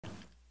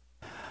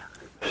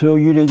So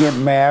you didn't get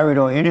married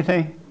or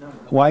anything? No.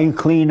 Why you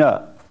clean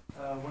up?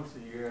 Once a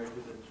year I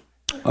do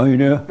the... Oh, you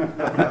do?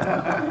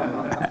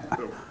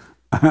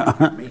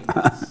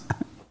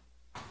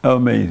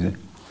 Amazing.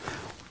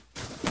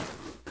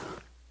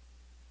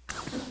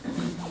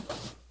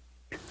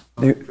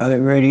 Are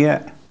they ready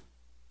yet?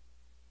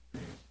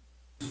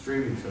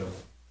 Streaming show.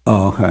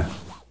 Oh, okay.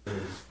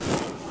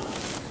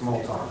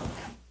 Small talk.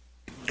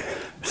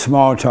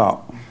 Small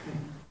talk.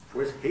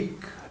 Where's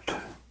Hake?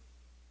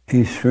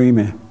 He's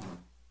streaming.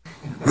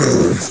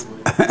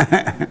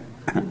 I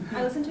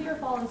listened to your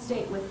Fallen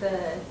State with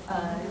the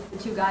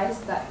two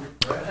guys that,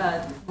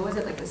 what was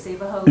it, like the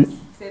Save a Hose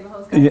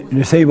guy? Yeah,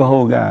 the Save a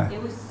Hole guy.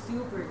 It was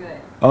super good.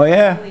 Oh,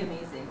 yeah? Really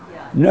amazing,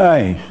 yeah.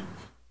 Nice.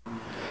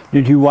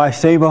 Did you watch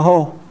Save a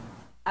Hole?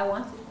 I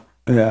want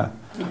to. Yeah.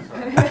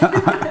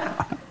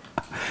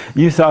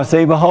 You saw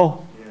Save a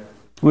Hole? Yeah.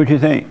 What'd you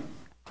think?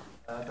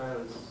 I thought it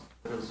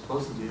was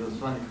supposed to be. It was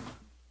funny.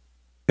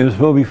 It was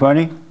supposed to be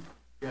funny?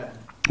 Yeah.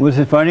 Was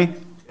it funny?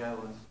 Yeah, it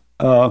was.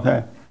 Oh,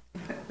 okay.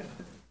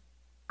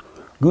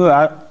 Good.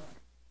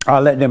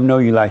 I'll let them know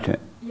you liked it.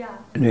 Yeah.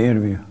 The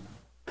interview.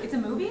 It's a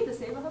movie, the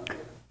Save a Hose?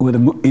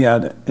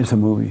 Yeah, it's a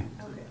movie.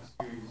 Okay.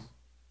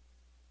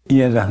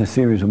 Yeah, it's like a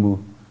series of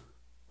movies.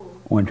 Cool.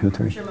 1, 2,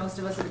 3. I'm sure most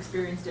of us have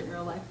experienced it in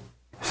real life.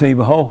 Save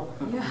a hole.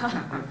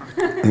 Yeah.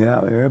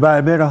 Yeah,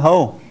 everybody been a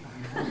hole.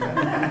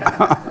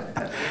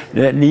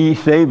 That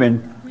needs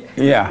saving.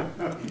 Yeah.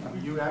 Were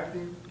you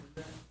acting?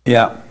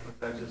 Yeah. Was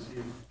that just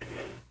you?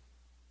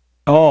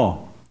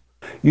 Oh,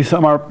 you saw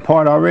my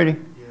part already?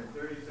 Yeah.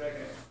 30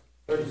 seconds.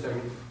 30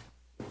 seconds.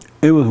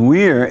 It was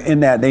weird in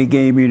that they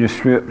gave me the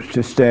scripts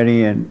to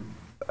study and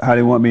how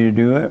they want me to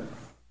do it.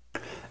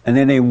 And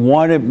then they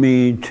wanted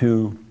me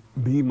to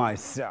be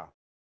myself.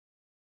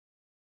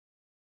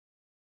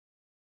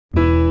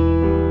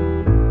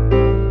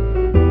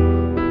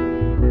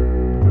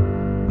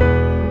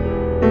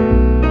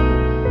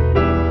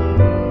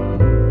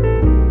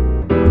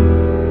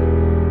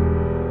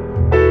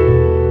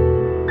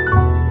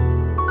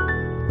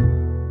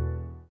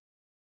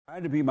 I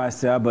had to be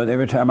myself, but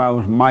every time I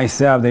was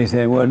myself, they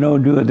said, well, no,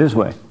 do it this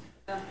way.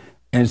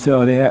 And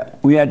so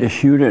we had to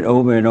shoot it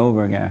over and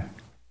over again.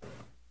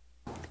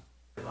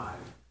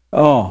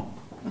 Oh,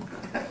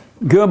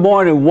 good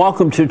morning.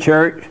 Welcome to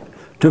church,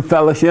 to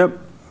fellowship.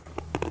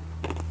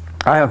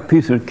 I have a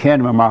piece of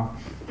candy in my mouth.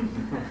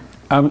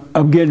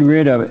 I'm getting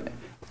rid of it.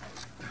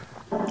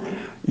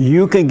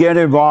 You can get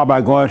involved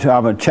by going to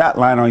our chat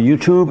line on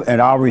YouTube,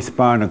 and I'll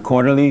respond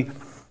accordingly.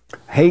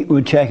 Hate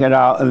will check it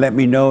out and let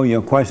me know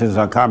your questions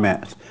or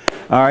comments.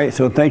 All right,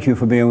 so thank you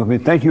for being with me.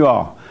 Thank you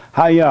all.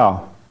 Hi,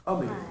 y'all.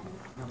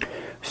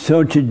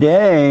 So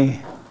today,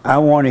 I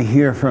want to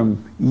hear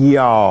from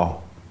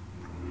y'all,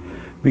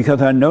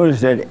 because I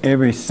noticed that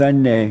every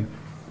Sunday,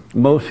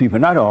 most people,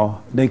 not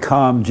all, they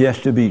come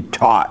just to be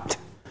taught,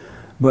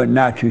 but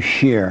not to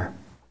share.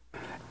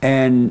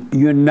 And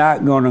you're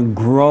not going to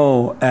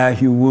grow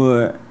as you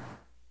would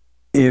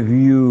if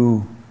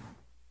you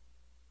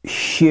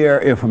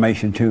share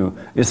information too.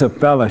 It's a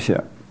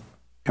fellowship,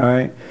 all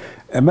right?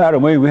 And by the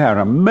way, we had an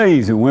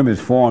amazing women's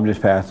forum this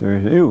past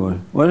Thursday.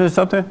 Was it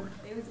something?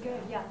 It was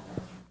good, yeah.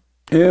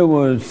 It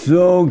was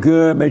so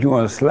good, made you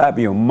want to slap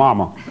your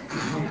mama.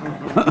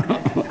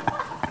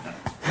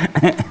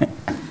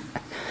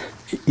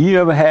 You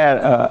ever had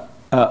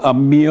a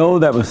meal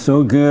that was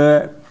so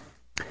good,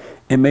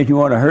 it made you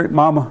want to hurt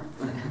mama?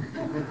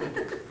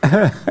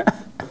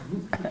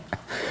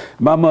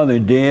 My mother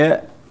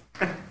did.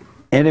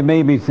 And it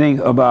made me think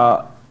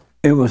about,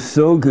 it was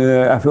so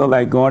good, I felt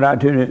like going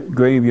out to the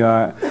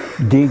graveyard,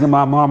 digging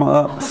my mama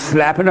up,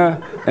 slapping her,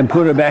 and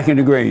put her back in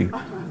the grave.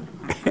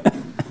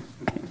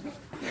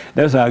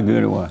 That's how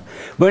good it was.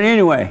 But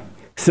anyway,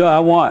 so I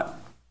want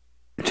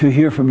to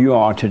hear from you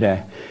all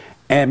today.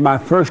 And my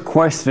first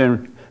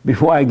question,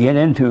 before I get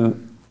into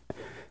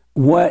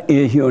what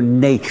is your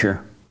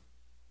nature?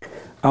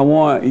 I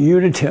want you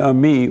to tell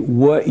me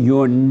what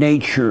your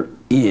nature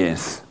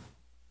is.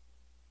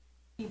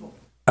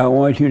 I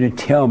want you to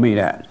tell me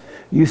that.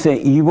 You say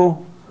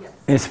evil? Yes.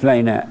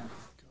 Explain that.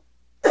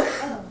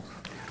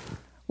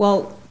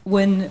 Well,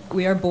 when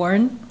we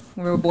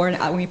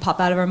pop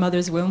out of our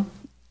mother's womb,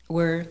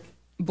 we're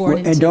born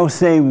into... And don't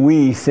say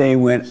we, say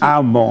when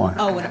I'm born.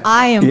 Oh, when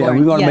I am born, Yeah,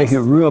 we're going to yes. make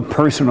it real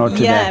personal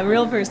today. Yeah,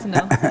 real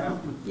personal.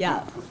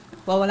 Yeah.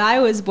 Well, when I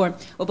was born,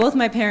 both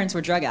my parents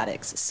were drug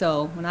addicts.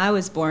 So when I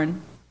was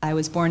born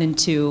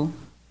into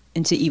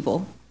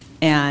evil.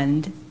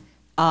 And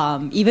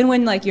even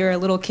when like you're a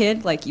little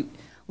kid,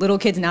 little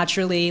kids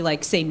naturally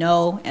like say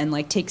no and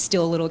like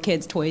steal little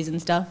kids' toys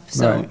and stuff.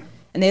 So, right.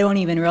 And they don't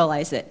even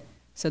realize it.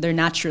 So they're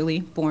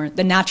naturally born,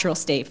 the natural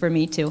state for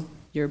me too.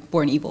 You're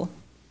born evil.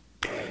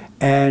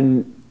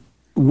 And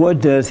what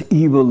does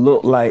evil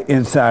look like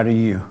inside of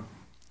you?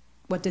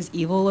 What does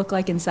evil look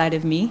like inside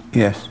of me?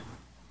 Yes.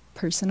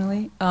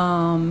 Personally?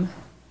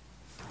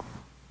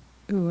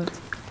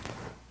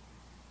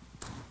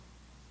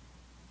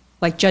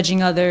 Like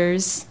judging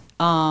others,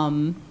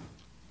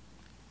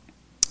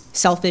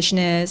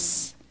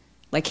 selfishness,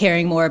 like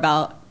caring more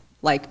about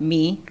like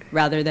me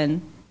rather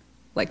than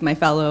like my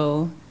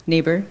fellow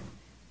neighbor.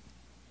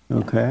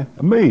 Okay,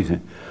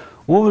 amazing.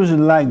 What was it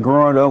like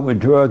growing up with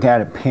drug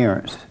addict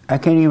parents? I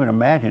can't even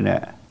imagine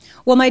that.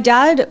 Well, my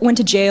dad went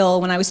to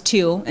jail when I was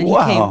 2, and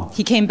Wow.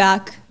 he came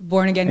back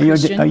born again And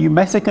Christian. are you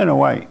Mexican or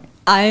white?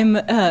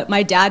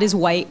 My dad is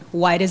white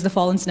as the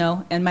fallen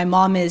snow, and my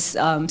mom is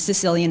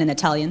Sicilian and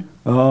Italian.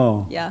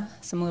 Oh. Yeah,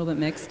 so I'm a little bit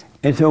mixed.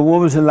 And so what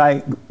was it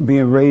like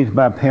being raised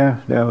by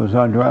parents that was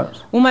on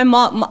drugs? Well, my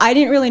mom, I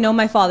didn't really know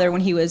my father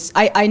when he was,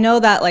 I know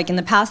that like in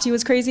the past he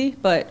was crazy,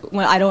 but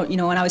when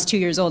when I was 2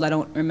 years old, I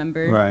don't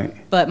remember. Right.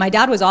 But my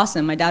dad was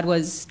awesome. My dad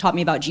taught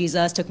me about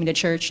Jesus, took me to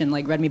church and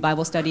like read me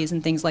Bible studies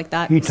and things like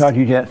that. He taught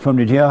you that from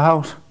the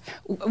jailhouse?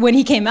 When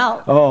he came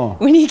out. Oh.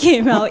 When he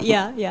came out,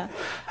 yeah, yeah.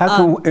 How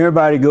come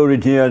everybody go to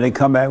jail, they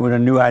come back with a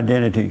new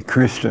identity,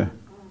 Krista?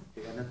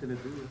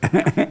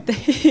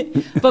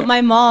 But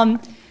my mom,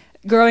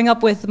 growing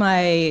up with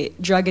my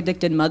drug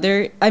addicted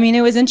mother, I mean,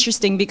 it was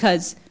interesting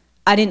because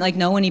I didn't like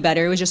know any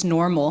better. It was just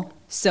normal.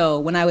 So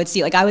when I would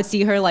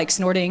see her like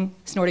snorting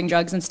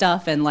drugs and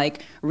stuff and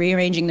like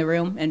rearranging the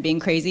room and being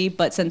crazy.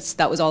 But since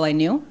that was all I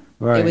knew,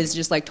 Right. It was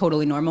just like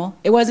totally normal.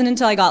 It wasn't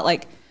until I got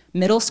like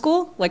middle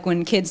school, like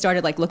when kids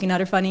started like looking at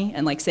her funny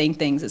and like saying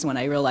things is when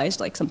I realized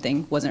like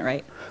something wasn't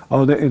right.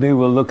 Oh, they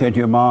will look at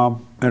your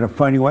mom in a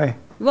funny way?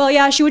 Well,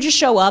 yeah, she would just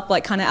show up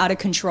like kind of out of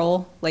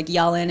control, like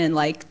yelling and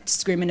like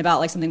screaming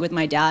about like something with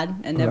my dad,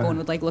 and Right. everyone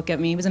would like look at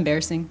me. It was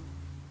embarrassing.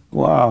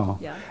 Wow.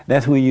 Yeah.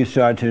 That's when you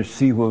started to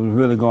see what was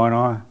really going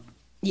on?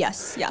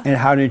 Yes, yeah. And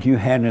how did you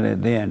handle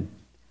it then?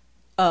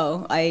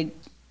 Oh, I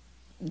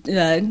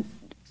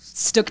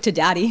stuck to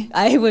daddy.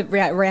 I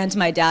ran to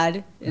my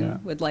dad and Yeah.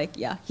 would like,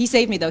 yeah. He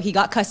saved me though. He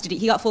got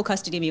full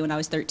custody of me when I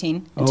was 13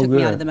 and Oh, took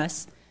me out good. of the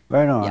mess.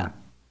 Right on. Yeah.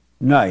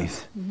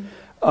 Nice.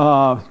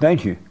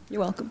 Thank you.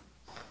 You're welcome.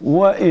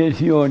 What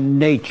is your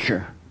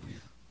nature?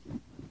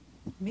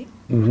 Me?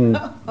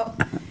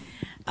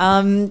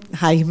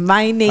 Hi,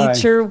 my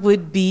nature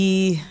would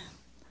be,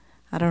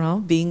 I don't know,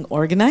 being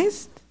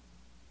organized.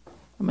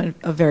 I'm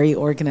a very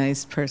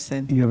organized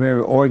person. You're a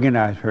very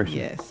organized person.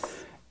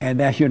 Yes. And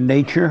that's your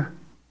nature?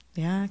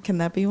 Yeah, can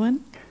that be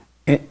one?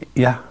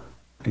 Yeah,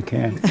 it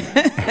can.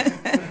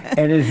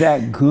 And is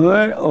that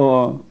good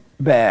or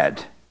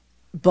bad?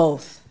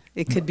 Both.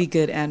 It could be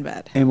good and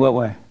bad. In what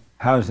way?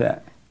 How's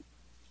that?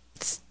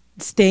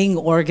 Staying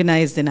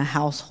organized in a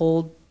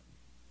household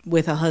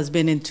with a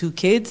husband and 2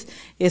 kids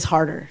is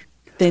harder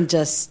than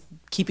just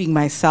keeping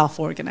myself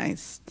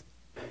organized.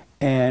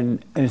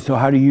 And so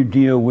how do you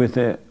deal with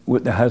it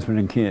with the husband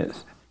and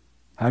kids?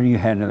 How do you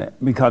handle it?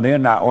 Because they're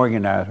not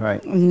organized,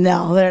 right?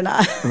 No, they're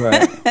not.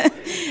 Right.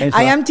 And so-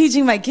 I am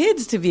teaching my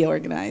kids to be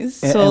organized,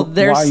 so and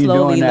they're why are you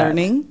slowly doing that?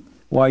 learning.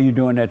 Why are you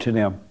doing that to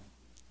them?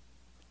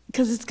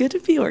 Because it's good to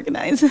be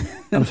organized.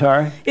 I'm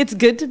sorry? It's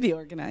good to be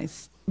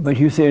organized. But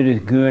you said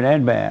it's good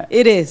and bad.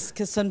 It is,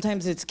 because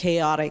sometimes it's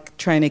chaotic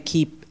trying to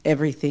keep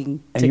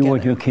everything And together. you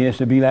want your kids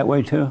to be that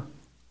way too?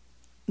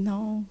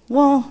 No.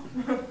 Well,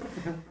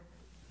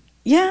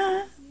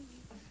 yeah.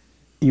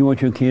 You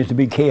want your kids to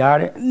be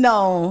chaotic?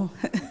 No.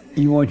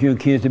 You want your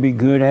kids to be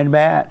good and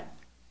bad?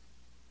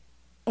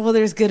 Well,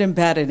 there's good and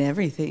bad in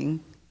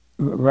everything.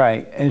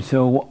 Right. And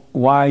so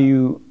why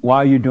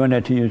are you doing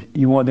that to you?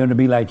 You want them to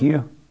be like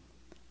you?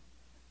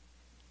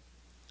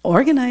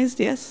 Organized,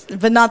 yes,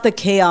 but not the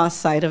chaos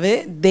side of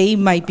it. They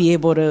might be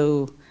able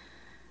to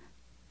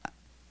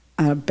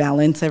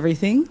balance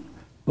everything.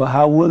 Well,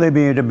 how will they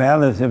be able to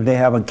balance if they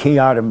have a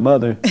chaotic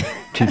mother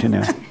teaching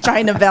them?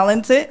 Trying to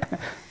balance it.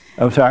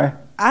 I'm sorry?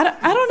 I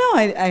don't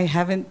know. I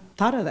haven't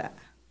thought of that.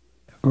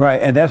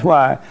 Right, and that's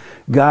why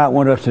God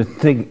wants us to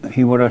think,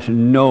 He wants us to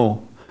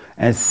know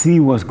and see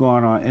what's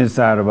going on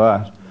inside of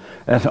us.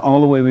 That's the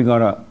only way we're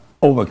going to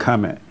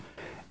overcome it.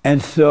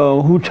 And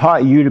so who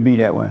taught you to be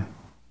that way?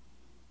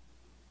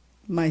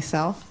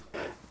 Myself.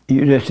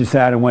 You just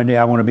decided one day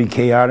I want to be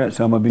chaotic,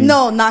 so I'm going to be...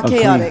 No, not a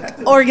clean-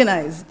 chaotic.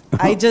 Organized.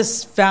 I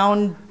just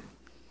found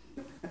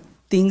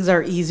things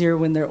are easier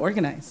when they're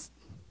organized,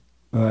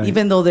 Right,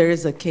 even though there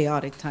is a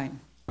chaotic time.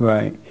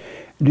 right.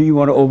 Do you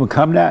want to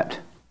overcome that?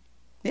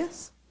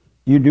 Yes.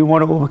 You do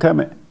want to overcome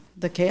it?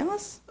 The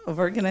chaos of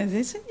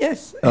organization?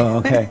 Yes. Oh,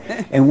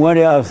 okay. And what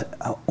else?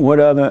 What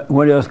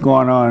else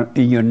going on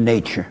in your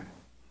nature?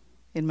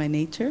 In my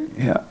nature?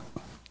 Yeah.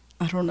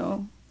 I don't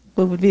know.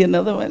 What would be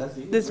another one?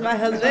 This is my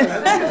husband.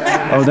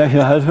 Oh, that's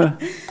your husband?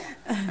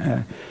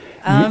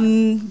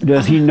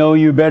 Does he know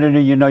you better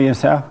than you know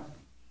yourself?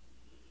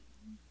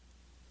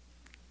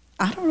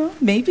 I don't know.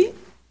 Maybe?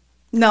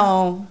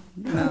 No.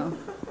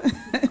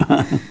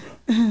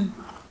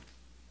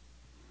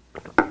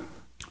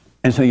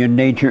 And so your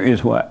nature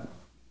is what?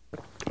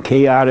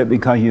 Chaotic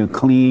because you're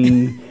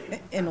clean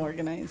And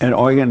organized. and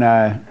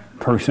organized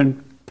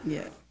person.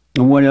 Yeah.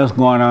 And what else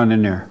going on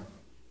in there?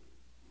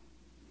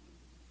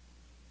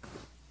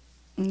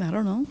 I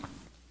don't know.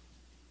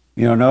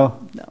 You don't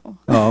know? No.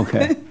 Oh,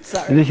 okay.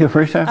 Sorry. Is this your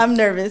first time? I'm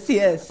nervous,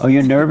 yes. Oh,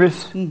 you're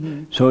nervous?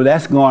 Mm-hmm. So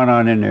that's going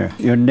on in there.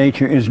 Your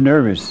nature is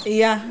nervous.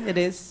 Yeah, it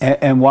is.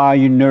 And why are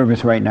you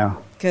nervous right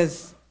now?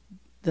 Because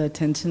The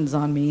attention's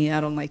on me. I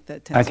don't like the I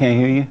attention. can't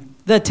hear you.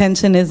 The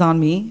attention is on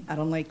me. I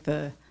don't like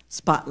the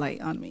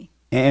spotlight on me.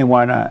 And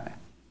why not?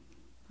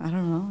 I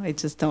don't know. I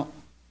just don't.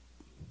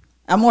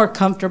 I'm more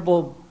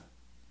comfortable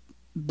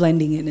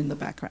blending in the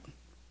background.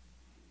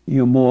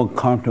 You're more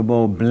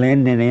comfortable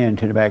blending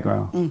into the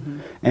background. Mm-hmm.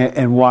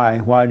 And why?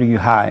 Why do you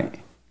hide?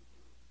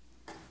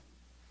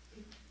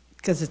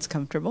 Because it's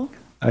comfortable.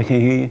 I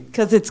can't hear you.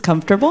 Because it's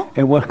comfortable.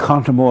 And what's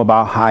comfortable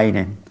about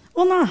hiding?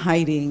 Well, not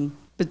hiding,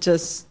 but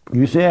just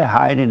You said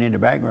hiding in the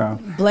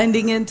background,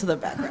 blending into the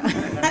background.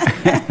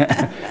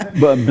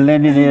 but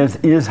blending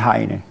is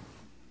hiding.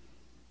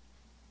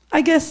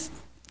 I guess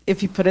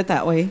if you put it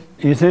that way.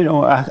 Is it?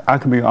 Or I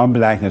can be. I'm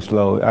black and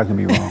slow. I can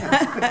be wrong.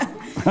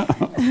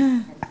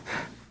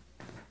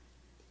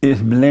 Is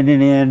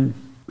blending in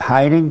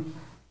hiding?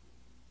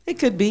 It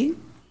could be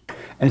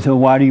And so,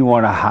 why do you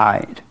want to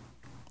hide?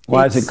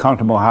 Why is it It's-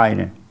 comfortable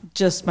hiding?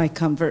 just my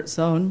comfort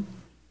zone.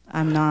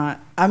 I'm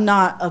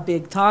not a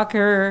big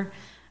talker.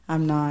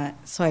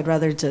 So I'd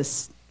rather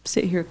just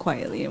sit here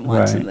quietly and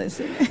watch and Right.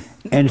 listen.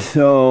 And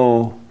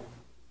so,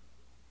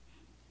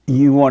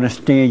 you want to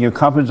stay in your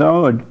comfort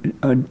zone,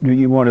 or do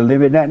you want to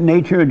live in that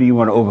nature, or do you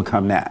want to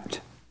overcome that?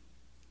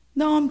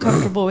 No, I'm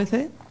comfortable with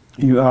it.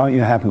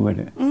 You're happy with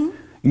it.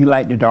 You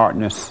like the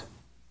darkness,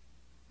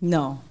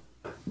 No.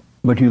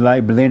 but you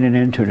like blending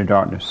into the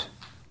darkness.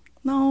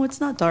 No, it's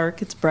not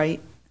dark. It's bright.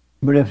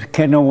 But if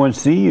can no one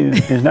see you,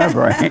 it's not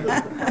bright.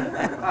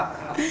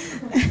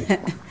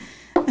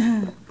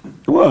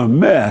 What a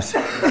mess,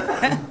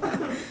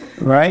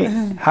 right?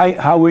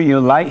 How will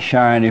your light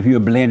shine if you're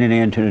blending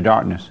into the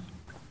darkness?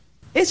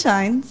 It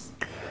shines.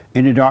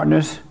 In the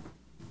darkness?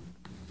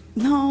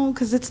 No,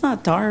 because it's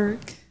not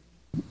dark.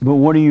 But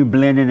what are you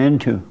blending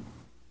into?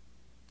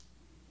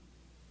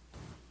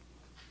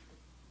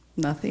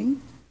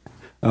 Nothing.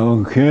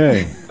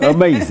 Okay,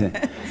 amazing.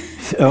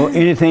 So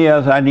anything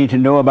else I need to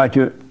know about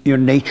your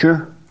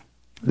nature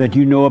that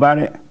you know about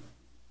it?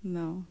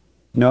 No.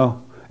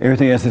 No?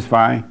 Everything else is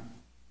fine?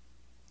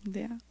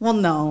 Yeah. Well,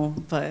 no,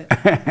 but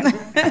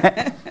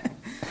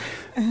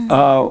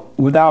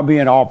Without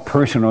being all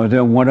personal, is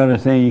there one other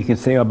thing you can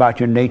say about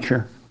your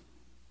nature?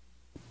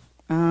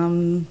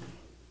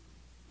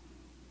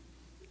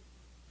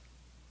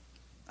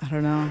 I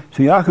don't know.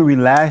 So y'all can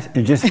relax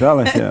and just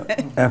fellowship.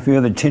 I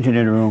feel the tension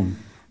in the room.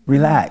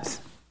 Relax.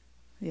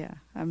 Yeah,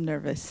 I'm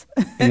nervous.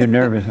 You're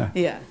nervous, huh?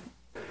 Yeah.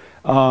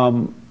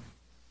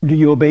 Do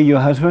you obey your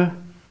husband?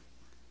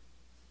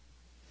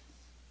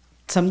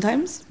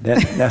 Sometimes,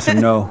 That's a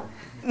no.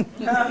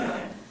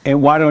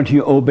 And why don't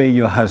you obey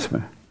your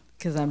husband?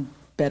 because I'm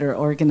better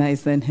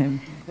organized than him.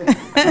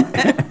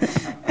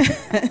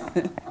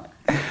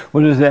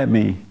 What does that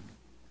mean?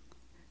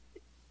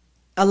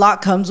 A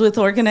lot comes with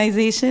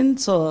organization,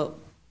 so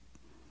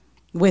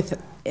with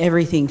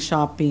everything,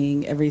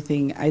 shopping,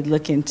 everything, I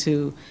look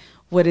into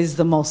what is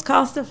the most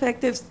cost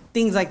effective,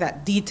 things like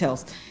that,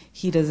 details.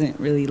 He doesn't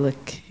really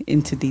look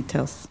into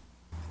details.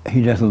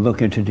 He doesn't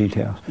look into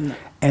details. No.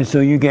 And so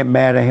you get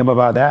mad at him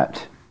about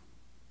that?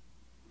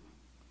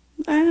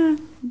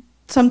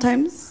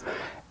 Sometimes.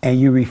 And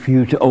you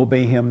refuse to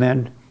obey him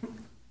then?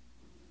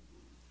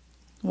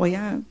 Well,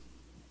 yeah.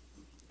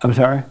 I'm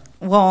sorry?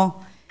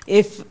 Well,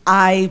 if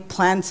I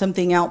plan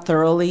something out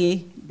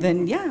thoroughly,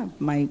 then yeah,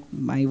 my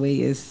way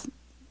is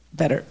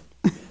better.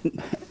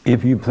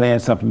 If you plan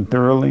something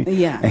thoroughly,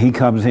 Yeah. and he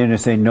comes in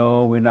and say,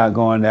 no, we're not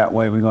going that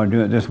way, we're going to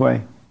do it this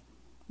way?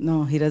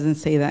 No, he doesn't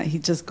say that. He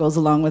just goes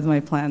along with my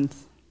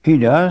plans. He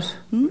does?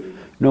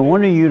 No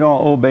wonder you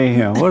don't obey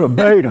him. What a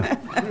beta.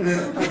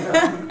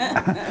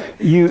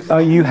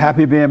 Are you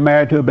happy being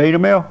married to a beta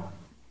male?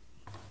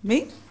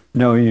 Me?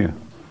 No, you.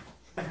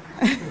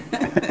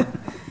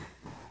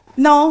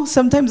 No,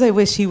 sometimes I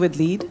wish he would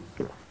lead.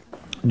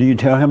 Do you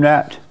tell him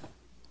that?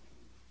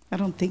 I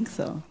don't think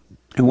so,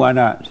 And why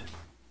not?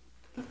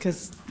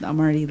 because I'm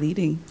already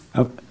leading.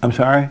 I'm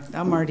sorry?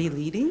 I'm already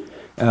leading?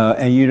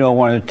 And you don't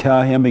want to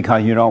tell him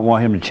because you don't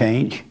want him to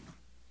change?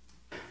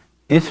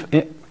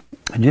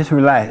 Just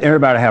relax.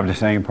 Everybody have the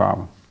same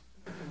problem.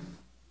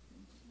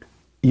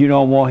 You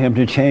don't want him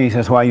to change,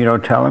 that's why you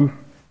don't tell him?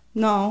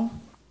 No,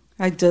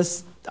 I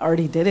just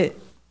already did it.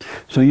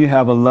 So you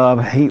have a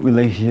love-hate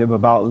relationship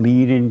about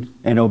leading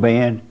and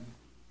obeying?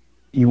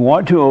 You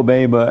want to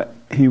obey, but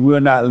he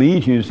will not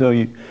lead you, so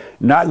you're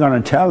not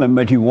going to tell him,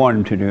 but you want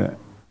him to do it.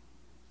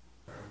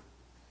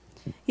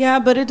 Yeah,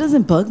 but it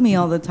doesn't bug me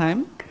all the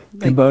time.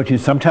 It bugs you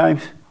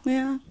sometimes?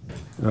 Yeah.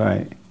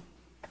 Right.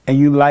 And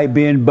you like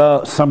being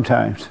bugged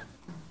sometimes?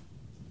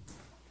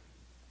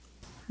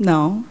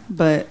 No,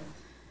 but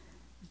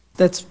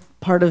that's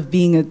part of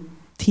being a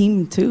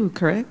team too,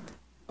 correct?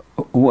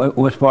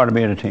 What's part of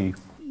being a team?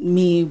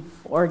 Me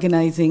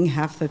organizing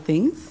half the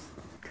things,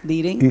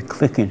 leading. You're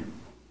clicking.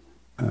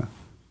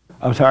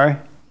 I'm sorry?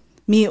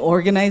 Me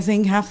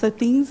organizing half the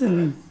things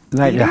and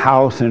Like the leading.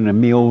 house and the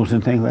meals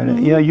and things like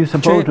that. Yeah, you're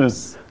supposed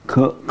Trips. to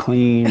cook,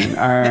 clean, and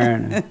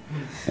iron,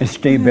 and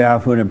stay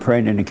barefoot and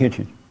pregnant in the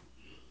kitchen.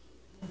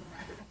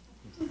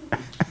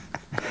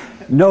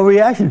 No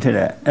reaction to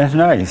that. That's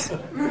nice.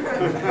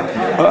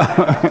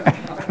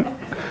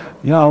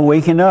 Y'all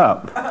waking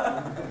up.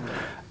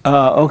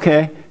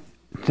 Okay.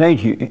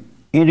 Thank you.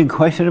 Any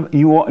question? Do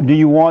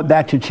you want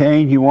that to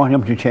change? You want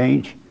him to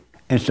change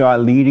and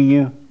start leading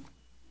you?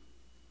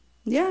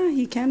 Yeah,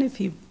 he can if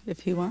he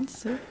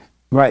wants to.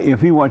 Right,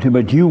 if he wants to,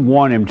 but you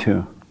want him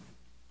to.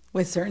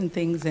 With certain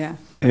things, yeah.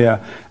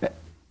 Yeah.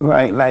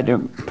 Right, like the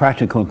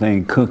practical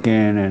thing, cooking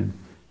and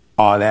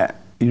all that.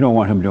 You don't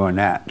want him doing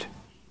that.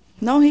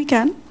 No, he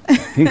can.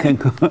 He can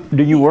cook.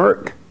 Do you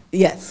work?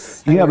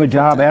 Yes. You have a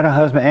job and a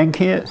husband and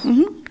kids?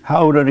 Mm-hmm.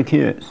 How old are the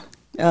kids?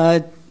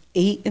 8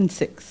 and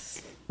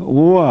 6.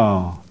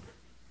 Wow.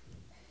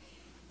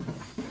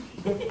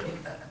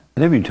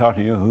 Let me talk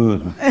to your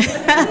husband.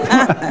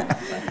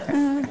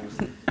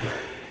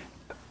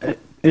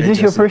 Is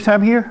this your first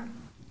time here?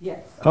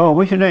 Yes. Oh,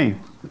 what's your name?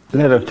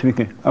 Let us speak.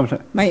 I'm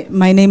sorry.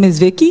 My name is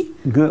Vicky,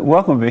 Good.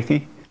 Welcome,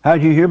 Vicky. How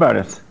did you hear about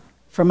us?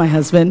 from my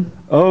husband.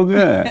 Oh,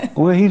 good.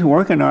 Well, he's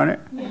working on it.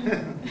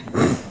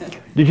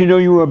 Did you know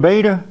you were a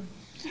beta?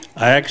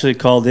 I actually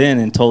called in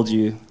and told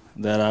you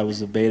that I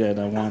was a beta and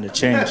I wanted to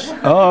change.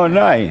 Oh,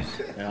 nice.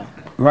 Yeah.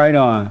 Right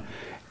on.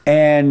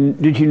 And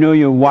did you know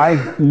your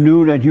wife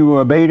knew that you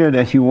were a beta,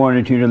 that she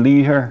wanted you to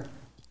lead her?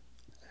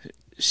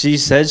 She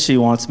said she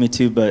wants me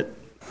to, but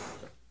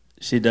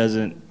she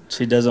doesn't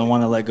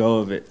want to let go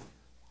of it.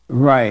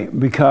 Right,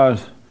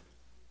 because,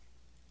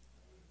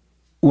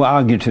 well,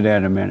 I'll get to that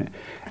in a minute.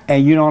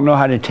 And you don't know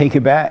how to take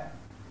it back?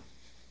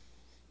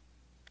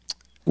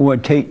 Or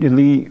take the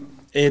lead?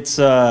 It's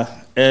the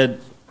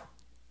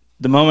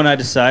moment I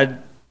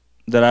decide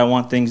that I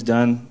want things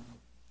done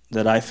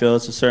that I feel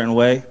it's a certain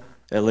way,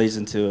 it leads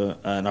into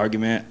an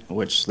argument,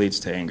 which leads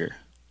to anger.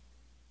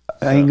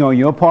 Anger on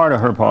your part or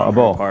her part? Or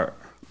both? Her part.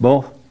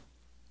 Both?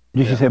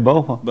 Did she say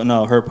both? But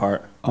no, her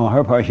part. On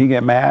her part, she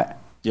get mad?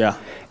 Yeah.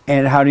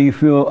 And how do you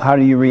feel, how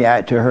do you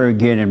react to her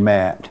getting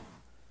mad?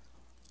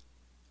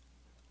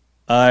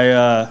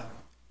 I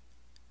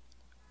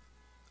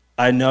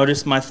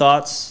noticed my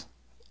thoughts,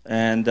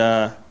 and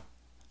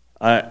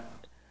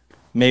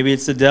maybe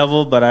it's the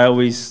devil, but I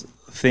always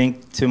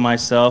think to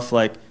myself,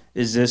 like,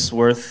 is this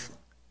worth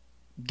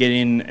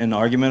getting an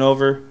argument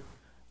over,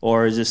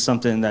 or is this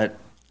something that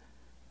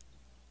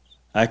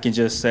I can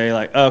just say,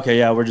 like, oh, okay,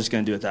 yeah, we're just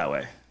going to do it that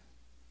way?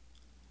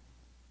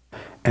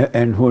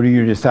 And what do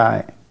you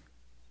decide?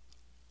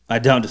 I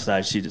don't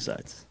decide, she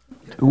decides.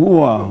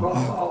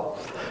 Whoa.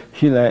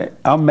 She like,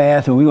 I'm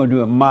mad, so we're going to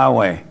do it my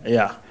way.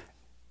 Yeah.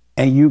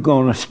 And you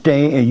going to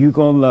stay and you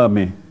going to love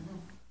me.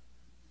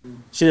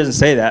 She doesn't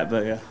say that,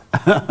 but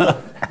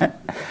yeah.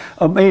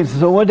 Amazing.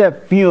 So what does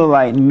that feel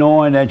like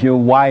knowing that your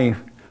wife,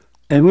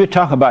 and we'll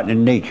talk about the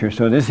nature,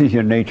 so this is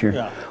your nature.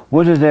 Yeah.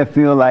 What does that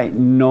feel like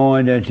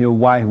knowing that your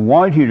wife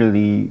wants you to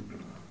lead,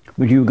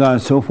 but you've gone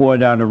so far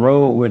down the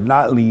road with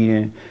not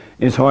leading,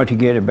 it's hard to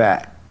get it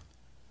back?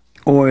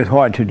 Or it's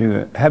hard to do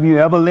it. Have you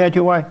ever led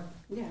your wife?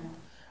 Yeah.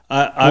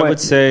 I would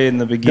say in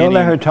the beginning. Don't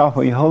let her talk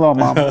for you. Hold on,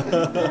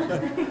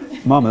 Mama.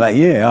 Mama like,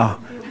 yeah.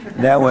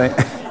 That way.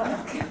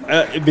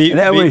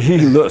 That way she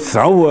looks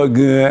somewhat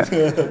good.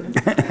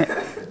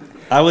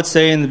 I would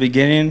say in the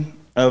beginning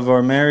of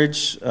our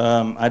marriage,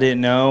 I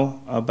didn't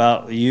know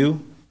about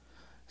you.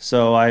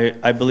 So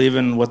I believe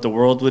in what the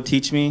world would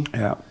teach me.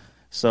 Yeah.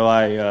 So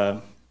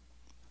I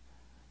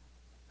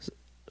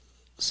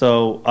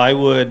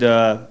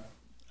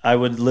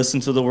would listen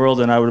to the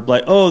world, and I would be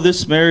like, oh,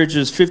 this marriage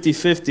is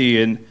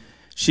 50-50 and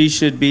she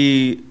should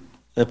be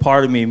a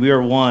part of me. We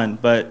are one,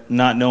 but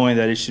not knowing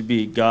that it should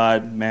be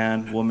God,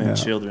 man, woman,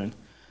 children.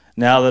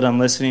 Now that I'm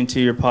listening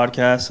to your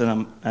podcast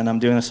and I'm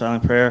doing a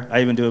silent prayer,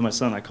 I even do it with my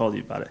son. I called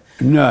you about it.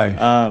 Nice.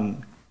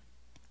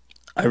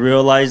 I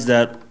realized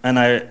that, and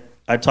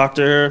I talked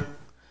to her,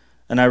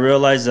 and I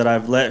realized that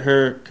I've let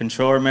her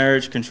control our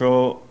marriage,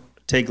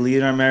 take lead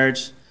in our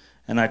marriage,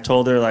 and I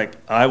told her, like,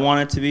 I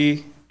wanted to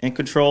be in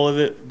control of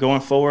it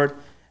going forward,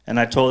 and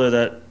I told her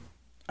that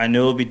I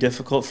knew it would be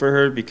difficult for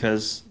her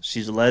because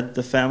she's led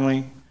the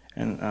family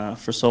and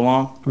for so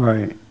long.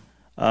 Right.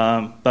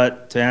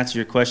 But to answer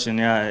your question,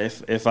 yeah,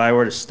 if I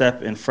were to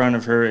step in front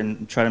of her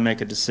and try to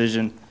make a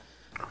decision,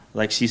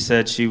 like she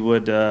said, she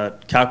would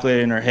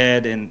calculate it in her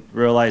head and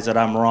realize that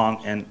I'm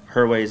wrong and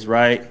her way is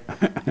right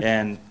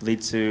and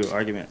lead to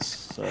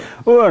arguments. So.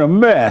 What a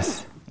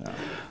mess. Yeah.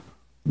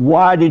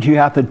 Why did you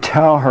have to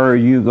tell her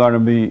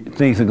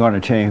things are going to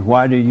change?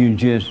 Why did you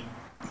just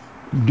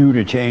do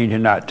the change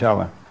and not tell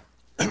her?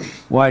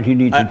 Why did you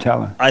need to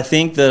tell her? I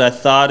think that I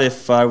thought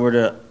if I were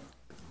to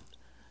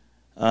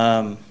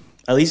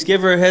at least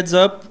give her a heads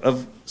up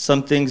of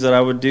some things that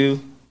I would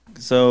do,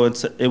 so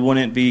it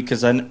wouldn't be,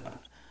 because I'm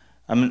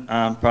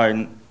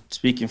probably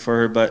speaking for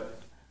her, but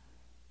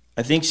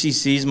I think she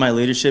sees my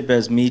leadership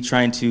as me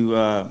trying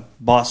to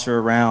boss her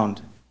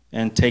around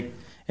and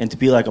to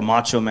be like a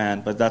macho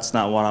man, but that's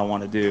not what I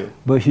want to do.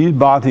 But she's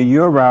bossing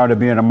you around to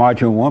being a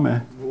macho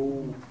woman.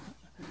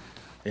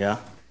 Yeah.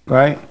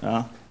 Right?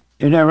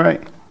 Isn't that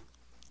right?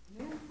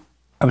 Yeah.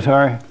 I'm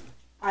sorry?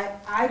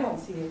 I don't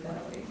see it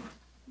that way.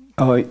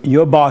 Oh,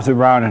 your boss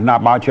around is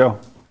not macho?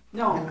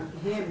 No,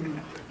 him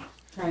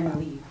trying to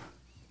leave.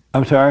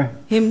 I'm sorry?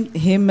 Him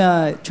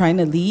trying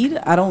to lead,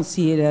 I don't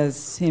see it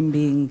as him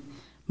being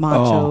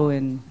macho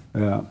and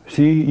Yeah.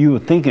 See, you were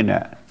thinking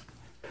that.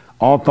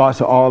 All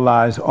thoughts are all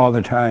lies all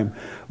the time.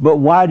 But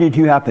why did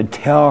you have to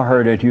tell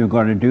her that you were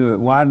going to do it?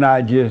 Why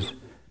not just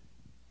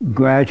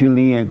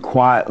gradually and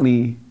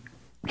quietly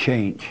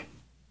change?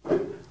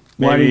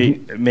 Why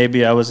did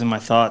Maybe I was in my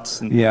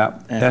thoughts. And, Yeah,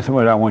 and that's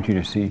what I want you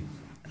to see.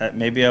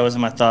 maybe I was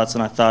in my thoughts,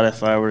 and I thought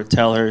if I were to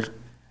tell her, it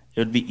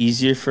would be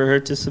easier for her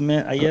to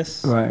submit, I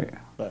guess. Right.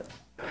 But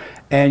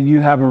And you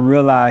haven't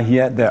realized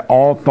yet that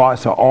all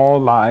thoughts are all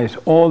lies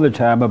all the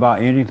time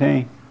about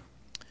anything?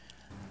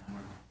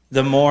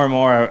 the more and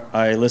more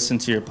I listen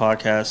to your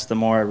podcast, the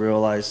more I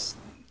realize,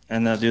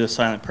 and I do the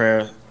silent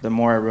prayer, the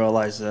more I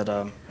realize that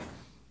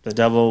the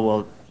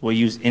devil will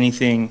use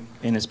anything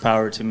in his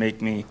power to make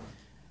me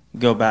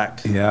go back.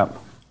 Yeah,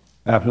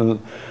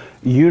 absolutely.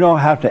 You don't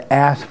have to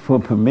ask for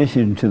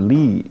permission to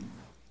lead.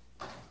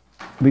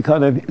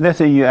 Because if, let's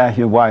say you ask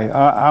your wife,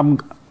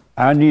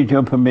 I need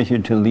your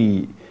permission to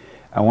lead.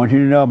 I want you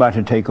to know about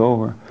to take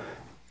over.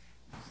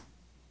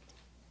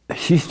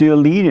 She's still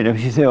leading.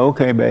 If she said,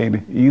 okay,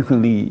 baby, you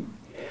can lead.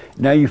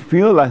 Now you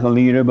feel like a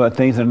leader, but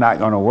things are not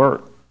going to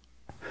work.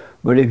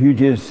 But if you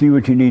just see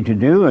what you need to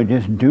do and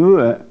just do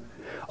it.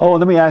 Oh,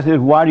 let me ask this,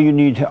 why do you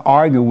need to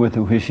argue with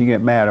her if she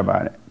get mad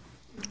about it?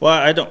 Well,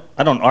 I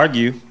don't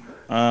argue.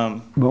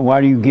 But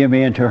why do you give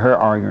in to her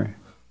arguing?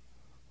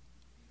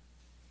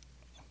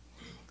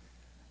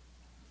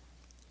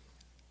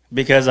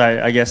 Because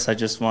I guess I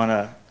just want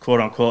a quote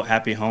unquote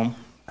happy home.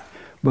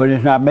 But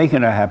it's not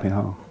making a happy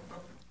home.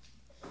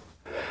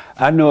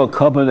 I know a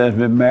couple that's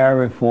been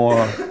married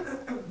for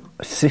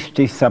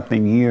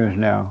 60-something years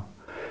now,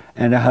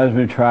 and the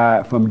husband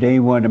tried from day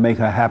one to make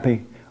a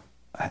happy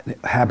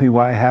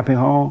wife, happy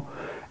home,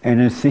 and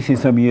in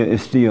 60-some years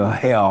it's still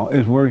hell.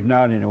 It's worse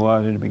now than it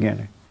was in the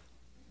beginning.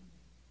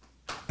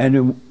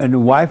 And the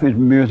wife is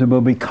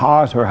miserable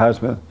because her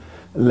husband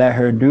let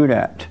her do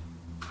that.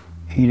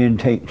 He didn't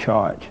take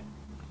charge.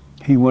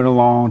 He went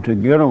along to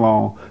get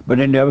along, but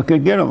they never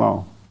could get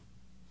along.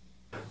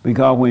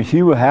 Because when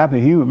she was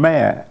happy, he was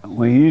mad.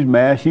 When he's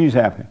mad, she's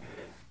happy.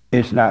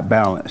 It's not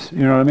balanced. You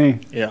know what I mean?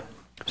 Yeah.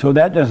 So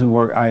that doesn't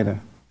work either.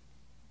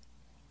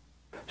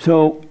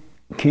 So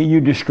can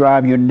you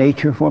describe your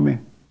nature for me?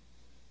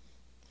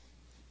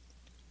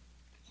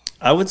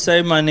 I would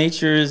say my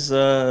nature is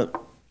a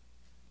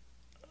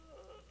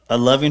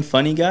loving,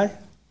 funny guy.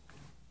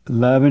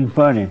 Loving,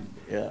 funny.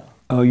 Yeah.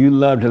 Oh, you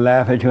love to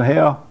laugh at your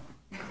hell?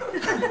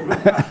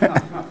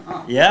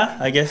 Yeah,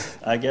 I guess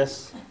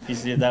if you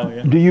see it that way.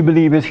 Yeah. Do you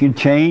believe this can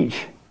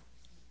change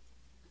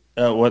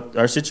What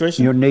our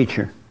situation? your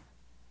nature?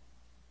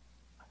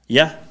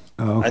 Yeah.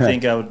 Oh, okay. I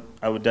think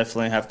I would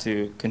definitely have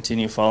to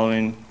continue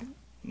following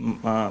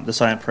the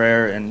silent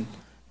prayer and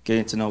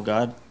getting to know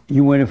God.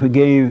 You went and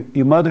forgave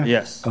your mother?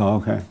 Yes. Oh,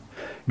 okay.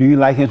 Do you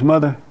like his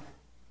mother?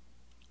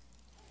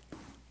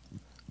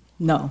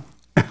 no.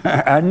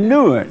 I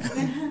knew it.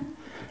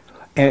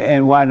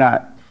 And why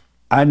not?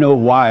 I know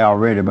why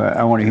already, but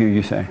I want to hear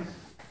you say.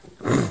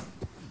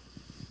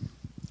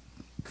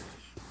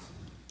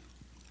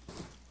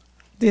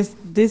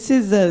 This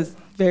is a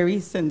very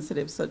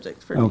sensitive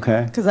subject for me.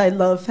 Okay. Because I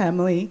love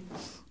family.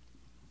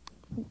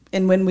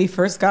 And when we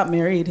first got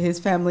married, his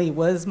family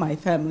was my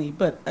family,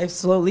 but I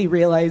slowly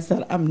realized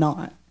that I'm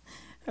not.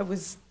 I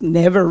was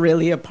never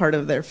really a part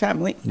of their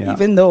family, Yeah.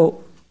 even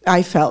though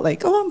I felt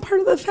like, oh, I'm part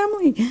of the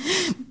family.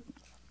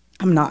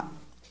 I'm not.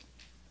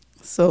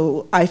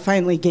 So I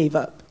finally gave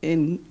up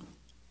in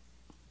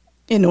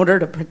order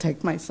to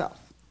protect myself.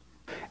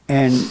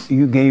 And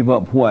you gave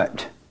up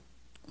what?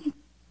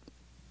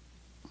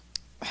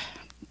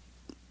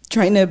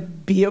 Trying to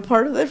be a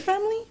part of their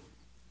family,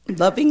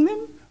 loving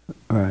them.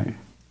 Right.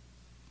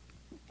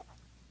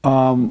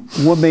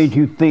 What made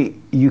you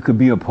think you could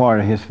be a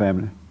part of his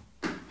family?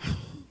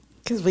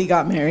 Because we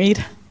got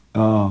married.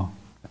 Oh,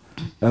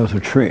 that was a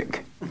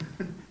trick.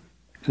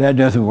 That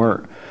doesn't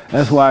work.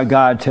 That's why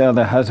God tells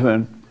the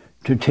husband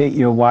to take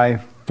your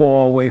wife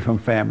far away from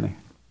family.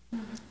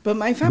 But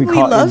my family Because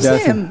it loves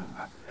doesn't- him.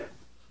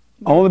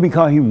 Only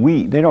because he's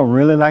weak. They don't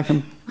really like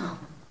him.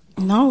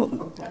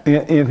 No.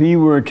 If he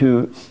were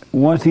to,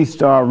 once you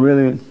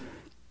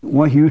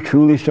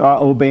truly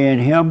start obeying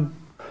him,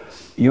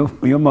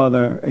 your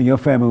mother and your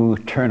family will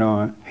turn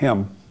on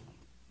him.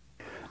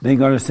 They're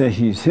going to say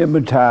she's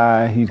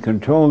hypnotized, he's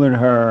controlling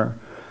her.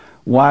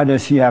 Why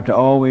does she have to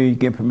always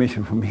get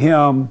permission from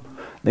him?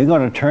 They're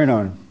going to turn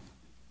on him.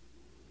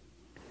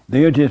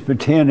 They'll just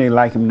pretend they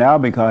like him now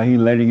because he's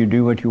letting you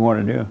do what you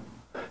want to do.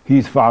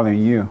 He's following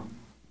you.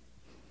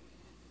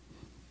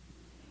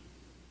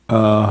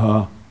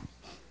 Uh-huh.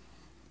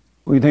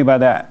 What do you think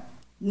about that?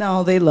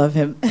 No, they love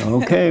him.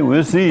 Okay,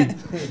 we'll see.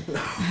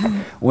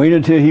 Wait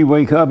until he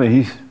wake up, and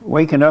he's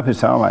waking up, it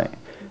sounds like.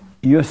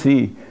 You'll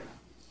see.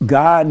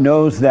 God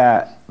knows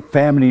that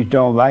families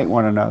don't like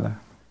one another.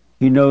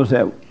 He knows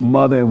that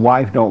mother and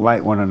wife don't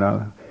like one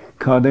another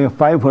because they're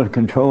fighting for the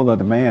control of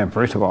the man,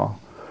 first of all.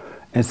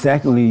 And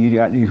secondly, you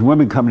got these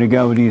women coming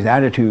together with these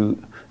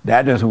attitudes.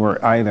 That doesn't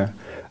work either.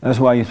 That's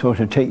why you're supposed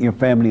to take your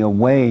family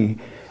away,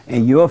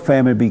 and your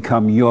family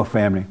become your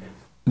family.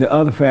 The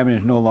other family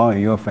is no longer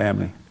your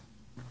family.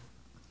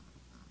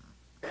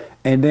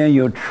 And then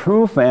your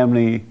true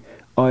family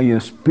are your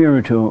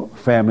spiritual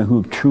family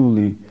who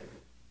truly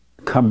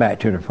come back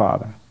to the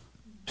Father,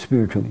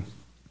 spiritually.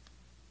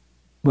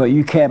 But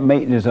you can't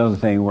make this other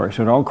thing work.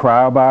 So don't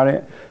cry about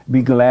it.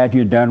 Be glad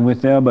you're done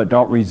with them, but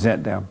don't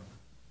resent them.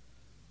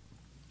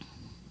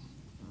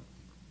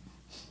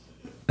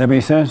 That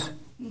make sense?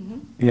 Mm-hmm.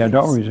 Yeah,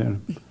 don't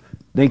resent them.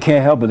 They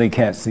can't help it, they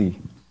can't see.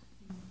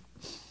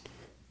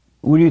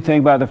 What do you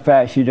think about the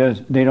fact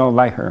they don't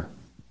like her?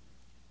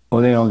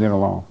 Or they don't get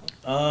along?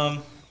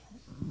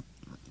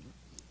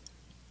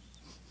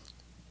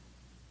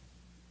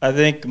 I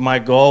think my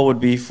goal would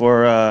be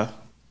for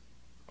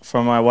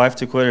my wife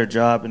to quit her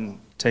job and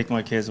take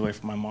my kids away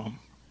from my mom.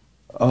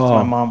 Oh.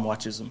 My mom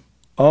watches them.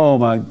 Oh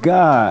my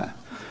God.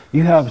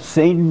 You have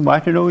Satan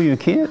watching over your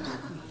kids?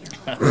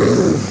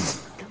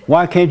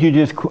 Why can't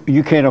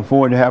you can't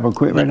afford to have her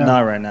quit right now?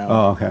 Not right now.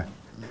 Oh, okay.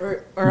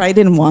 Or I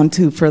didn't want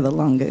to for the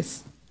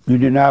longest. You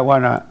did not? Why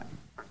not?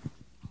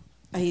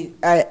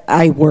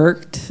 I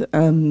worked.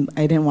 I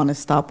didn't want to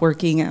stop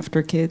working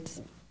after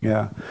kids.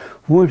 Yeah.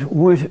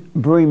 Would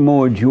bring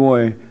more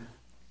joy,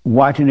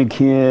 watching the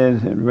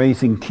kids and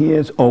raising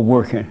kids or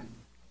working?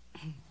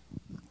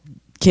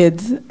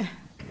 Kids.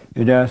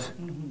 It does?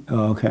 Mm-hmm.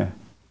 Oh, okay.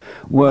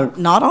 Well,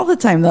 not all the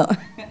time though.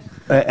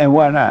 And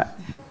why not?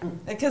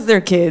 Because they're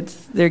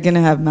kids. They're going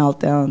to have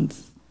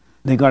meltdowns.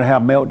 They're going to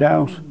have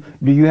meltdowns?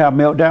 Mm-hmm. Do you have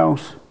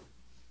meltdowns?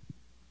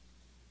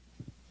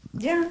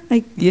 Yeah, I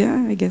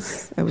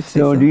guess I would say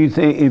so. So do you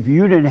think if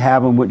you didn't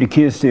have them, would the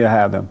kids still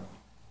have them?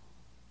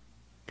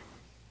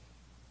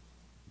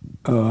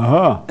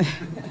 Uh-huh.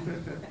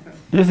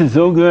 This is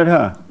so good,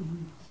 huh?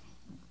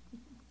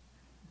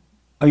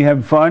 Are you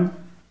having fun?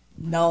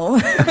 No.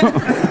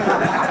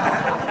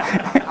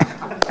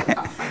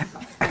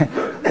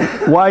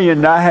 Why you're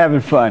not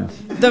having fun?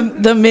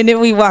 The minute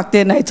we walked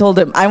in, I told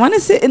him, I want to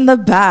sit in the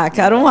back.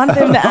 I don't want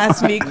them to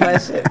ask me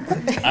questions.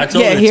 I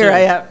told her here too. I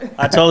am.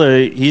 I told her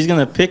he's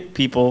going to pick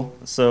people,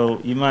 so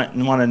you might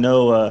want to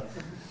know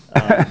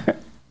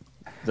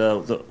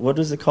the what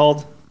is it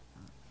called?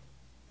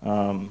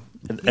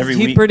 Every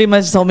he week, pretty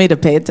much told me to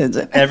pay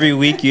attention. every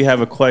week you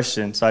have a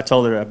question, so I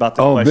told her about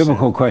the question.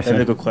 Biblical question.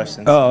 Biblical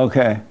questions. Oh,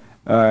 okay.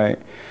 All right.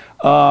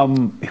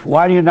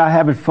 Why are you not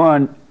having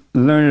fun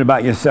learning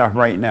about yourself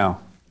right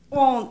now?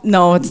 Well,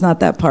 no, it's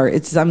not that part.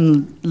 It's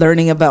I'm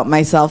learning about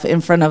myself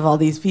in front of all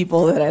these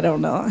people that I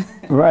don't know.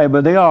 Right,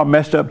 but they all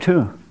messed up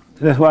too.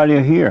 That's why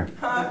they're here.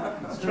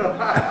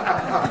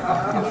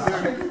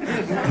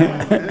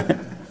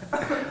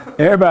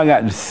 Everybody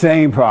got the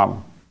same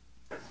problem.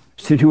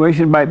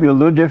 Situations might be a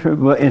little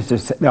different, but it's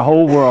the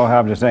whole world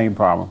have the same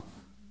problem.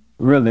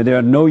 Really, there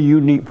are no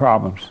unique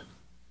problems.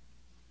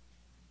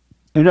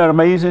 Isn't that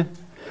amazing?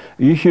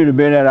 You should have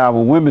been at our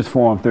women's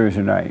forum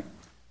Thursday night.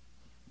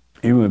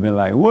 You would have been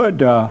like, what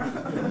the?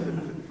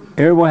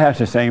 Everyone has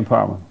the same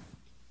problem.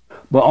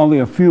 But only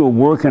a few are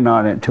working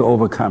on it to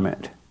overcome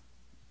it.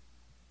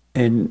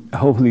 And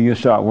hopefully you'll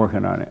start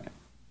working on it.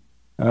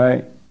 All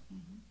right?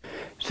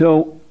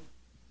 So,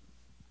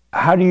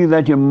 how do you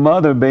let your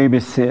mother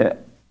babysit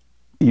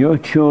your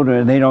children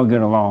and they don't get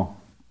along?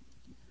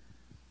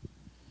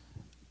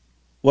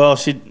 Well,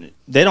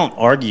 they don't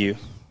argue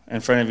in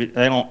front of you.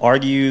 They don't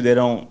argue. They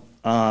don't,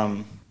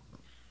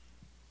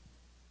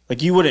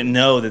 like you wouldn't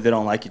know that they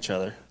don't like each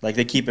other. Like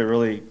they keep it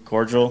really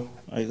cordial.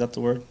 Is that the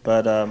word?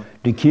 But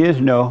the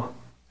kids know.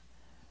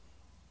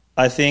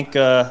 I think,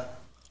 no,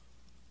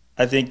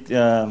 I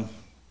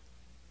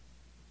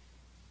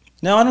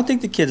don't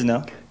think the kids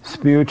know.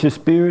 Spirit to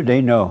spirit,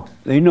 they know.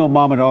 They know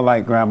mama don't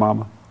like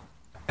grandmama.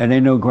 And they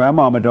know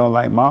grandmama don't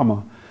like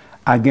mama.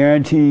 I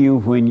guarantee you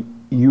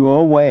when you're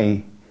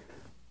away,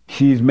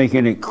 she's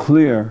making it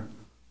clear,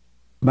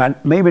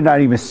 but maybe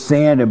not even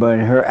saying it, but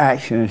in her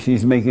actions,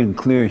 she's making it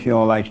clear she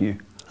don't like you.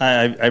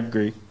 I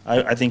agree.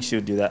 I think she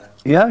would do that.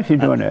 Yeah, she's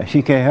doing that.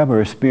 She can't help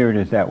her spirit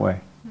is that way.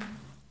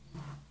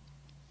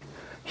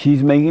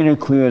 She's making it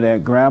clear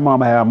that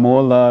grandmama have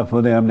more love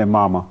for them than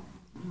mama.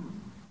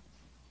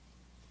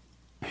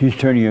 She's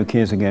turning your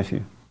kids against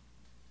you.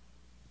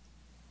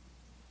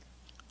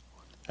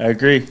 I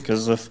agree,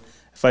 because if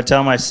I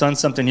tell my son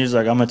something, he's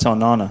like, I'm going to tell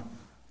Nana.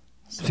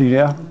 See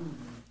that?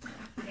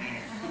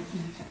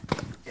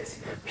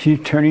 She's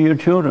turning your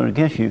children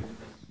against you.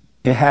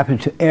 It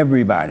happens to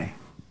everybody.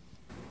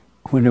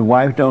 When the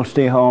wife don't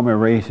stay home and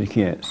raise the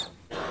kids.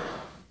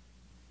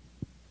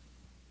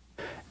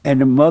 And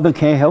the mother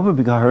can't help it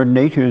because her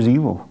nature is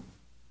evil.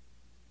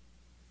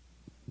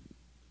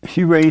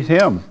 She raised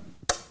him.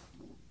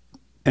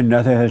 And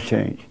nothing has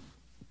changed.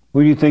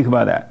 What do you think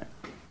about that?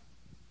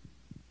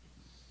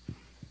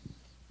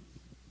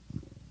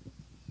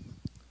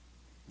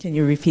 Can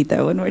you repeat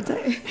that one more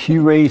time? She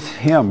raised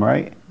him,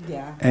 right?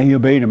 Yeah. And you're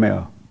beta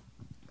male.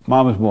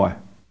 Mama's boy.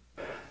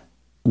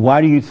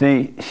 Why do you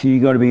think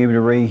she's going to be able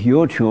to raise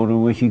your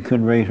children when she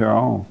couldn't raise her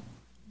own?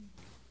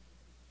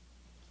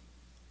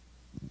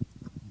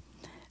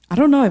 I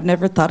don't know. I've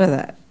never thought of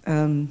that.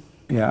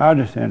 Yeah, I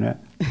understand that.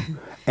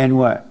 And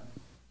what?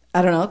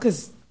 I don't know,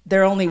 because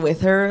they're only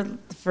with her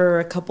for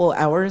a couple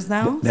hours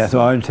now. That's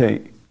all it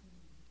takes.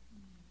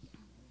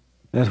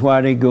 That's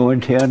why they go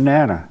and tell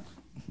Nana.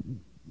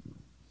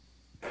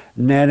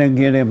 Nana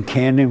get them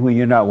candy when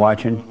you're not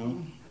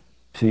watching.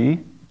 See?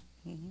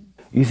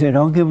 You said,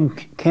 don't give them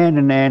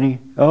candy, Nanny.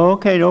 Oh,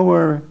 okay, don't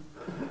worry.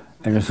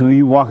 And as soon as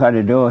you walk out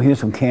the door, here's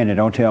some candy.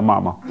 Don't tell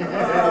Mama.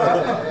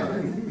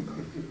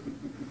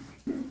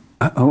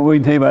 What do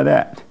you think about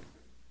that?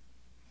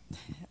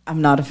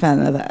 I'm not a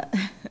fan of that.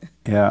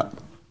 Yeah.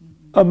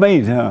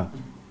 Amazing, huh?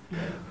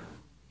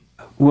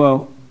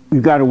 Well, you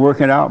got to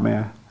work it out,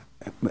 man.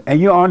 And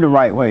you're on the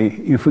right way.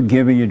 You're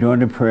forgiving, you're doing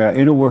the prayer.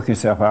 It'll work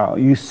itself out.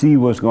 You see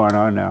what's going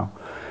on now,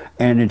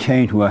 and the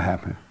change will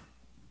happen.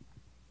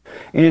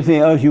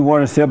 Anything else you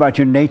want to say about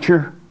your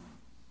nature?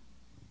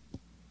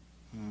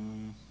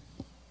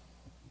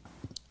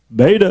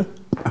 Beta.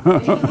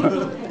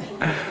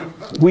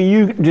 When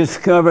you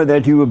discovered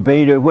that you were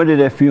beta, what did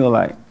that feel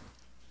like?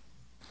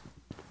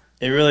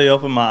 It really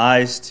opened my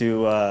eyes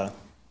to,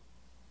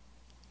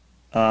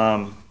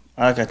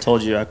 like I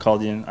told you, I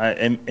called you.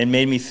 It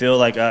made me feel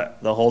like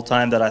the whole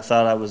time that I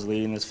thought I was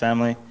leading this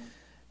family,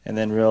 and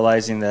then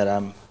realizing that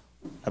I'm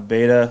a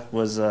beta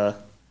was,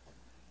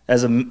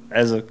 as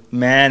a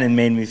man, it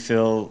made me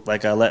feel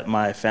like I let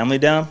my family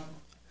down,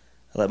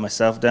 I let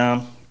myself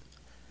down.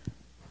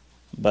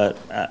 But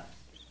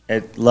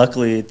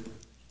luckily,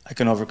 I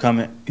can overcome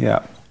it.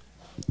 Yeah.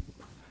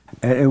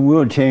 And it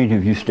will change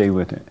if you stay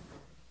with it.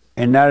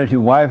 And now that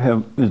your wife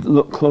has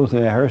looked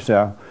closer at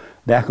herself,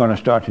 that's going to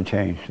start to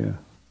change too.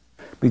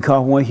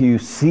 Because once you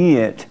see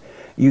it,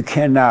 you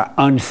cannot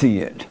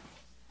unsee it.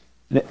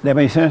 That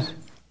makes sense?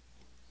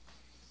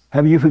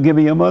 Have you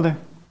forgiven your mother?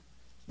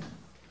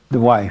 The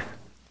wife?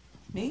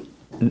 Me?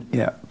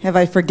 Yeah. Have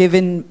I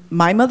forgiven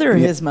my mother or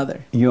his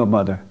mother? Your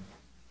mother.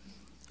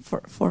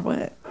 For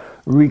what?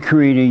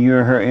 Recreating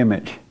her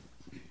image.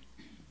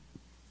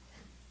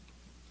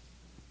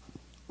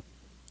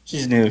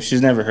 She's new.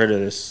 She's never heard of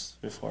this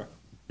before.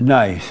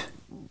 Nice.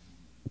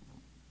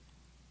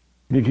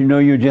 Did you know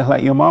you're just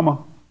like your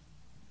mama?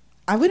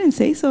 I wouldn't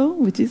say so.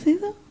 Would you say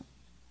so?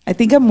 I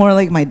think I'm more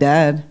like my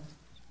dad.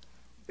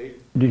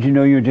 Did you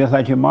know you're just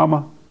like your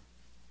mama?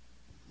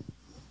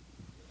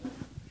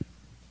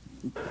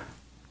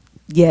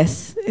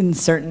 Yes, in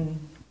certain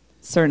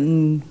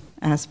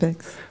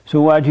aspects.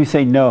 So why'd you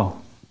say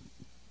no?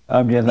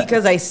 I'm just like,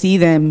 Because I see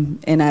them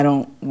and I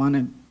don't want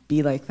to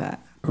be like that.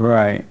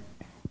 right.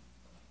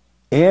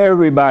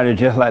 Everybody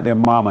just like their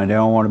mama. They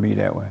don't want to be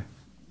that way.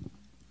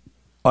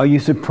 Are you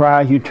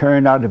surprised you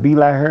turned out to be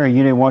like her and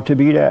you didn't want to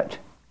be that?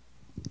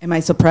 Am I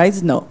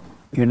surprised? No.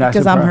 You're not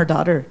Because surprised? I'm her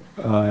daughter.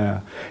 Oh,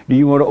 yeah. Do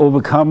you want to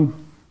overcome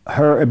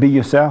her and be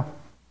yourself?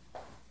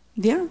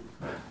 Yeah.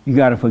 You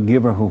got to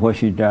forgive her for what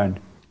she's done.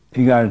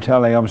 You got to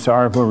tell her, I'm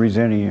sorry for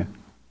resenting you,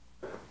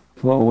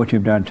 for what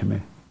you've done to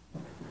me.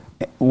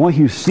 Once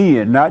you see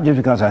it, not just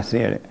because I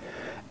said it,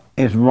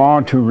 it's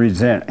wrong to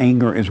resent.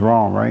 Anger is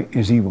wrong, right?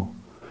 It's evil.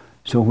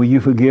 So when you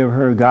forgive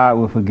her, God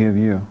will forgive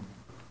you.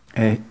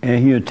 And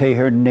he'll take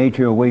her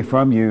nature away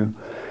from you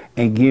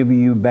and give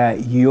you back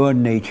your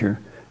nature,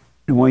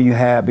 the one you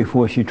had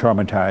before she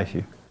traumatized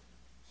you.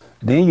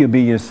 Then you'll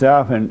be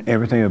yourself and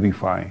everything will be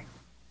fine.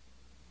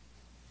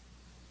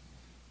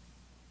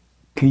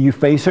 Can you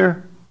face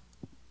her?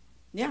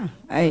 Yeah.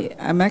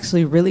 I'm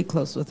actually really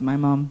close with my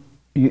mom.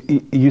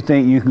 You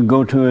think you can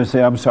go to her and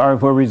say, I'm sorry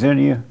for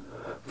resenting you,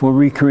 for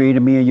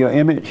recreating me in your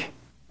image?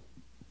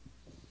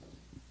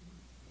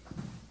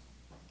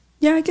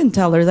 Yeah, I can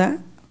tell her that.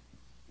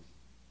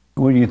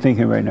 What are you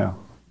thinking right now?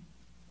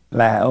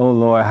 Like, oh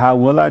Lord, how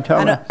will I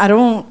tell her? I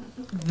don't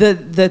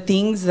the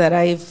things that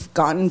I've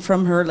gotten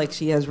from her, like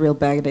she has real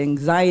bad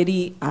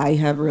anxiety, I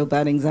have real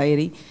bad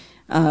anxiety.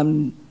 I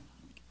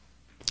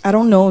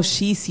don't know if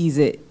she sees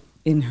it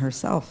in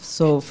herself.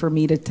 So for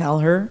me to tell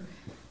her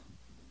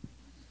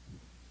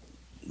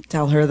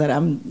that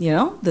I'm,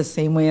 the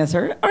same way as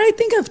her, or I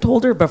think I've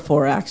told her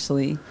before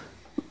actually.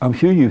 I'm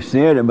sure you've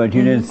said it, but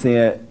you didn't say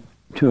it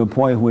to a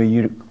point where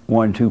you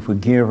want to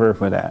forgive her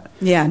for that.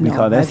 Yeah, no.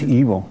 Because that's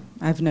evil.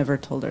 I've never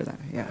told her that,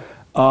 yeah.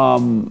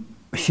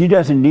 She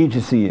doesn't need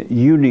to see it.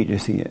 You need to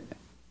see it.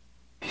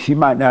 She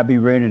might not be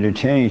ready to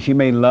change. She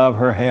may love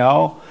her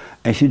hell,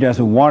 and she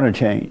doesn't want to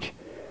change.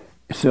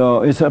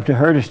 So it's up to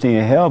her to stay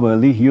in hell, but at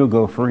least you'll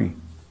go free.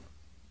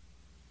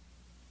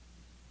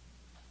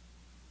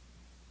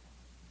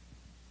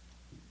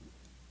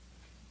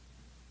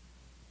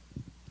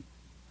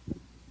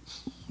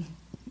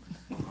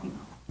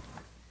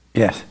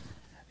 Yes.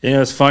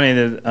 It's funny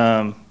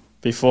that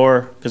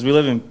before, because we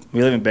live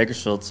in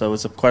Bakersfield, so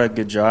it's quite a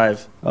good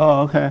drive.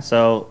 Oh, okay.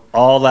 So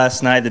all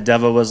last night, the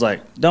devil was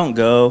like, "Don't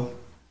go,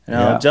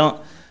 don't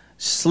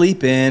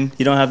sleep in.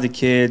 You don't have the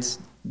kids.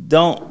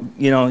 Don't,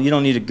 you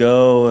don't need to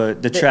go.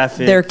 The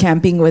traffic." They're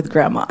camping with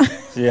grandma.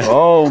 Yeah.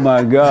 Oh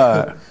my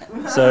God.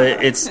 So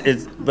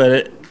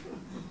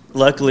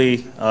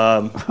luckily,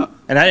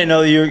 And I didn't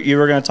know you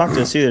were going to talk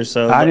to us either.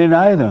 So I didn't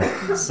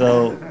either.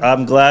 So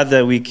I'm glad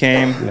that we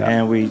came Yeah.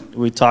 and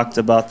we talked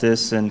about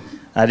this, and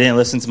I didn't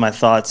listen to my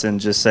thoughts and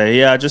just say,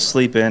 yeah, just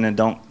sleep in and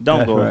don't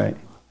That's go. right.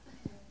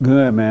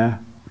 Good,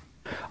 man.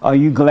 Are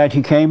you glad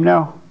you came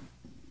now?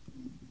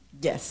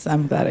 Yes,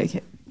 I'm glad I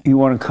came. You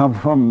want to come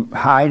from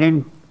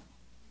hiding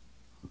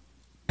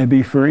and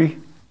be free?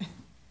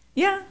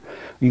 Yeah.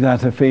 You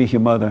got to face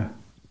your mother.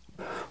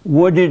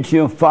 What did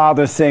your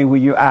father say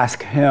when you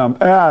ask him,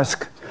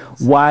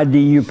 why do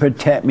you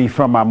protect me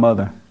from my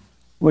mother?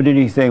 What did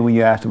he say when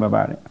you asked him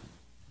about it?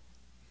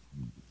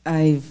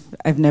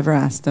 I've never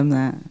asked him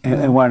that.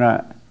 And why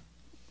not?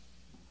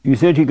 You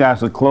said you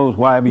guys were close.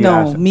 Why have you No,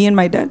 asked him? me and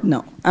my dad.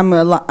 No, I'm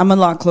a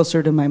lot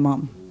closer to my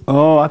mom.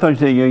 Oh, I thought you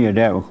said you and your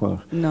dad were close.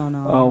 No,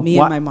 Oh, me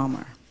why- and my mom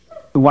are.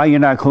 Why you're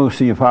not close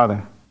to your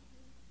father?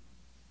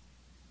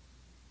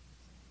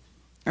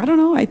 I don't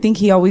know. I think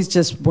he always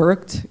just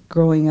worked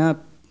growing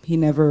up. He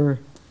never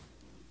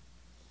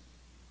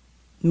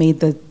made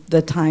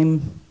the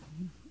time.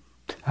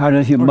 How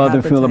does your Or mother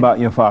had the feel time. about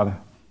your father?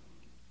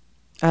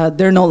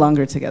 They're no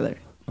longer together.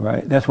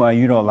 Right? That's why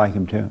you don't like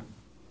him too.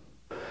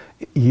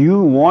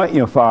 You want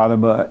your father,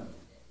 but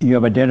you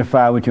have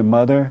identified with your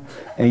mother,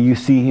 and you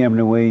see him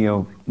the way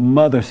your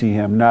mother see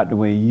him, not the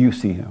way you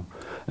see him.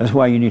 That's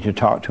why you need to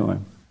talk to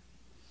him.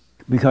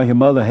 Because your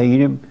mother hates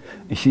him,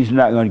 and she's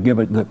not going to give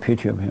a good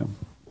picture of him.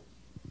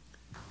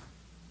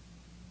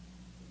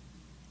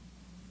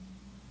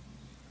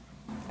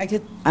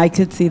 I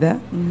could see that.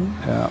 Hmm.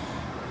 Yeah.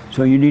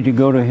 So you need to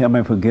go to him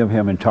and forgive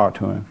him and talk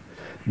to him.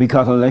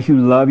 Because unless you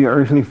love your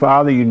earthly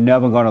father, you're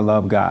never going to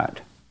love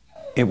God.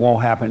 It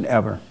won't happen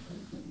ever.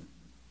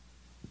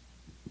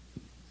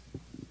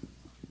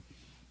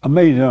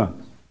 Amazing, huh?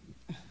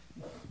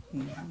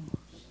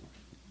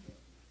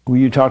 Will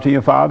you talk to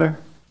your father?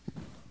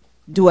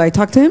 Do I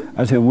talk to him?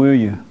 I said, will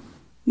you?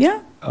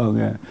 Yeah.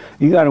 Okay.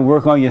 You got to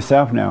work on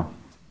yourself now.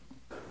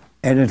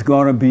 And it's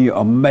going to be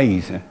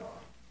amazing.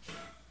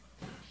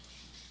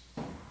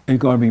 It's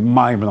going to be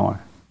mind-blowing.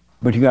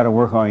 But you got to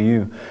work on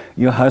you.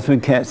 Your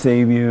husband can't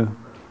save you.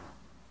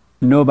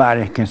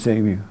 Nobody can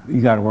save you.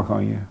 You got to work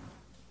on you.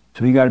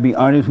 So you got to be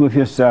honest with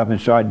yourself and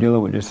start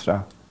dealing with this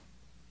stuff.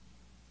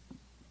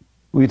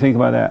 What do you think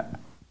about that?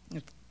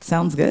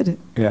 Sounds good.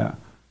 Yeah.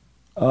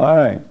 All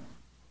right.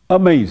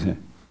 Amazing.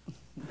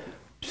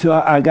 So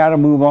I got to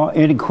move on.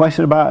 Any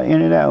question about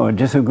any of that or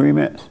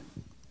disagreements?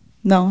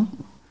 No.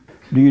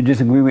 Do you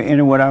disagree with any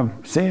of what I've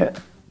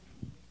said?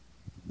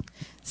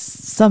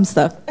 Some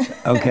stuff.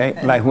 Okay.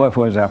 Like what,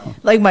 for example?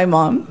 Like my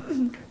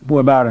mom. What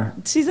about her?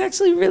 She's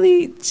actually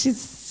really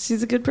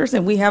she's a good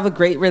person. We have a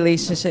great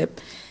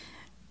relationship.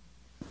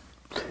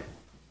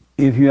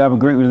 If you have a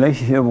great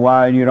relationship,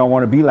 why you don't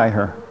want to be like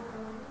her?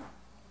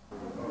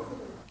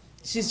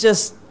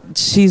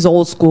 She's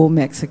old school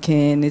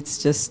Mexican.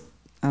 It's just,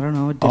 I don't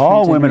know. A different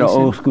All women are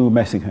generation. old school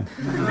Mexican.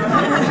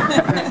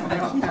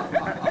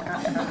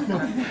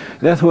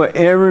 That's what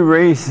every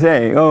race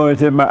say. Oh,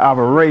 it's in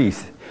our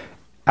race.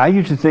 I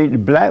used to think the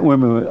black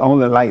women were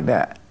only like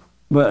that.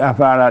 But I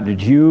found out the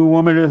Jew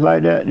woman is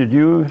like that, the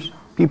Jewish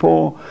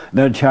people,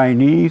 the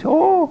Chinese,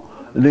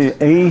 the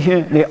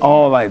Asian, they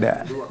all like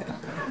that.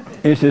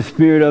 It's the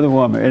spirit of the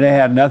woman, and it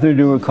had nothing to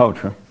do with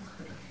culture.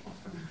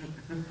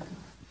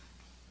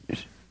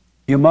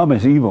 Your mom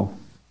is evil.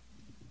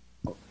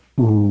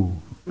 Ooh.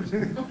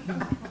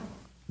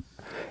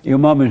 Your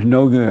mom is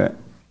no good.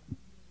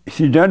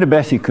 She done the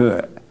best she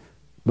could,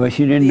 but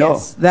she didn't know.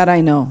 Yes, that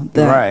I know.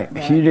 Right.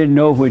 She didn't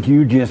know what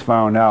you just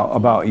found out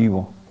about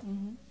evil.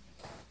 Mm-hmm.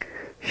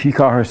 She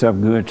called herself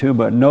good too,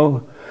 but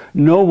no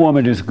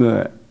woman is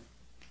good.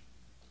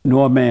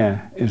 No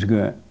man is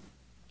good.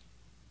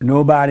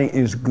 Nobody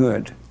is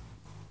good.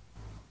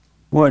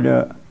 What?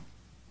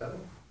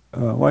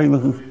 Why are you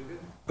looking?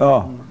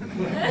 Oh.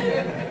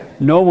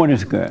 No one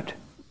is good.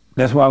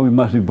 That's why we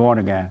must be born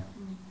again.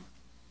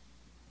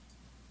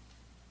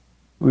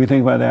 What do you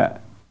think about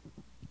that?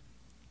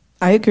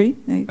 I agree.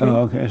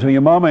 Oh, okay. So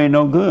your mama ain't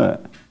no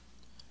good.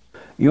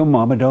 Your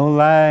mama don't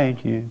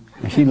like you.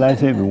 And she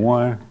likes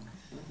everyone.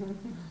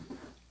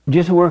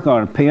 Just work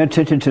on it. Pay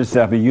attention to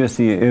stuff and you'll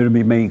see it. It'll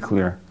be made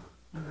clear.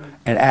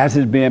 And as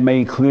it's being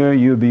made clear,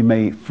 you'll be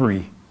made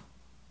free.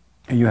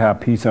 And you'll have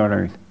peace on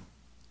earth.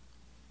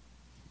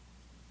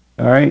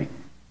 All right?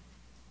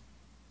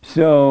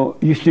 So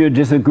you still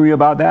disagree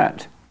about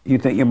that? You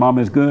think your mom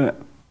is good?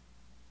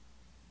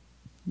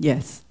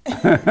 Yes. All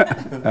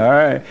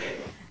right.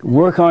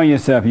 Work on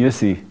yourself, you'll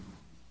see.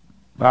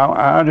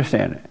 I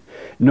understand it.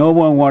 No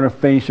one want to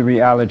face the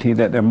reality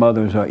that their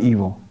mothers are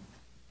evil.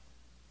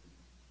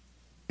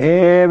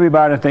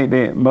 Everybody think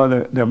their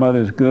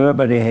mother is good,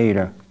 but they hate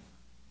her.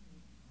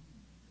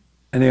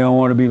 And they don't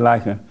want to be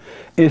like her.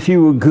 If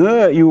you were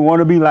good, you want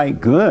to be like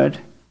good.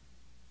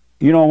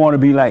 You don't want to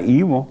be like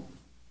evil.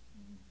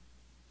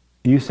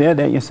 You said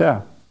that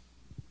yourself,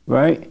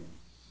 right?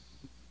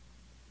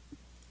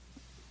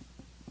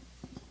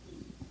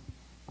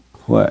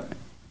 What?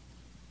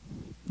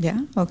 Yeah.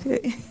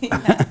 Okay.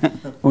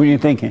 What are you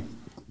thinking?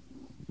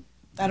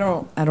 I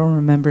don't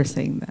remember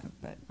saying that,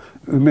 but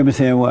Remember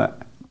saying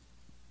what?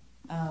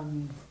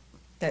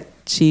 That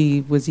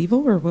she was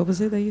evil, or what was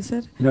it that you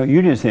said? No,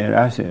 you didn't say it.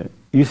 I said it.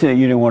 You said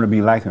you didn't want to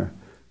be like her.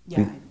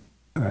 Yeah.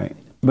 Right.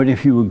 But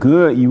if you were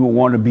good, you would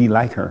want to be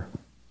like her.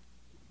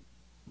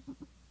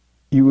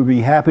 You would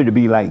be happy to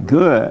be like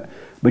good,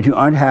 but you're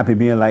unhappy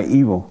being like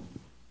evil.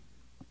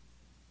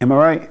 Am I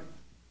right?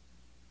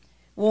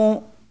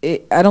 Well,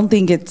 I don't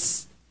think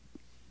it's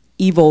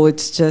evil.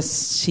 It's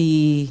just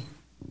it's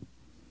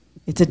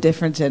a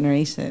different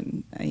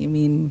generation. I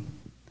mean,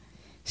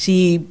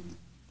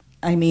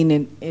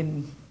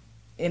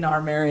 in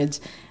our marriage,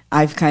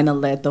 I've kind of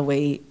led the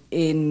way.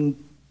 In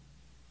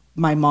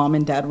my mom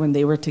and dad, when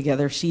they were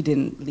together, she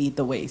didn't lead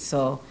the way.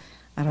 So,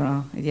 I don't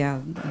know. Yeah,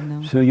 I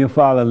know. So your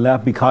father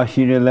left because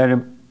she didn't let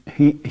him.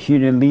 She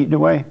didn't lead the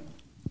way.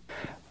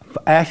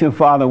 Ask your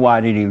father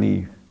why did he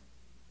leave.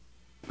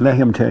 Let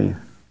him tell you.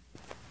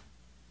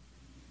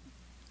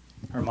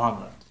 Her mom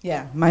left.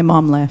 Yeah, my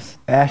mom left.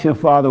 Ask your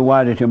father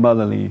why did your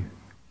mother leave.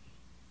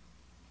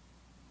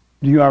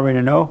 Do you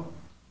already know?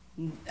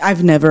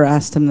 I've never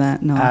asked him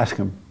that. No. Ask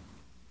him.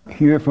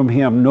 Hear it from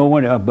him. No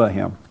one else but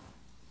him.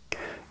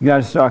 You got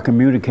to start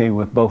communicating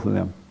with both of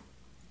them.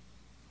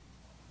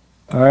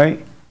 All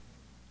right?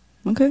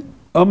 Okay.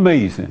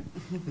 Amazing.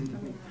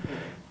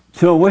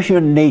 So what's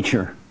your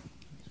nature?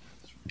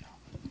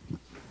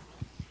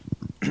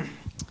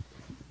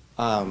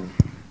 I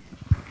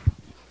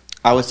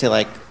would say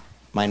like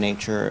my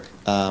nature,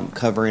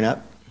 covering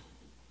up.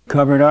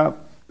 Covered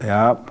up?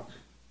 Yep.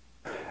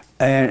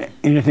 And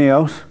anything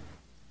else?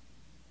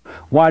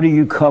 Why do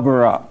you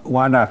cover up?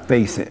 Why not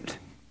face it?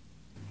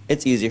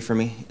 It's easier for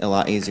me, a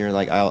lot easier.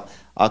 Like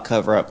I'll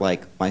cover up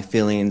like my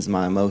feelings,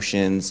 my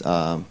emotions,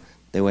 the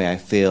way I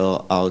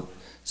feel. I'll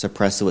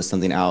suppress it with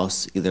something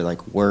else, either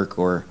like work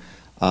or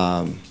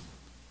a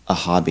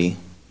hobby.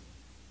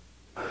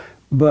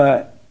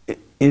 But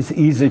it's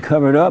easy to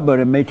cover it up, but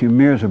it makes you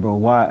miserable.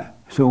 Why?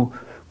 So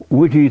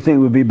what do you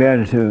think would be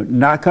better, to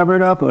not cover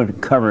it up or to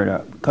cover it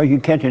up? Because you're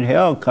catching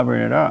hell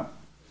covering it up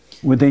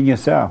within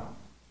yourself.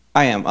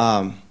 I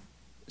am.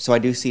 So I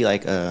do see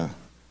like a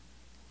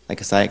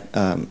psych.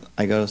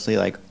 I go to see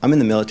like I'm in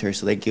the military,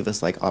 so they give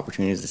us like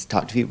opportunities to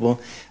talk to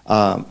people.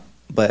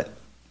 But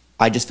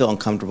I just feel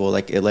uncomfortable.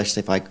 Like let's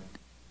say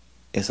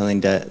if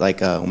something that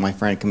like when my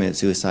friend committed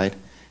suicide,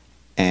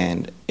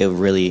 and it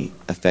really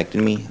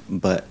affected me.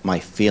 But my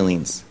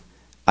feelings,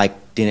 I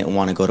didn't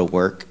want to go to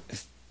work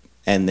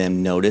and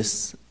then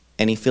notice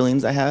any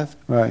feelings I have.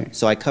 Right.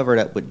 So I cover it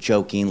up with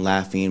joking,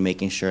 laughing,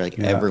 making sure like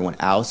everyone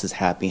else is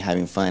happy,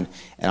 having fun,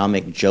 and I'll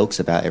make jokes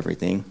about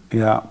everything.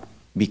 Yeah.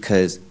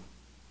 Because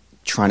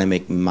trying to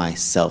make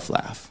myself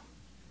laugh.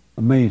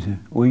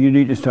 Amazing. Well, you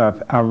need to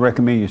start. I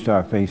recommend you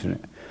start facing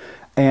it.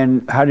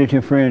 And how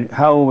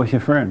old was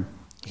your friend?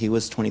 He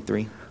was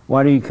 23.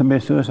 Why did he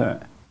commit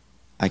suicide?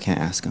 I can't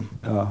ask him.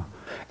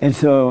 And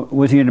so,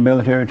 was he in the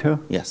military too?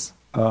 Yes.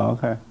 Oh,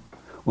 okay.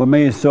 Well,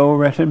 may his soul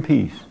rest in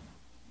peace.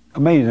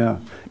 Amazing. Huh?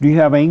 Do you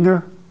have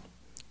anger?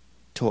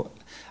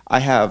 I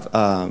have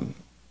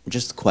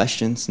just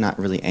questions, not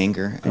really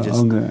anger. I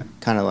just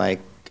kind of like,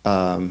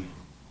 I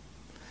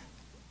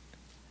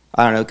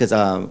don't know, because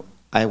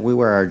we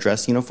wear our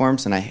dress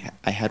uniforms, and I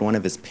had one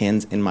of his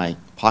pins in my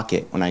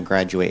pocket when I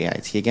graduate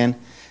AIT again.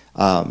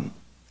 And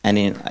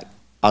then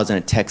I was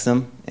going to text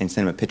him and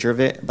send him a picture of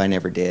it, but I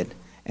never did.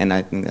 And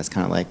I think that's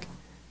kind of like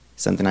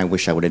something I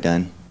wish I would have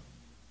done.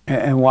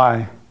 And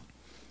why?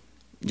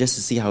 Just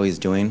to see how he's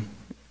doing,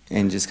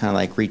 and just kind of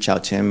like reach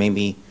out to him.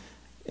 Maybe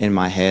in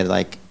my head,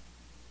 like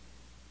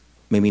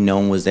maybe no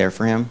one was there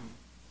for him,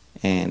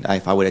 and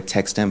if I would have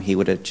texted him, he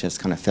would have just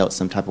kind of felt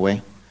some type of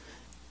way.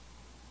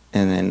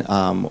 And then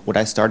what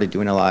I started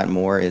doing a lot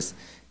more is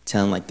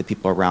telling like the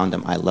people around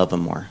him I love him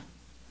more,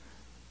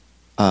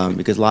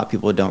 because a lot of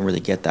people don't really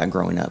get that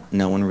growing up.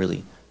 No one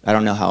really. I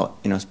don't know how,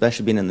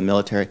 especially being in the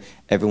military,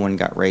 everyone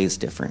got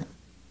raised different,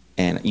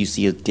 and you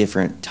see a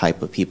different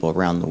type of people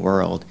around the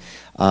world.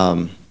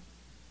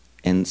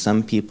 And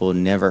some people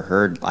never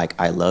heard like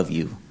 "I love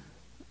you"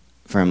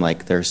 from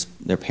like their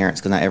parents,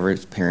 because not every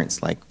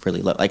parents like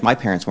really love. Like my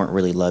parents weren't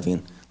really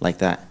loving like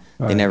that.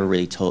 Right. They never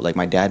really told. Like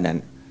my dad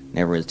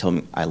never really told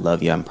me "I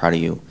love you," "I'm proud of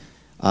you."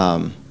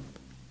 I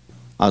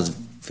was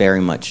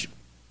very much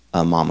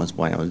a mama's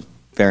boy. I was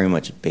very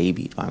much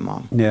babied by my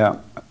mom. Yeah.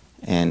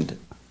 And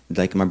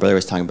like my brother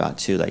was talking about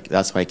too. Like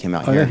that's why I came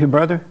out here. Oh, that's your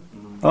brother?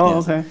 Oh,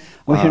 yes. Okay.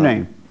 What's your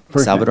name?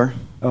 Salvador. Name?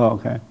 Oh,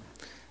 okay.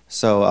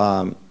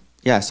 So.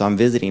 So I'm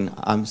visiting.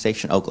 I'm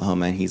stationed in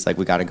Oklahoma, and he's like,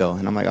 "We got to go,"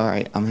 and I'm like, "All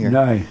right, I'm here."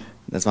 Nice.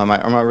 That's why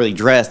I'm not really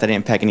dressed. I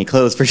didn't pack any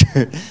clothes for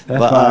sure. That's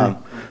fine.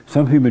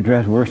 Some people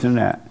dress worse than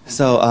that.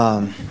 So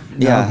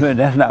yeah, no,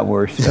 that's not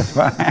worse. That's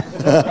fine.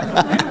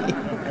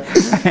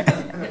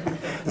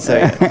 So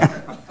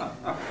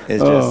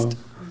it's just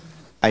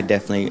I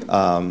definitely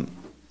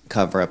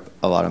cover up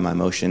a lot of my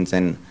emotions,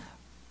 and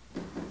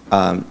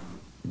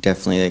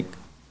definitely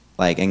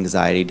like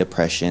anxiety,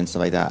 depression,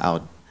 stuff like that.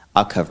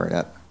 I'll cover it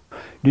up.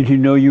 Did you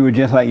know you were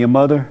just like your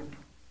mother?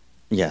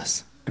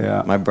 Yes.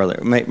 Yeah. My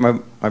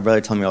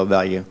brother told me all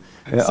about you.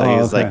 Yeah. So he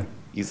was like,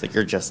 He's like,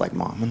 you're just like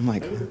mom. I'm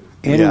like,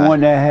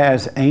 Anyone yeah. that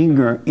has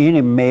anger,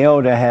 any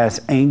male that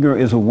has anger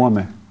is a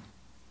woman.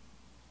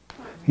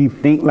 He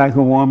think like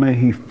a woman,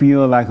 he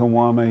feel like a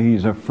woman,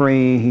 he's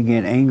afraid, he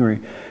get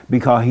angry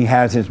because he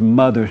has his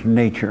mother's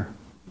nature.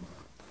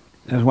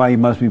 That's why he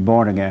must be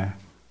born again.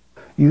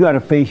 You got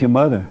to face your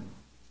mother.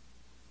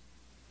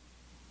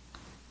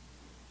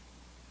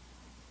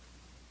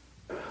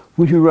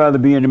 Would you rather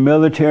be in the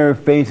military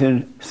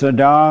facing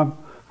Saddam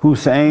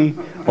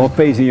Hussein or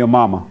facing your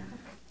mama?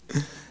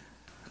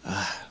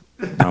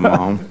 My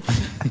mom.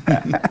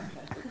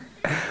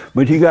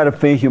 But you got to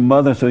face your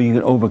mother so you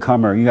can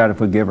overcome her. You got to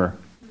forgive her.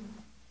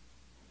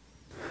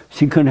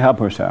 She couldn't help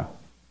herself.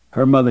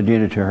 Her mother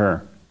did it to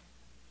her.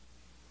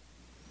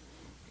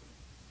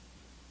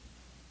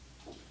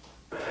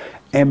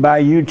 And by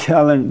you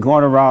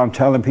going around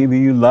telling people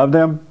you love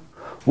them,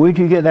 where'd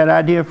you get that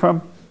idea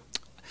from?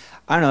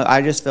 I don't know.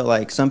 I just feel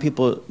like some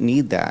people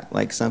need that.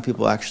 Like some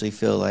people actually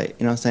feel like,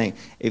 you know what I'm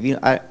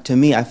saying? To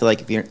me, I feel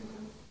like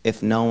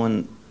if no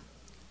one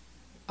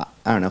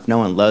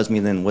loves me,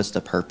 then what's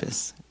the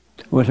purpose?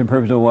 What's the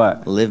purpose of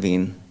what?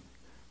 Living.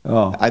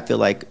 Oh. I feel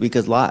like,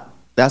 because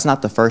that's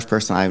not the first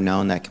person I've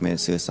known that committed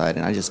suicide.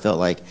 And I just felt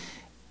like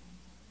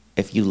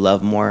if you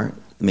love more,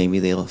 maybe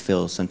they'll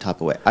feel some type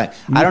of way. I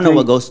don't know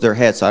what goes through their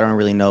head, so I don't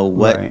really know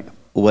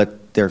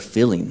what they're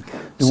feeling.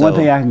 The one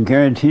thing I can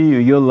guarantee you,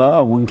 your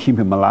love wouldn't keep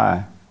him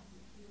alive.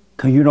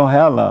 Because you don't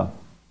have love.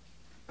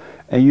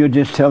 And you're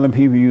just telling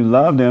people you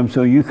love them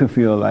so you can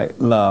feel like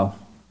love.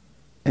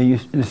 And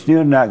it's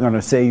still not going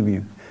to save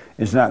you.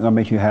 It's not going to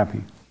make you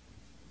happy.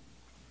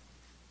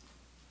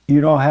 You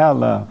don't have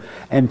love.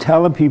 And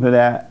telling people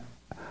that,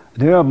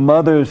 there are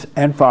mothers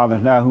and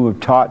fathers now who have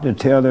taught to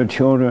tell their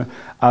children,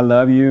 I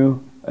love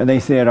you. And they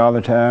say it all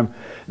the time.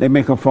 They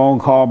make a phone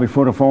call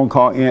before the phone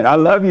call ends, I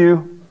love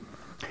you.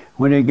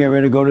 When they get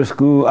ready to go to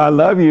school, I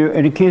love you.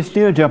 And the kids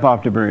still jump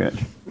off the bridge.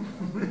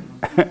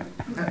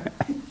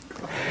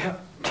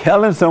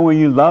 Telling someone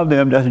you love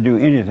them doesn't do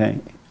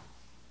anything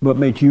but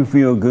makes you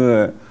feel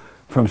good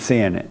from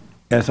saying it.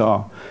 That's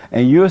all.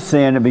 And you're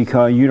saying it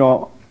because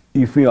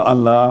you feel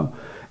unloved,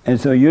 and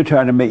so you're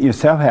trying to make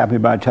yourself happy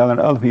by telling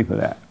other people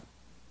that.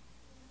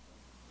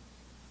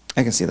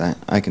 I can see that.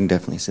 I can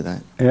definitely see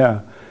that.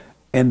 Yeah.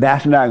 And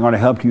that's not going to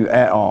help you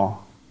at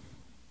all.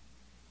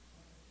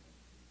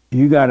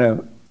 You got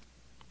to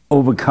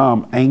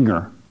overcome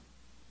anger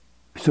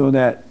so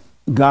that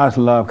God's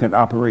love can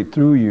operate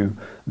through you.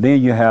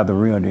 Then you have the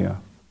real deal.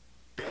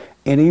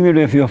 And even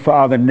if your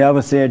father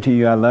never said to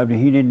you, I love you,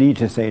 he didn't need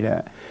to say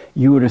that.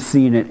 You would have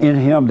seen it in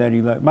him that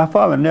he loved. My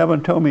father never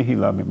told me he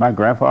loved me. My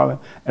grandfather,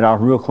 and I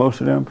was real close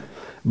to them,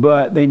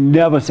 but they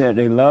never said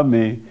they loved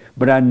me,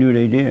 but I knew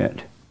they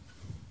did.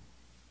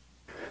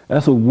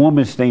 That's a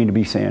woman's thing to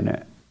be saying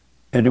that.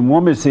 And the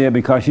woman said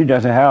because she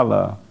doesn't have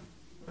love.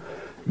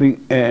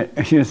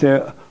 And she'll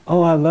say,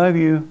 oh, I love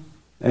you.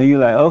 And you're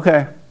like,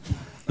 okay.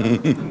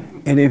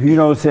 And if you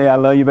don't say I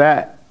love you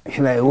back, she's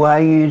like, why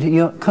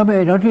you come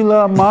here, don't you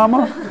love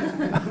mama?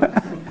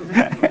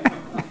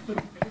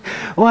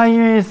 Why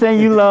you didn't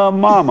say you love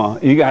mama?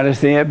 You got to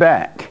say it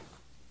back.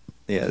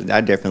 Yeah,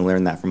 I definitely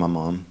learned that from my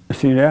mom.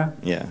 See that?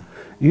 Yeah.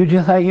 You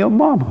just like your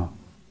mama.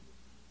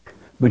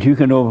 But you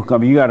can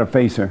overcome. You got to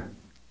face her.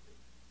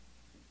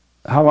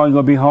 How long you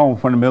going to be home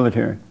from the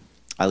military?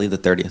 I leave the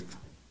 30th.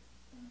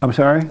 I'm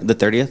sorry? The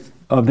 30th?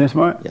 Of this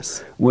month?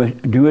 Yes. Well,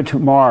 do it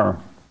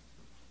tomorrow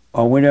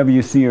or whenever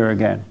you see her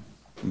again.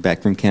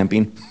 Back from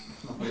camping?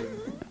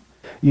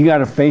 You got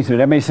to face her.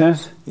 That makes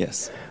sense?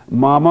 Yes.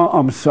 Mama,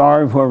 I'm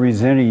sorry for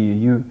resenting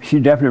you. She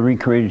definitely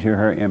recreated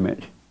her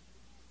image.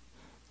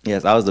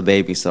 Yes, I was the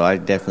baby, so I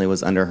definitely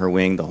was under her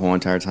wing the whole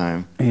entire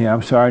time. Yeah,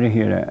 I'm sorry to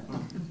hear that.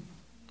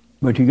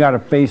 But you got to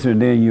face her,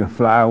 then you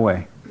fly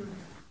away.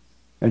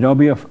 And don't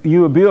be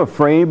you will be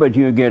afraid, but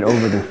you'll get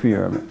over the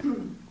fear of it.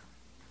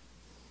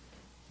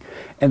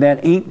 And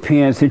that ink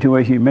pen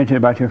situation you mentioned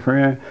about your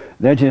friend,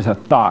 that's just a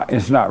thought.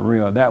 It's not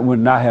real. That would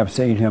not have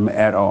saved him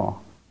at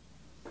all.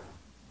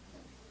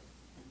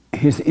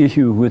 His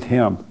issue with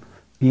him,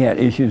 he had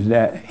issues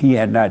that he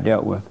had not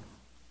dealt with.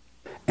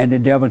 And the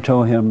devil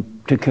told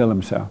him to kill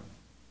himself.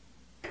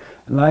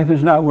 Life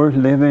is not worth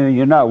living.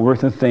 You're not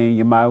worth a thing.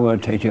 You might as well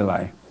take your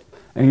life.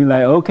 And you're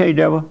like, okay,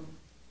 devil.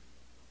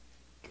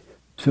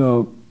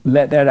 So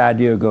let that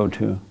idea go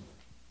too.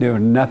 There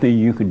was nothing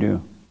you could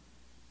do.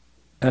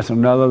 That's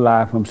another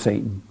lie from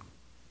Satan.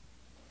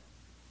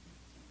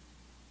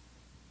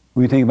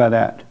 What do you think about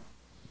that?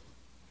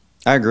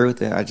 I agree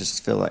with it. I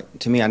just feel like,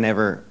 to me,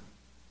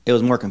 it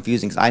was more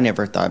confusing because I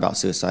never thought about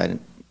suicide.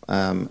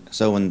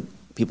 So when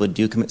people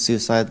do commit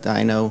suicide,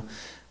 I know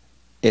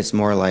it's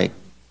more like,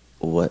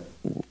 you know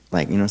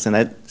what I'm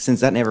saying?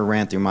 Since that never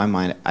ran through my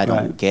mind, I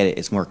don't get it.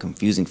 It's more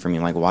confusing for me.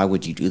 Like, why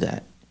would you do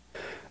that?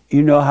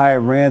 You know how it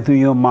ran through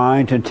your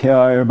mind to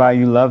tell everybody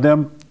you love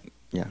them?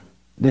 Yeah.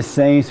 The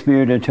same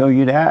spirit that told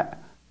you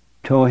that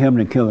told him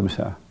to kill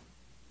himself.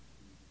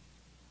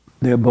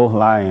 They're both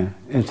lying.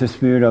 It's the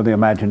spirit of the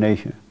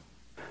imagination.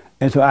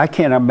 And so I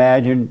can't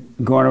imagine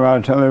going around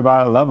and telling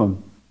everybody I love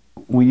them.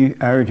 When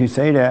I heard you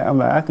say that, I'm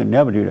like, I could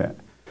never do that.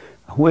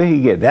 Where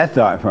he get that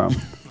thought from?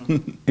 You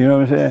know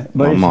what I'm saying?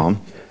 But My it's-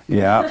 mom.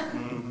 Yeah,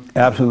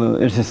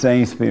 absolutely. It's the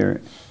same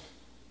spirit.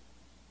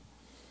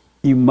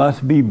 You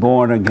must be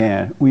born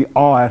again. We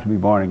all have to be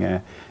born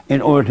again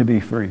in order to be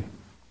free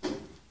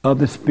of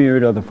the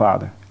spirit of the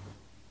Father.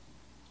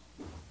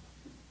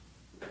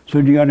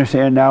 So do you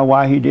understand now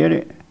why he did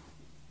it?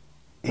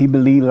 He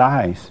believed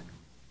lies.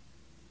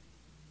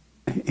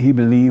 He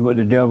believed what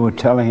the devil was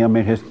telling him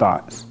in his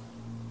thoughts.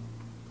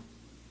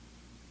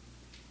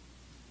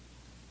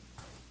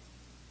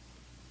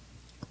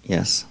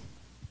 Yes.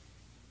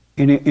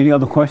 Any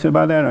other question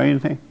about that or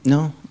anything?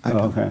 No. Oh,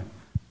 okay.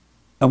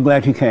 I'm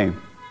glad you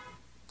came.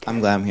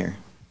 I'm glad I'm here.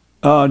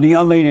 The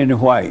young lady in the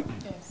white.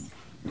 Yes.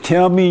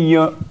 Tell me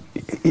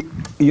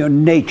your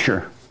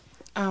nature.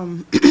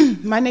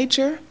 My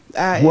nature.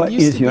 What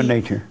is your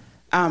nature?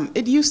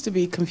 It used to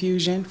be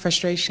confusion,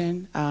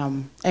 frustration,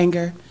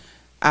 anger,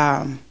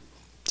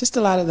 just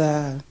a lot of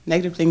the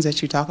negative things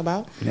that you talk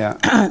about. Yeah.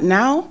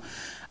 Now,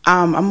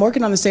 I'm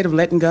working on the state of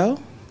letting go,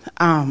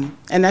 and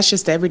that's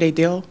just the everyday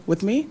deal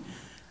with me.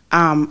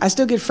 I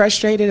still get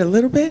frustrated a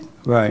little bit,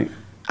 Right.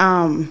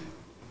 and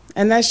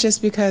that's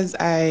just because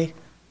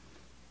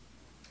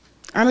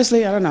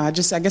honestly, I don't know. I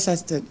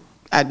guess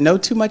I know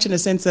too much in the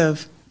sense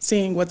of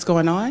seeing what's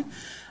going on.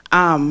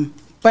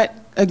 But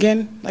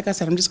again, like I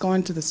said, I'm just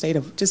going to the state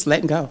of just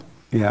letting go.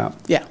 Yeah.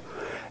 Yeah.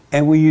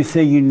 And when you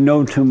say you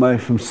know too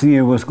much from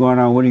seeing what's going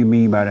on, what do you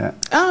mean by that?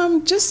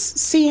 Just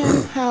seeing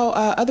how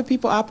other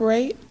people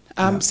operate,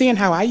 seeing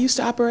how I used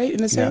to operate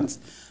in a sense,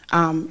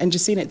 and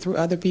just seeing it through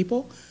other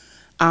people.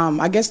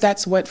 I guess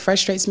that's what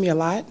frustrates me a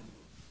lot,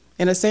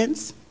 in a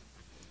sense.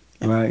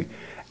 Right.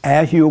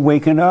 As you're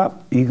waking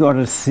up, you're going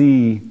to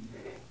see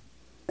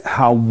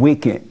how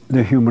wicked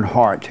the human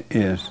heart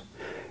is.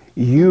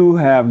 You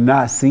have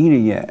not seen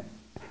it yet.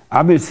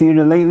 I've been seeing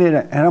it lately,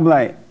 and I'm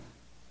like,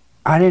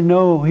 I didn't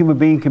know human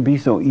beings can be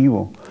so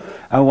evil.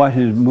 I watched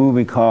this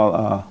movie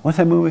called, what's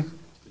that movie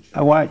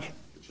I watched?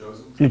 The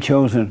Chosen. The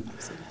Chosen.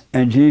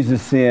 And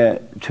Jesus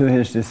said to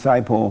his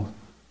disciples,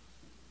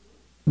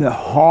 the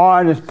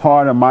hardest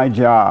part of my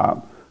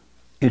job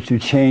is to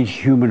change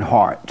human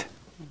heart.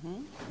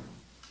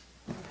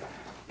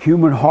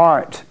 Human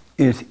heart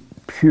is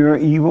pure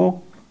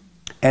evil.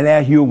 And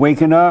as you're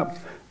waking up,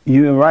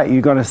 you're right,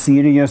 you're going to see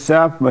it in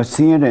yourself, but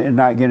seeing it and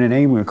not getting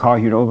angry will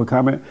cause you to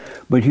overcome it.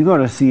 But you're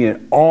going to see it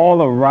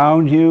all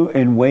around you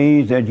in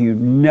ways that you've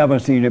never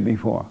seen it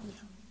before.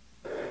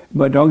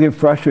 But don't get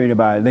frustrated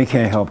by it. They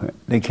can't help it.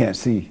 They can't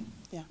see.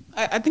 Yeah,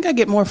 I think I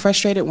get more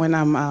frustrated when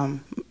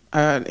I'm,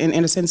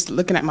 in a sense,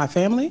 looking at my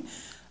family,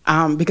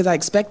 because I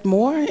expect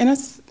more in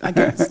us, I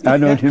guess. I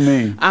know what you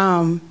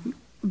mean.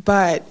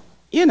 But,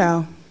 you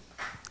know,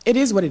 it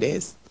is what it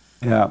is.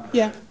 Yeah.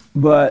 Yeah.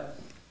 But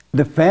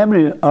the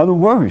family are the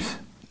worst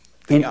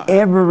in are.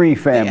 every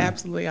They family.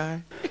 absolutely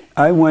are.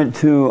 I went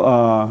to,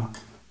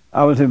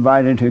 I was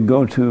invited to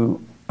go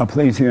to a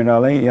place here in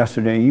LA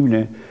yesterday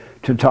evening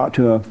to talk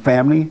to a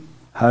family,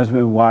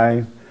 husband,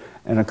 wife,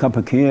 and a couple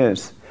of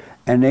kids.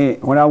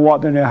 And when I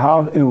walked in their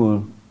house, it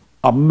was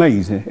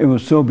amazing. It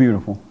was so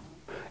beautiful.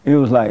 It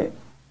was like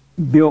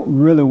built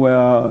really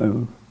well,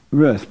 and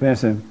real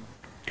expensive.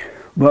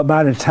 But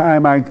by the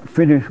time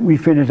we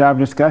finished our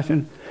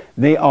discussion,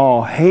 they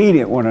all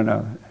hated one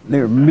another. They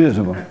were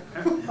miserable.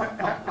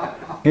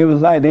 It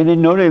was like they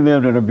didn't know they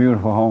lived in a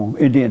beautiful home.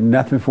 It did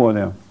nothing for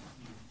them.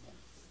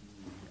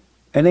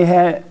 And they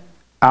had,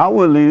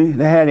 outwardly,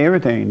 they had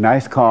everything,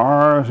 nice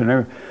cars and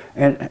everything.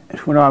 And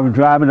when I was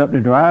driving up the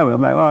driveway,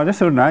 I'm like, oh, this is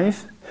so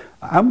nice.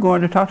 I'm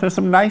going to talk to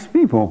some nice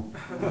people.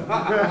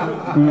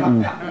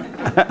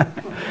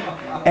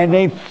 And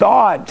they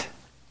thought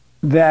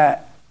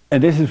that,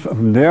 and this is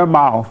from their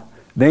mouth,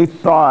 they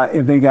thought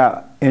if they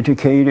got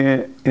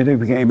educated, if they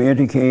became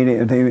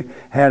educated, if they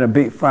had a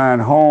big fine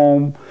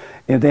home,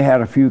 if they had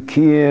a few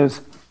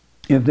kids,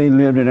 if they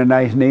lived in a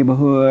nice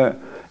neighborhood,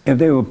 if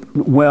they were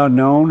well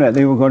known, that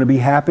they were going to be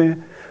happy.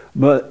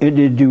 But it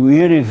didn't do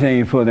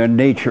anything for their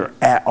nature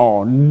at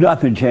all.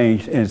 Nothing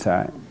changed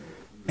inside.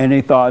 And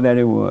they thought that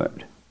it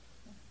would.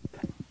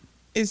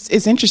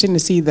 It's interesting to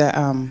see the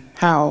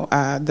how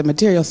the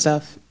material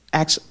stuff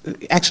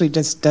actually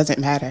just doesn't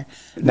matter.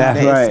 That's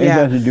nowadays. right. Yeah.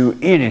 It doesn't do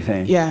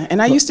anything. Yeah,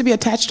 and I used to be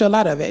attached to a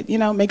lot of it. You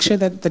know, make sure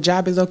that the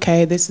job is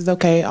okay, this is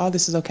okay, all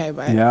this is okay.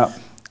 But Yeah.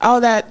 all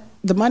that,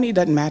 the money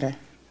doesn't matter.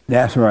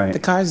 That's right. The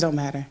cars don't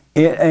matter.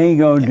 It ain't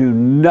going to do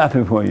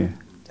nothing for you.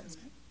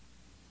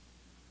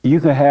 You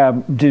can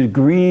have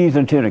degrees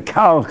until the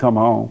cows come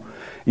home.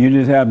 You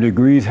just have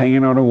degrees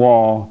hanging on the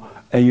wall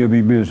and you'll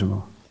be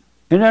miserable.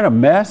 Isn't that a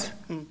mess?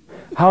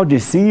 How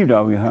deceived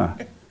are we, huh?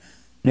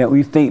 That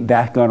we think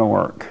that's going to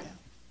work.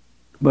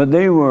 But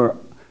they were,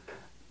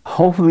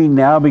 hopefully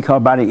now,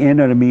 because by the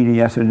end of the meeting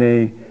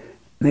yesterday,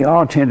 they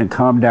all tend to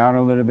calm down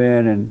a little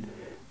bit, and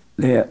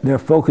their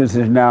focus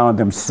is now on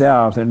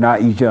themselves and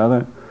not each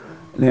other.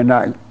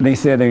 They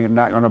said they're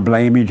not going to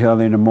blame each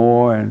other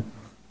anymore, and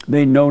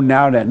they know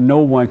now that no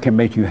one can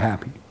make you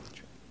happy.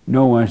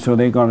 No one, so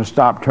they're going to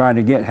stop trying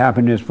to get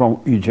happiness from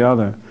each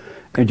other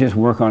and just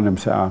work on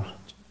themselves.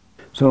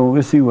 So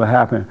we'll see what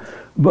happens.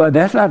 But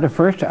that's not the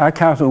first time. I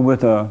counseled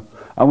with I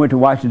went to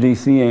Washington,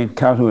 D.C. and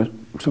counseled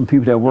with some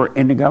people that work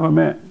in the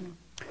government.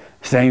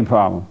 Same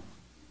problem.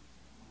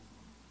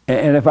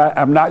 And if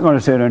I'm not going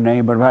to say their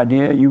name, but if I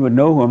did, you would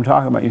know who I'm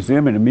talking about. You see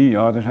them in the media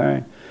all the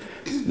time.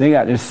 They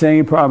got the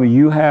same problem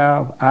you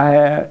have, I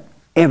had,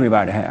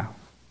 everybody have,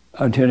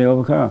 until they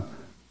overcome.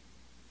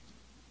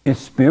 It's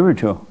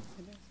spiritual,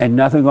 and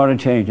nothing's going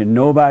to change it.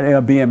 Nobody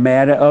else being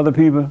mad at other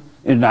people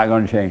is not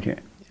going to change it.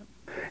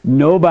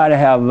 Nobody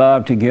have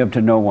love to give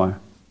to no one.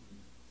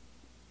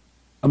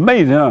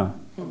 Amazing, huh?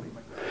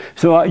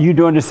 So are you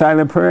doing the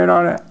silent prayer and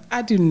all that?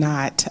 I do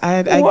not.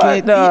 I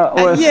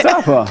What?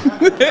 Suffer.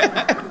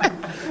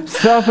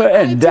 Suffer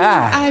and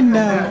die.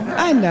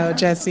 I know,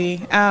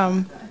 Jesse.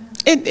 I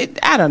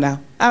don't know.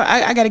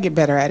 I got to get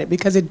better at it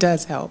because it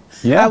does help.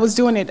 Yeah. I was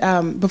doing it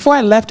before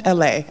I left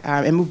LA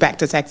and moved back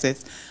to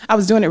Texas. I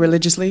was doing it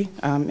religiously,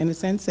 in a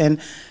sense, and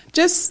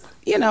just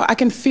I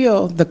can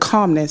feel the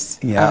calmness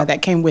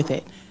that came with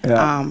it.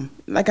 Yeah.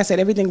 Like I said,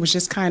 everything was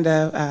just kind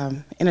of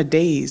in a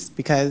daze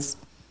because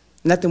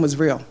nothing was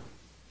real.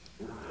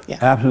 Yeah.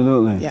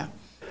 Absolutely. Yeah.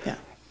 Yeah.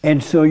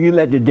 And so you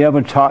let the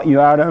devil talk you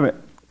out of it?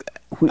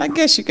 I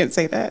guess you can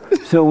say that.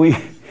 So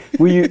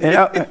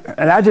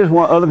and I just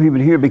want other people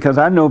to hear, because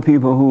I know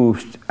people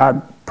I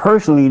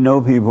personally know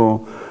people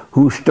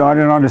who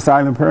started on the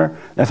silent prayer.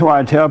 That's why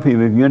I tell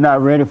people, if you're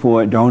not ready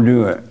for it, don't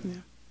do it.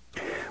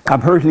 Yeah. I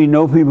personally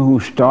know people who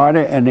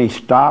started and they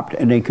stopped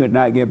and they could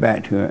not get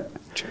back to it.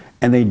 True.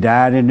 And they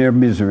died in their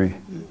misery.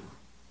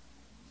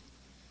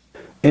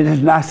 It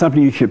is not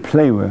something you should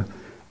play with.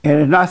 And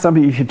it's not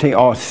something you should take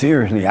all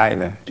seriously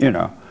either,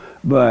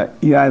 But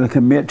you either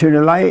commit to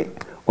the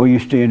light or you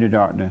stay in the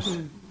darkness.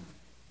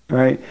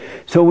 Right?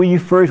 So when you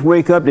first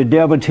wake up, the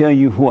devil tell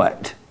you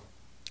what?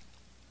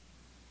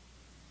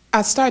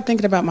 I started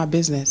thinking about my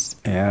business.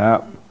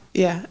 Yeah.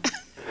 Yeah.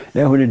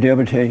 That's what the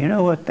devil tell you. You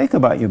know what? Think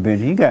about your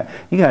business.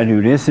 You got to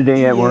do this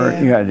today at work.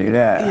 You got to do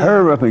that. Yeah.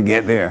 Hurry up and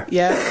get there.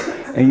 Yeah.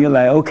 And you're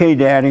like, okay,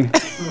 Daddy.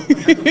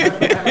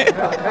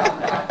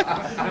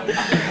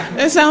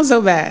 It sounds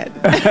so bad.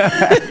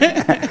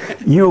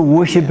 You're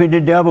worshiping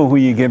the devil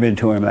when you give in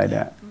to him like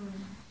that.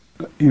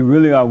 You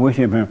really are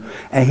worshiping him.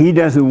 And he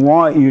doesn't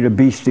want you to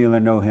be still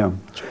and know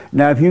him.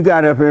 Now, if you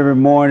got up every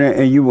morning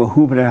and you were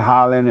hooping and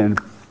hollering and,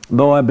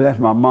 Lord, bless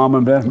my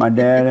mama, bless my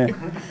daddy,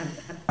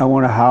 I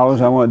want a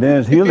house, I want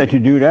this, he'll let you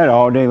do that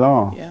all day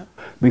long. Yeah.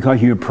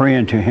 Because you're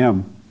praying to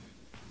him.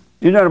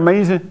 Isn't that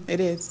amazing?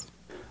 It is.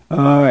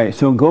 All right,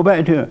 so go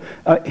back to,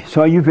 so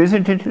are you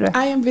visiting today?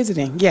 I am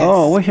visiting, yes.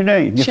 Oh, what's your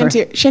name?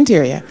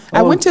 Shanteria. I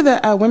Oh. went to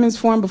the Women's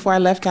Forum before I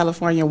left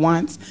California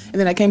once,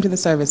 and then I came to the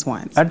service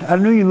once. I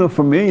knew you looked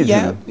familiar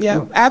to me.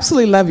 Yeah. I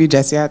absolutely love you,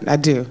 Jesse. I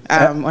do.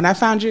 When I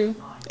found you,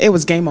 it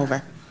was game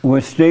over.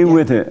 Well, stay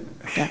with it.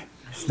 Yeah.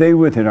 Stay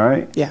with it, all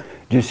right? Yeah.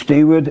 Just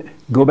stay with it.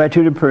 Go back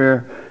to the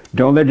prayer.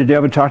 Don't let the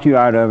devil talk you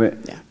out of it.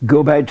 Yeah.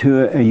 Go back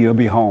to it and you'll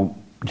be home.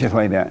 Just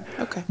like that.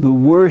 Okay.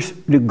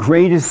 The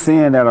greatest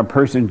sin that a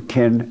person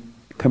can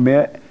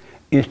commit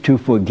is to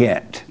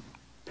forget.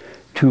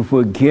 To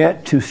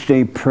forget to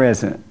stay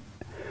present.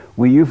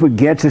 When you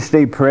forget to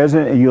stay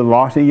present and you're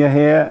lost in your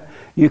head,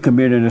 you're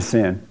committing a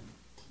sin.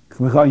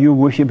 Because you're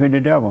worshiping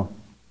the devil.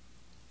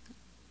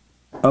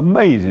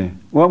 Amazing.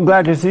 Well, I'm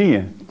glad to see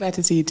you. Glad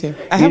to see you too.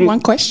 I have one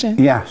question.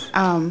 Yes.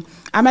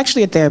 I'm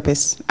actually a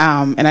therapist,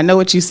 and I know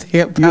what you say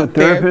about You're a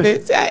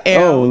therapist? therapists. I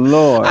am. Oh,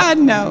 Lord. I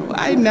know.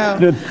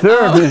 The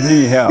therapists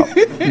need help.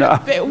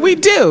 No. We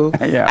do.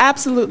 Yeah.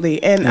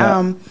 Absolutely. And,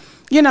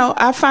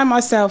 I find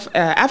myself,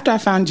 after I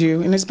found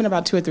you, and it's been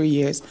about 2 or 3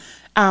 years,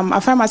 I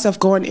find myself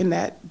going in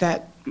that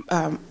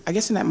I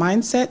guess in that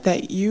mindset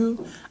that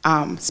you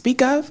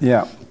speak of.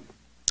 Yeah.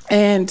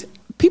 And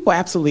people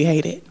absolutely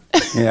hate it.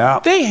 Yeah.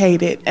 They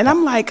hate it. And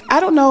I'm like,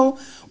 I don't know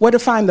where to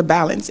find the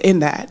balance in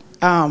that.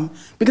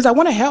 Because I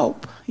want to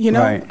help,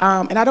 Right.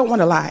 and I don't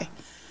want to lie,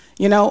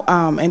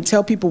 and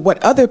tell people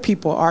what other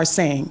people are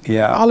saying.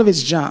 Yeah. All of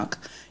it's junk,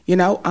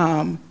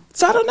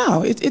 So I don't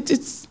know.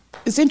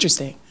 It's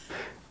interesting.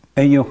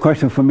 And your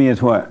question for me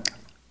is what?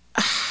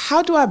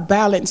 How do I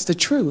balance the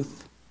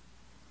truth?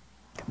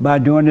 By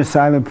doing the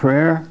silent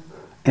prayer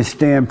and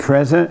staying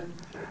present,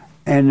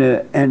 and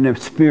the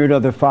Spirit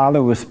of the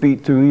Father will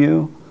speak through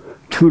you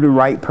to the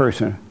right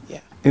person. Yeah.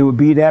 It would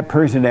be that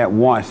person that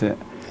wants it.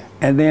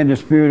 And then the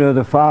Spirit of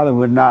the Father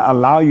would not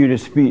allow you to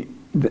speak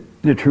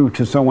the truth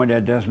to someone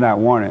that does not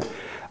want it.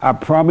 I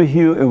promise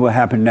you it will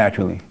happen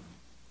naturally.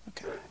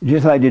 Okay.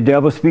 Just like the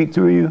devil speaks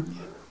through you,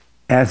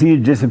 as he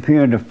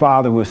disappears, the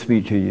Father will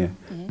speak to you,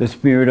 the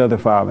Spirit of the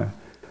Father.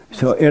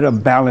 So it'll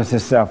balance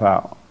itself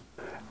out.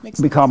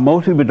 Because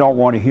most people don't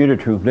want to hear the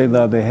truth. They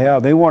love the hell.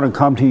 They want to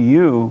come to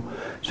you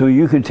so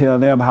you can tell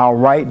them how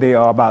right they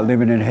are about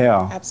living in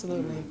hell.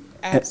 Absolutely.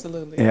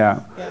 Absolutely.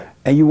 Yeah.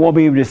 And you won't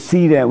be able to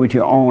see that with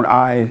your own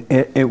eyes.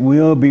 It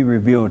will be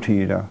revealed to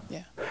you, though.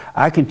 Yeah.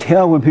 I can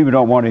tell when people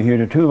don't want to hear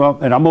the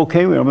truth, and I'm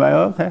okay with it. I'm like,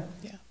 okay.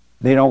 Yeah.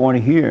 They don't want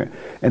to hear it.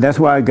 And that's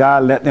why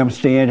God let them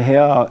stay in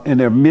hell in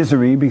their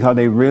misery, because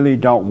they really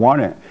don't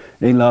want it.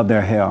 They love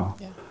their hell.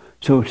 Yeah.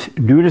 So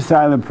do the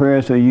silent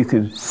prayer so you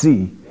can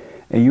see.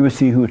 and you will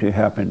see who to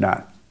help and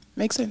not.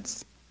 Makes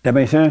sense. That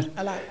makes sense?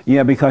 A lot.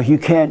 Yeah, because you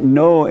can't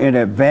know in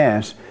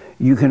advance.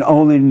 You can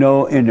only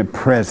know in the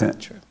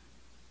present. True.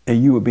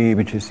 And you will be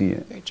able to see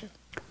it. Very true.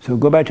 So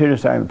go back to the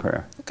silent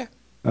prayer. Okay.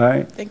 All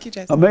right? Thank you,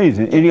 Jesse.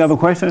 Amazing. Any other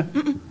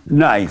questions?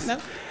 Nice.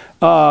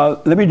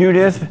 No. Let me do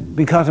this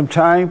because of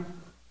time.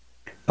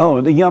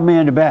 Oh, the young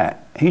man in the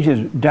back. He's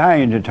just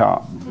dying to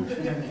talk.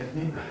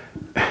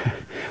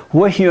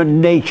 What's your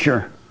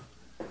nature?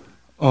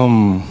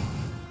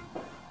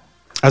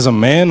 As a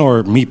man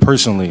or me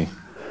personally?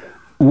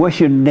 What's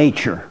your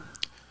nature?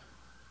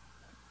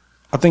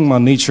 I think my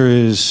nature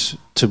is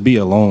to be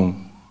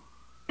alone.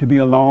 To be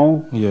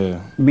alone?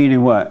 Yeah.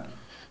 Meaning what?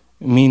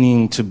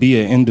 Meaning to be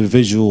an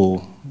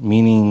individual,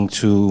 meaning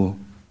to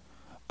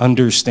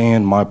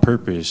understand my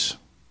purpose.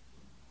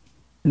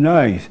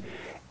 Nice.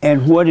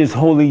 And what is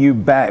holding you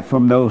back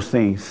from those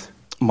things?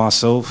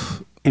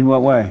 Myself. In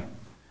what way?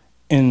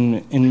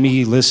 In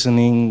me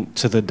listening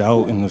to the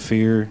doubt and the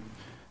fear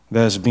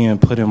that's being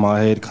put in my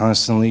head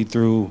constantly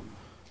through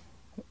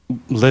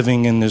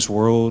living in this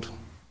world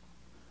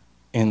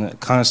and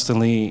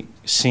constantly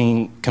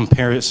seeing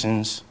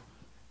comparisons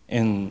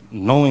and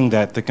knowing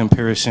that the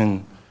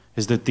comparison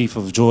is the thief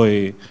of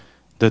joy.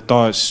 The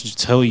thoughts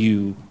tell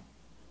you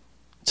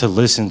to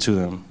listen to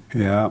them.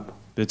 Yeah.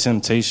 The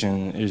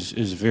temptation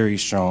is very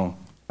strong.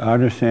 I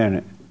understand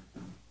it.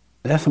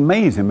 That's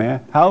amazing,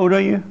 man. How old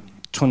are you?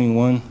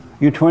 21.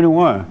 You're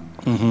 21.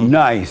 Mm-hmm.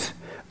 Nice.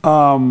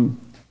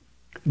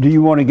 Do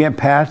you want to get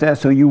past that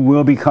so you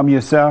will become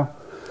yourself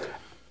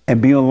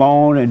and be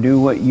alone and do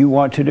what you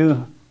want to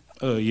do?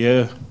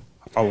 Yeah,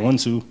 I want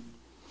to.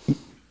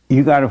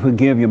 You got to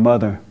forgive your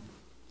mother.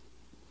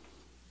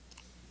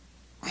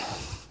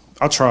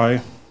 I'll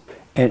try.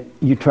 And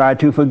you tried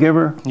to forgive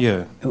her?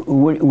 Yeah.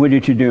 What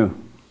did you do?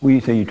 What do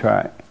you say you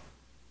tried?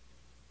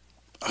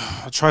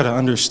 I try to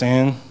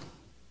understand,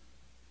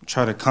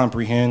 try to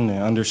comprehend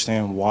and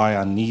understand why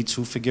I need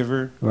to forgive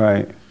her.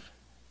 Right.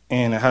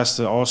 And it has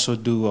to also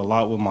do a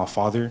lot with my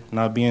father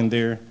not being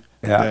there.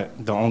 Yeah.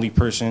 That the only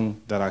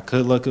person that I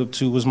could look up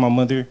to was my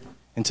mother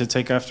and to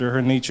take after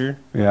her nature.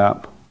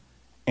 Yeah.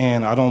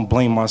 And I don't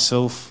blame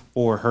myself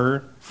or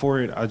her for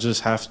it. I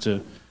just have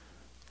to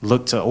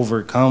look to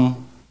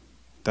overcome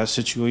that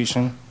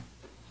situation.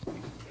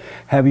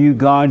 Have you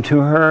gone to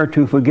her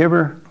to forgive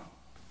her?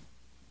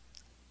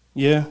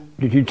 Yeah.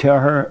 Did you tell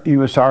her you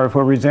were sorry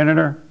for resenting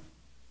her?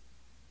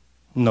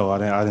 No, I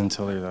didn't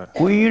tell her that.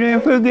 Well, you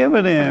didn't forgive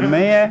her then,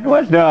 man.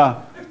 What the?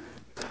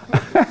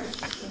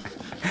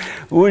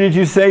 What did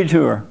you say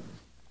to her?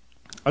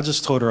 I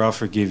just told her I'll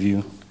forgive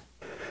you.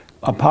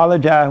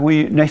 Apologize.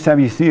 Next time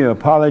you see her,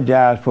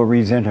 apologize for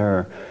resenting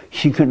her.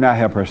 She could not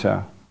help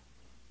herself.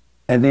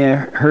 And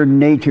then her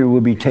nature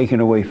will be taken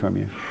away from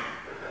you.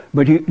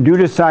 But you do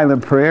the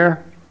silent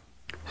prayer.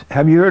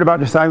 Have you heard about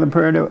the silent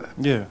prayer?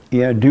 Yeah.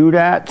 Yeah, do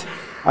that.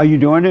 Are you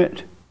doing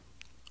it?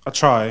 I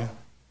try.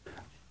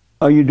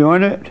 Are you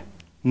doing it?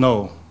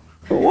 No.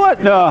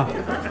 What the?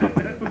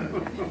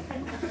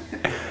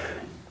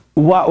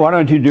 Why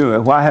don't you do it?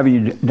 Why haven't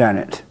you done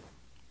it?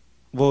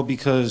 Well,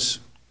 because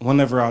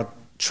whenever I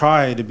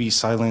try to be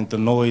silent, the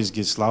noise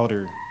gets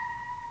louder.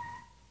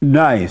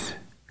 Nice.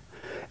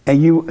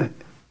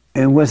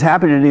 And what's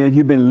happening is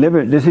you've been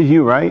living, this is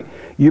you, right?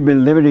 You've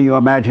been living in your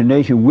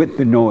imagination with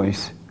the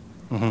noise.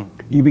 Mm-hmm.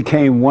 You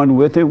became one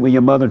with it when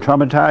your mother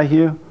traumatized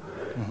you,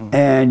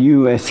 and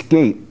you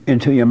escaped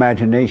into your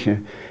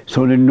imagination.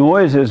 So the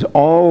noise has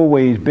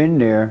always been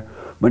there,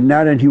 but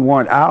now that you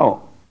want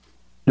out,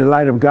 the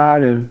light of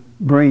God is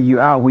bringing you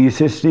out. When you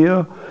sit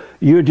still,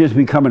 you're just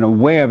becoming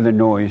aware of the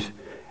noise,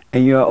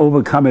 and you're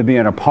overcoming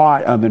being a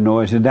part of the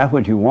noise, and that's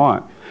what you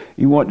want.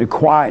 You want the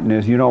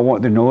quietness, you don't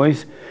want the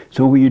noise.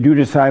 So when you do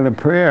the silent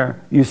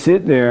prayer, you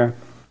sit there,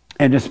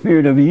 and the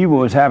spirit of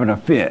evil is having a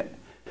fit,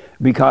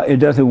 because it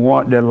doesn't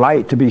want the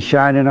light to be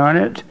shining on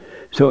it.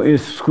 So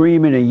it's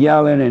screaming and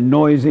yelling and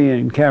noisy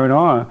and carrying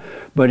on,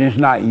 but it's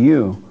not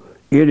you.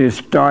 It is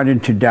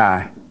starting to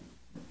die.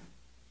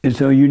 And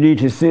so you need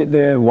to sit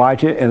there,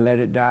 watch it, and let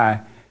it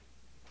die.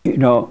 You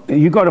know,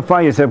 you're going to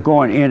find yourself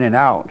going in and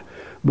out,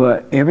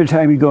 but every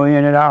time you go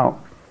in and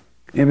out,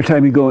 every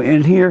time you go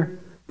in here,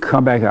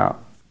 come back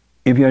out.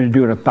 If you have to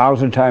do it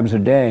 1,000 times a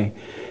day,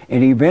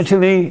 and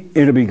eventually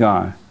it'll be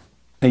gone,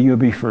 and you'll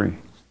be free.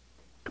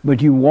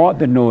 But you want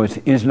the noise,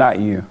 it's not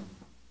you.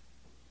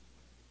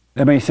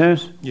 That makes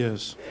sense?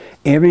 Yes.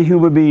 Every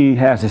human being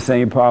has the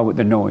same problem with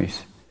the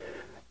noise.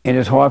 And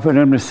it's hard for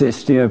them to sit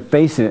still and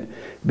face it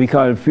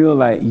because it feels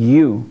like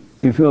you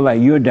feel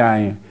like you're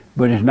dying,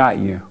 but it's not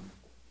you.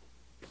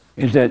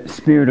 It's that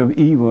spirit of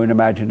evil and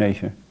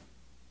imagination.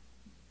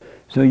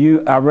 So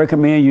I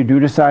recommend you do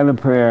the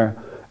silent prayer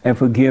and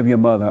forgive your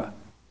mother.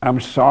 I'm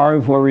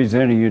sorry for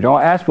resenting you.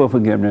 Don't ask for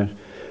forgiveness.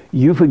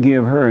 You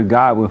forgive her and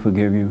God will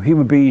forgive you.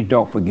 Human beings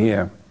don't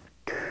forgive.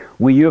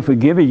 When you're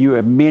forgiving, you're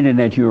admitting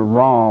that you're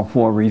wrong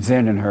for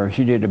resenting her.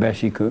 She did the best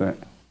she could.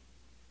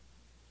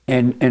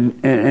 And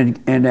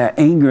that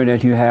anger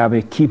that you have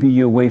is keeping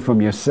you away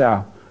from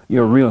yourself,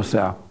 your real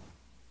self.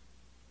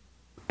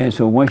 And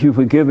so once you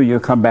forgive her, you'll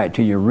come back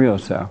to your real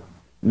self.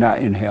 not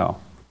in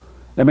hell.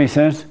 That makes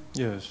sense?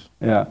 Yes.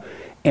 Yeah.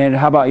 And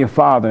how about your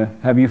father?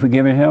 Have you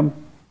forgiven him?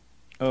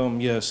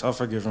 Yes, I've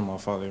forgiven my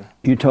father.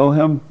 You told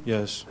him?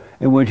 Yes.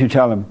 And what did you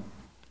tell him?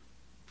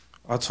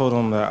 I told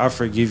him that I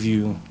forgive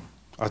you.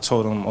 I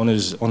told him on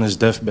his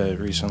deathbed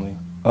recently.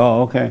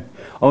 Oh, okay.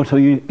 Oh, so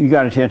you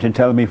got a chance to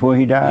tell him before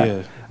he died?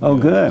 Yeah. Oh,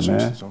 Yeah, good, that's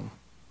what I man. told him.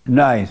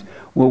 Nice.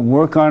 Well,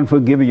 work on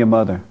forgiving your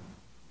mother.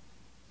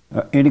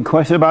 Any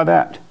questions about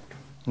that?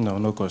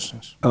 No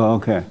questions. Oh,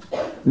 okay.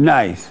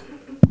 Nice.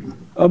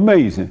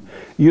 Amazing.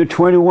 You're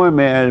 21,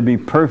 man. It'd be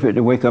perfect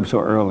to wake up so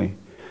early.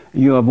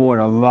 You avoid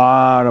a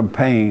lot of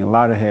pain, a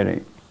lot of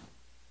headache.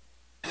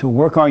 So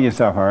work on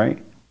yourself, all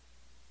right?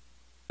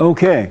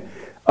 Okay.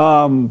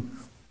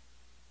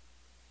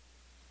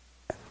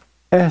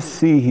 Let's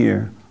see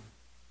here.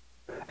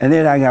 And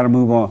then I got to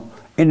move on.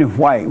 In the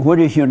white, what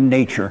is your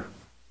nature?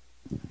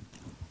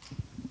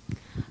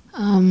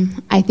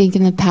 I think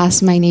in the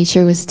past my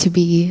nature was to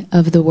be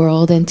of the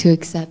world and to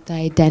accept the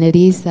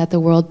identities that the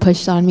world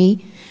pushed on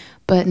me.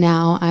 But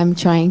now I'm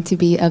trying to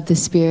be of the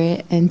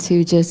spirit and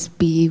to just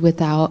be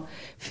without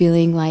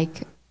feeling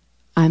like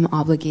I'm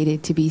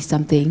obligated to be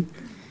something.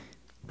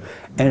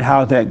 And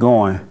how's that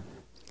going?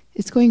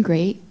 It's going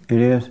great.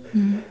 It is?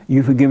 Mm-hmm.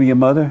 You forgiving your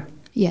mother?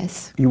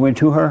 Yes. You went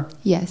to her?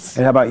 Yes.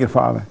 And how about your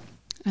father?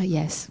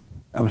 Yes.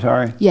 I'm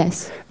sorry?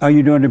 Yes. Are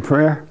you doing the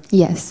prayer?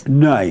 Yes.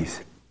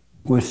 Nice.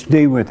 Well,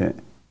 stay with it.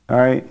 All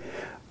right?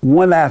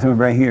 One last one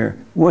right here.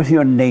 What's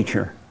your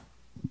nature?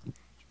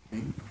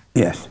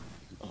 Yes.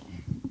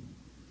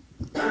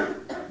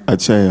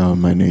 I'd say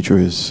my nature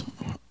is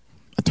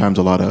at times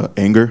a lot of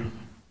anger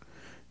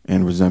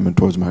and resentment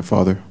towards my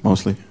father,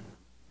 mostly.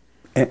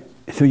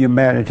 So you're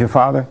mad at your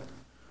father?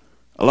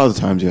 A lot of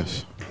the times,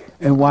 yes.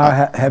 And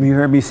why have you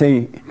heard me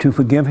say to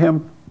forgive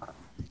him?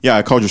 Yeah,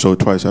 I called you so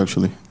twice,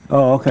 actually.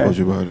 Oh, okay. Told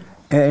you about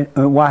it.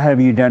 And why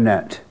have you done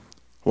that?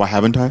 Why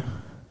haven't I?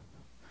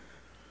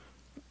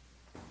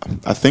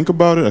 I think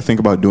about it. I think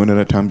about doing it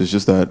at times. It's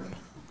just that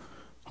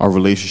our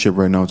relationship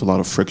right now is a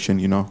lot of friction,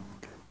 you know?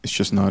 It's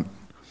just not...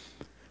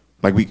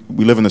 Like, we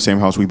live in the same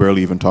house. We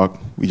barely even talk.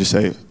 We just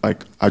say,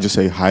 like, I just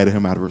say hi to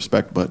him out of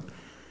respect, but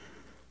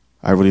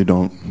I really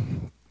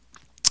don't...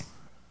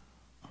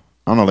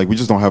 I don't know, like, we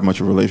just don't have much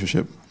of a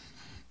relationship.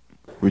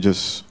 We're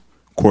just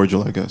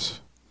cordial, I guess.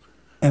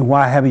 And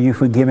why haven't you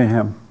forgiven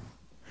him?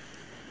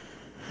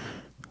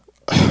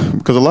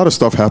 Because a lot of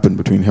stuff happened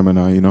between him and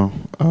I, you know?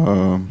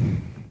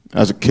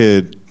 As a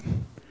kid,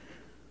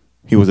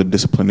 he was a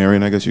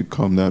disciplinarian, I guess you'd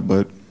call him that,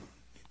 but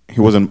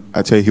he wasn't,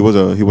 I'd say he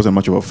wasn't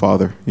much of a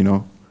father, you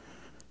know?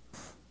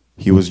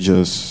 He was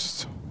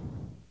just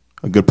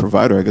a good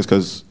provider, I guess,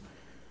 because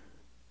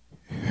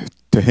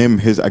to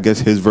him, I guess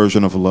his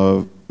version of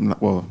love,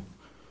 well,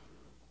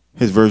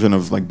 his version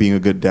of like being a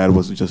good dad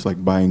was just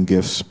like buying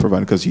gifts,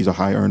 providing, because he's a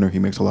high earner, he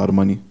makes a lot of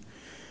money.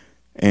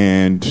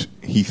 And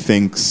he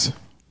thinks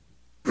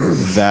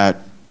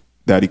that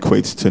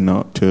equates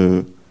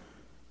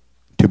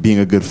to being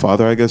a good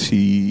father, I guess.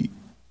 He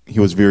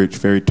was very,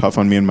 very tough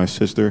on me and my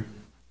sister,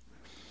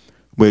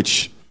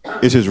 which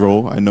is his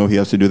role. I know he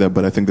has to do that,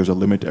 but I think there's a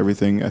limit to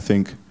everything. I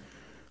think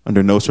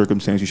under no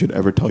circumstance you should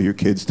ever tell your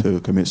kids to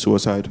commit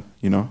suicide,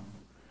 you know?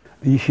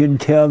 You shouldn't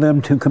tell them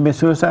to commit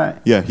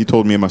suicide? Yeah, he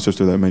told me and my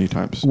sister that many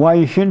times. Why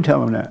you shouldn't tell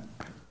them that?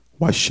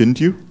 Why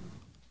shouldn't you?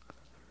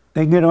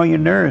 They get on your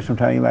nerves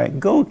sometimes. You're like,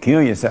 go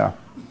kill yourself.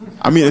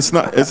 I mean, it's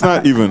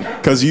not even,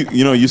 because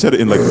you know, you said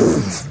it in like...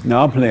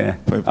 No, I'm playing.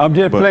 I'm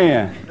just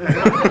playing.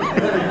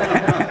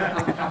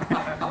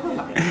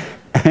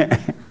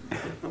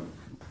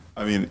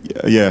 I mean,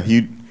 yeah,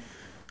 he,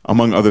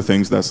 among other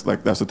things, that's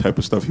the type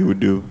of stuff he would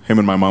do. Him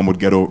and my mom would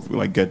get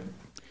into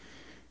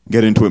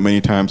it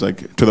many times,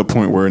 like to the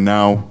point where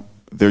now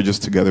they're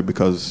just together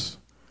because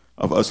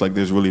of us. Like,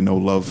 there's really no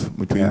love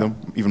between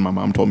them. Even my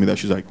mom told me that.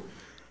 She's like,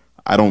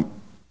 I don't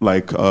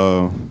like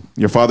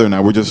your father and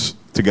I. We're just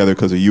together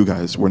because of you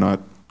guys. We're not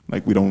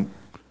like we don't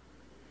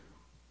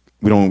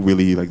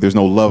really like. There's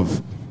no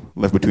love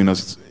left between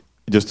us.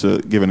 Just to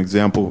give an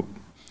example,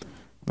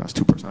 that's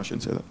too personal. I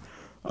shouldn't say that.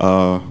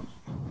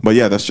 But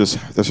yeah, that's just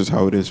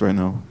how it is right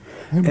now.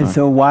 And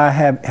so why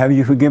have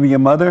you forgiven your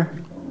mother?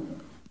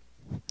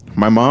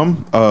 My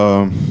mom,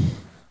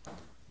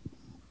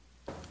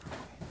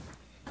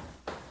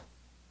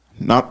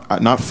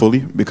 not fully,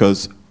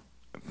 because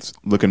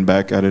looking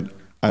back at it,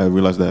 I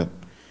realized that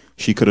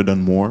she could have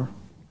done more,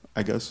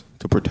 I guess,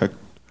 to protect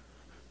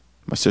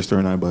my sister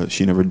and I, but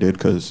she never did,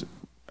 because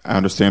I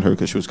understand her,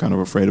 because she was kind of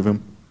afraid of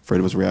him, afraid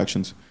of his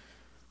reactions,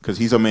 because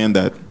he's a man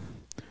that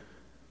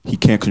he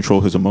can't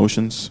control his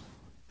emotions.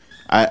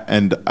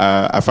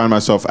 I find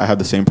myself, I had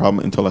the same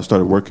problem until I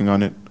started working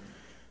on it,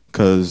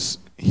 because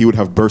he would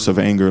have bursts of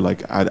anger,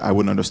 like I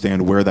wouldn't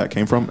understand where that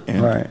came from.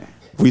 And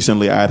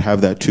recently I'd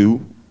have that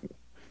too.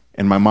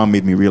 And my mom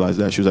made me realize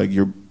that. She was like,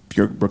 you're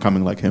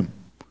becoming like him.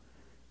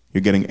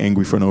 You're getting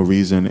angry for no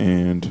reason,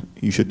 and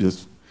you should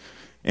just...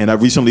 And I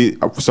recently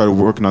started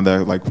working on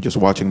that, like just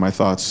watching my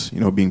thoughts, you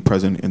know, being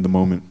present in the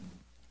moment.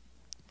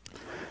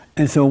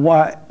 And so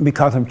why,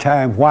 because of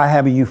time, why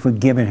haven't you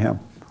forgiven him?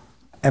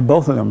 And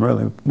both of them,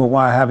 really. But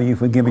why haven't you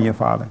forgiven your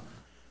father?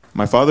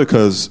 My father,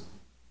 because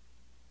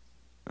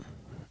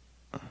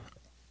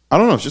I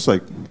don't know. It's just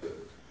like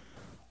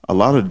a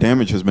lot of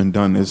damage has been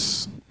done.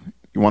 Is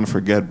you want to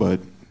forget,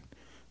 but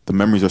the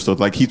memories are still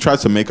like he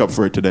tries to make up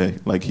for it today.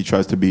 Like he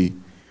tries to be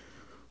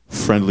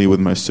friendly with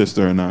my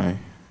sister and I,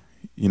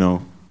 you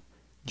know,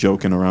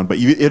 joking around. But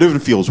it even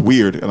feels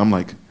weird, and I'm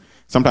like,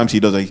 sometimes he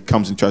does. He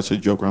comes and tries to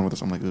joke around with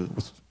us. I'm like,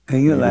 what's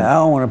and you're like, I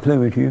don't want to play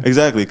with you.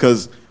 Exactly,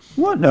 because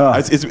what the?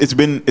 It's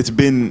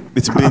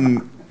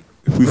been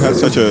we've had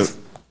such a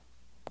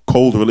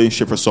cold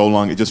relationship for so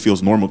long. It just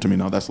feels normal to me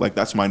now.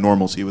 That's my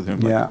normalcy with him.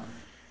 Like, yeah.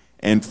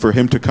 And for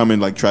him to come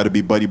and like try to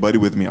be buddy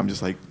with me, I'm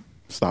just like,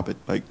 stop it.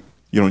 Like,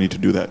 you don't need to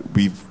do that.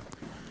 We've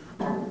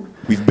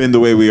been the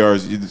way we are.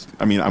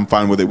 I mean, I'm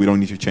fine with it. We don't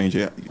need to change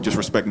it. Just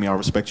respect me. I'll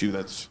respect you.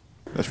 That's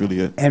really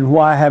it. And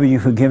why haven't you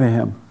forgiven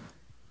him?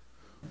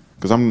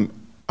 Because I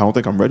don't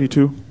think I'm ready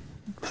to.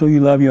 So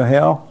you love your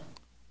hell?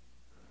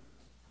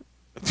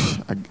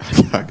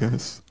 I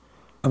guess.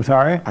 I'm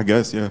sorry? I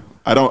guess, yeah.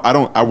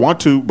 I want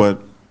to,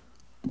 but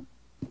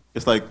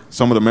it's like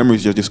some of the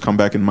memories just come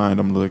back in mind.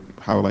 I'm like,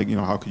 how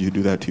could you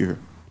do that to your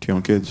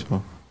own kids?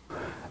 So.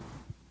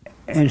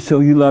 And so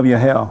you love your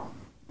hell?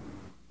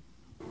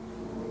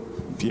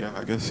 Yeah,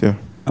 I guess, yeah.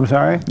 I'm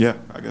sorry? Yeah,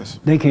 I guess.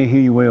 They can't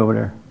hear you way over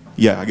there.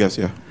 Yeah, I guess,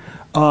 yeah.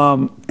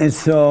 And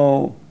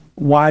so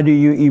why do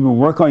you even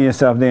work on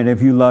yourself then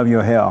if you love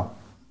your hell?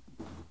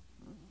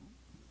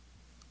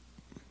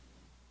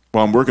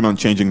 Well, I'm working on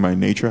changing my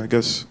nature, I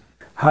guess.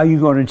 How are you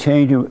going to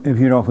change it if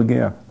you don't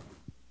forgive?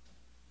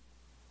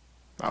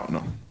 I don't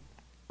know.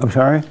 I'm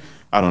sorry?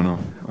 I don't know.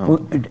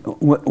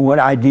 What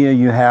idea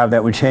you have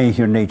that would change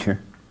your nature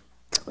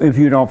if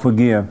you don't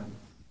forgive?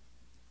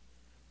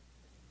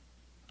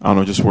 I don't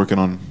know, just working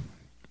on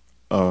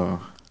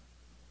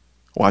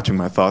watching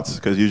my thoughts,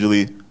 because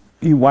usually...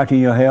 You watching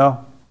your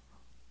hell?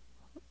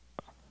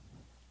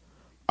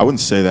 I wouldn't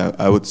say that.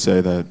 I would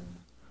say that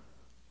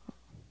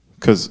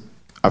because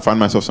I find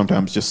myself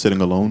sometimes just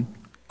sitting alone.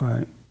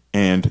 Right.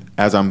 And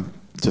as I'm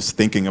just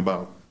thinking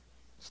about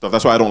stuff,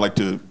 that's why I don't like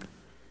to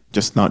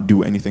just not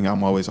do anything.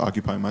 I'm always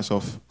occupying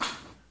myself.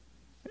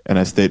 And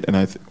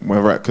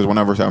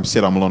whenever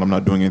I'm alone, I'm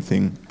not doing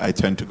anything. I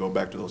tend to go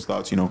back to those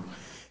thoughts,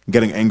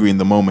 getting angry in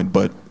the moment.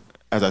 But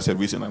as I said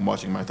recently, I'm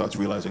watching my thoughts,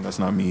 realizing that's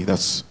not me.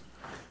 That's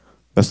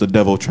the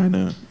devil trying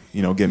to,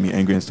 get me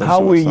angry and stuff.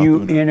 How will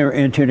you enter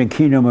into the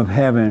kingdom of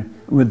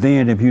heaven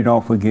within if you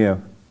don't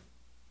forgive?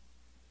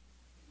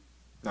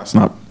 It's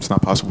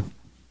not possible.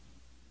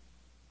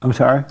 I'm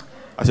sorry?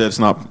 I said it's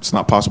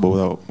not possible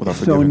without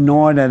forgiving. So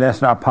knowing that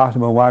that's not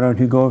possible, why don't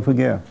you go and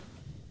forgive?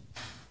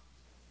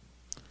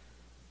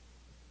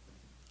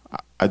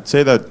 I'd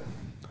say that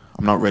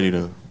I'm not ready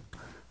to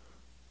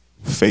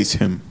face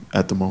him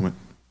at the moment.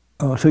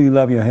 Oh, so you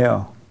love your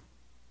hell?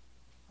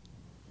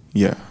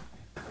 Yeah.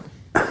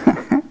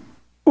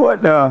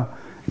 What,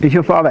 is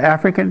your father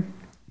African?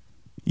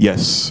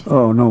 Yes.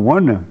 Oh, no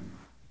wonder.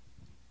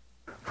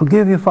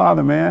 Forgive your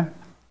father, man.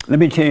 Let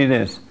me tell you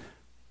this.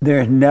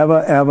 There's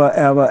never, ever,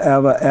 ever,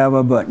 ever,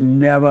 ever, but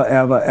never,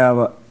 ever,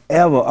 ever,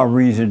 ever a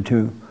reason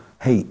to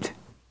hate.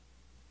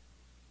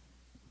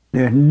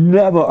 There's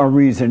never a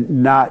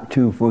reason not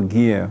to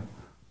forgive.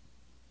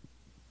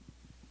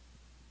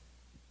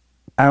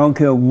 I don't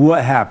care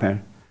what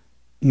happened.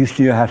 You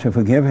still have to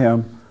forgive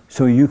him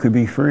so you could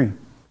be free.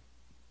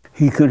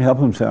 He couldn't help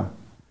himself.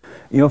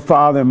 Your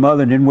father and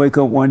mother didn't wake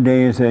up one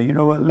day and say, you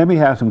know what, let me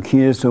have some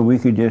kids so we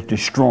could just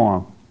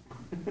destroy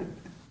them.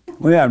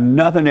 We have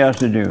nothing else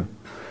to do.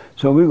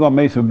 So we're going to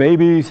make some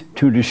babies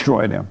to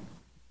destroy them.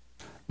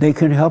 They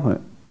couldn't help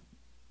it.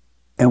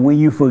 And when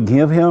you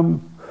forgive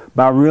him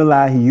by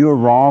realizing you're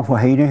wrong for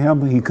hating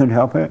him, he couldn't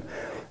help it,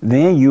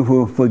 then you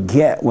will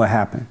forget what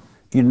happened.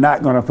 You're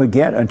not going to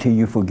forget until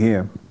you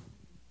forgive.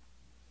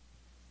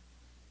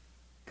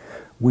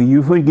 When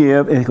you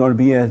forgive, it's going to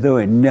be as though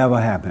it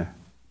never happened.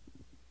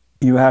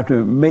 You have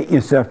to make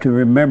yourself to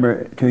remember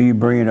it till you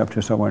bring it up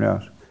to someone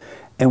else.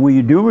 And when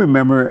you do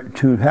remember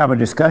to have a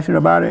discussion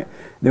about it,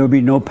 there will be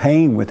no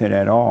pain with it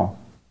at all.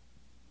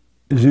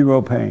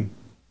 Zero pain.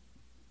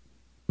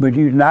 But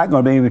you're not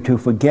going to be able to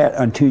forget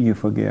until you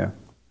forgive.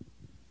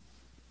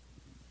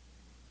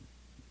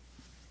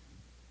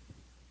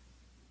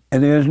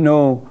 And there's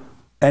no,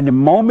 and the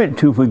moment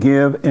to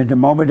forgive is the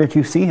moment that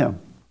you see him.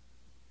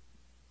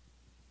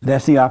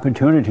 That's the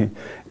opportunity.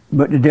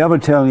 But the devil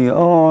telling you,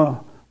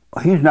 oh,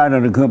 he's not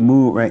in a good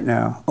mood right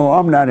now. Oh,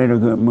 I'm not in a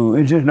good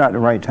mood. It's just not the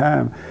right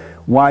time.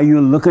 While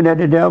you're looking at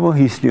the devil,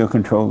 he's still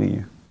controlling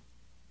you.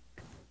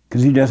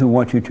 Because he doesn't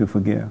want you to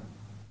forgive.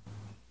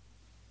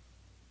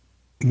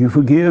 You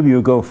forgive,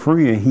 you'll go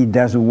free, and he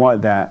doesn't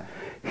want that.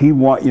 He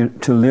wants you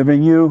to live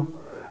in you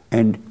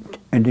and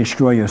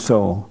destroy your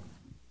soul.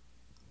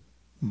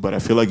 But I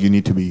feel like you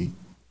need to be,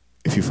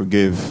 if you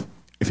forgive,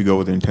 if you go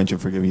with the intention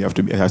of forgiving,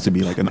 it has to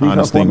be like an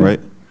honest thing, right?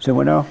 Say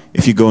what now?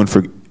 If you go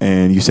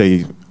and you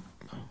say,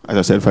 as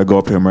I said, if I go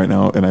up to him right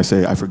now and I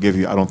say, I forgive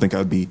you, I don't think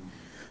I'd be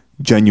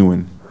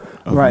genuine.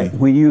 Right.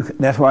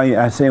 That's why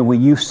I say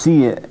when you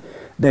see it,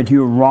 that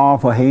you're wrong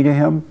for hating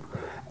him,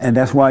 And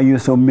that's why you're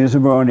so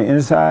miserable on the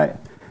inside.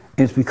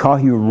 It's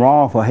because you're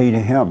wrong for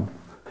hating him.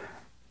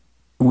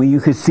 When you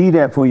can see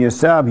that for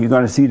yourself, you're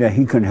going to see that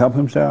he couldn't help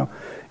himself,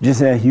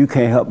 just as you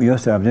can't help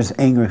yourself. This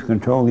anger is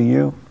controlling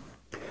you.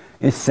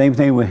 It's the same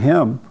thing with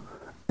him.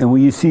 And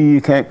when you see you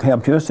can't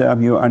help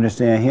yourself, you'll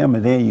understand him,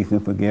 and then you can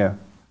forgive.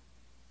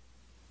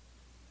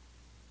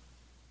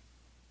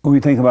 What do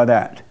you think about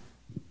that?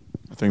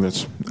 I think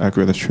that's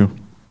accurate. That's true.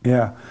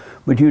 Yeah.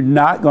 But you're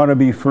not going to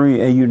be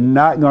free, and you're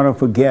not going to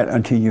forget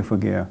until you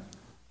forgive.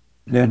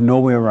 There's no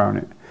way around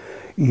it.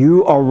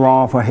 You are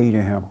wrong for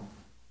hating him.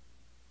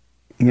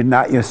 You're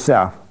not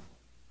yourself.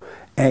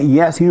 And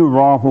yes, he was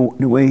wrong for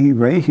the way he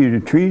raised you,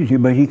 to treat you,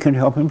 but he couldn't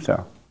help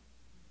himself.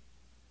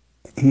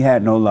 He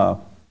had no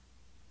love.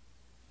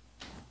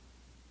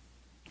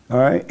 All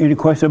right? Any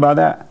question about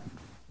that?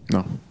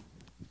 No.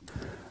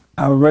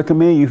 I would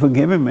recommend you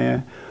forgive him,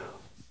 man.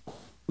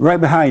 Right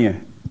behind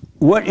you.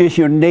 What is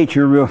your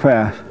nature, real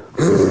fast?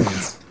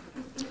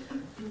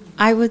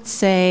 I would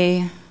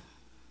say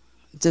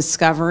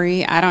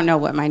discovery. I don't know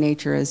what my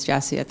nature is,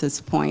 Jesse, at this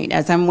point.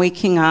 As I'm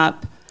waking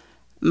up,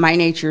 my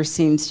nature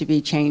seems to be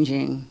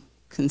changing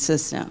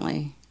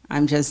consistently.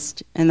 I'm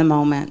just in the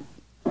moment.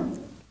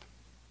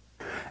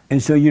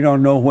 And so you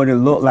don't know what it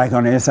looked like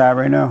on the inside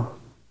right now?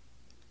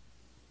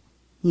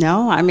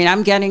 No, I mean,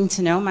 I'm getting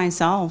to know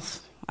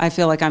myself. I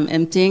feel like I'm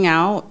emptying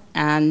out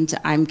and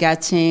I'm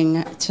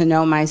getting to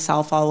know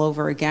myself all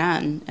over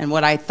again. And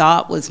what I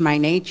thought was my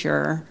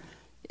nature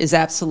is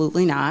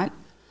absolutely not.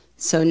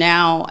 So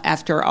now,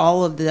 after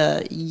all of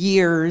the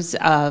years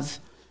of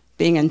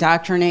being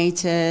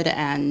indoctrinated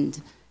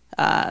and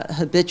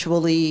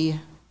habitually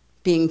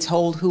being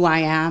told who I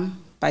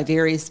am by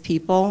various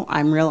people,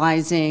 I'm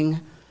realizing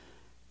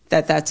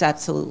that that's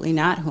absolutely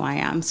not who I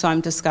am. So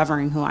I'm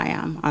discovering who I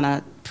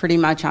am pretty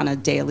much on a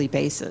daily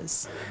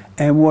basis.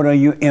 And what are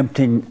you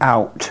emptying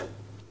out?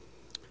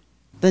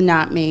 The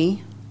not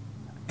me.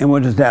 And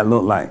what does that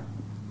look like?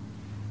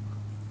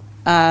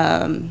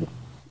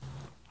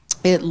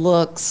 It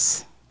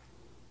looks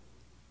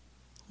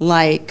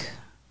like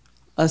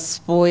a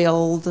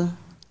spoiled,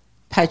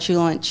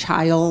 petulant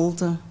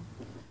child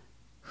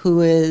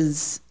who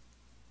is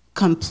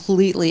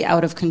completely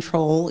out of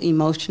control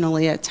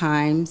emotionally at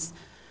times,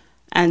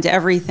 and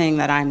everything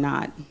that I'm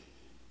not.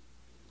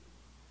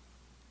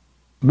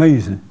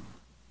 Amazing.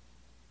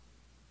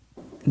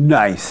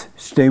 Nice.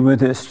 Stay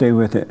with it, stay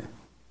with it.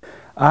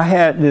 I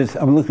had this,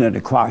 I'm looking at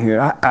the clock here.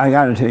 I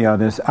got to tell y'all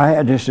this. I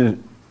had this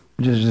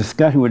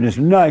discussion with this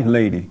nice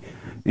lady,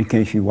 in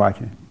case you're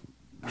watching.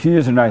 She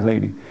is a nice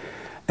lady.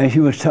 And she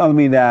was telling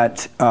me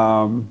that,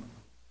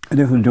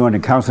 this was during the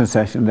counseling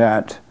session,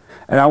 that,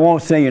 and I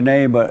won't say your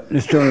name, but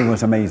the story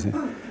was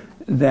amazing,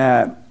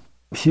 that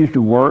she used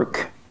to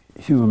work,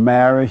 she was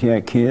married, she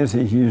had kids,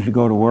 and she used to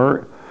go to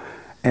work.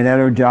 And at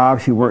her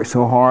job, she worked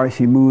so hard,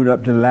 she moved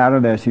up the ladder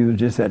that she was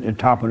just at the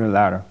top of the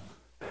ladder.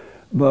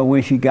 But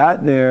when she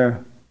got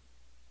there,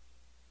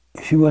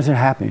 she wasn't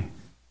happy.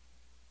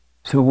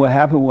 So what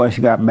happened was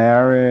she got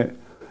married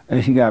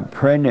and she got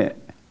pregnant.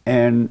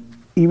 And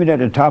even at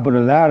the top of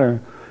the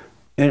ladder,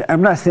 and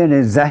I'm not saying the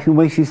exact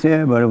way she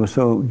said, but it was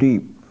so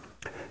deep.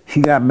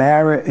 She got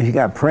married and she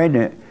got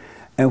pregnant.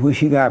 And when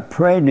she got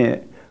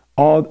pregnant,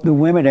 all the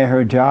women at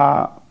her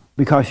job,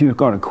 because she was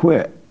going to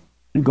quit,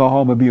 go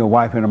home and be a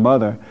wife and a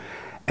mother,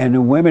 and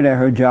the women at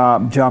her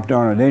job jumped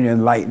on her. They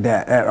didn't like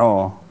that at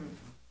all.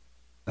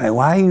 Like,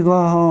 why are you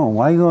going home?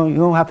 Why you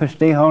don't have to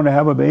stay home to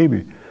have a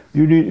baby.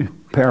 You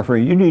need,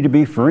 paraphrase, you need to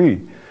be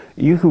free.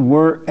 You can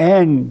work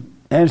and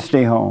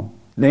stay home.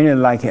 They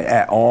didn't like it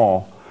at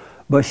all.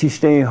 But she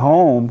stayed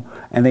home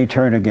and they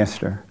turned against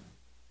her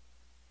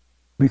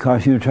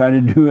because she was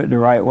trying to do it the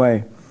right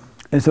way.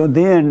 And so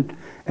then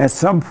at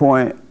some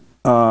point,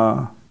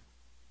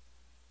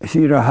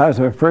 she and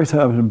her first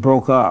husband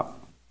broke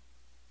up.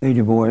 They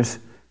divorced.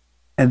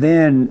 And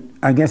then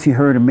I guess he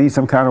heard of me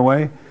some kind of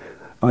way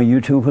on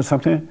YouTube or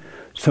something.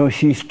 So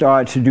she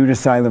started to do the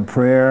silent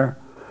prayer,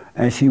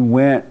 and she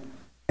went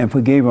and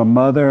forgave her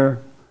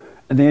mother.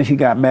 And then she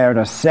got married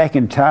a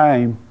second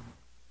time.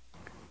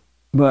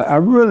 But I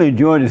really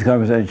enjoyed this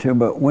conversation.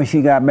 But when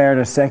she got married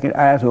a second,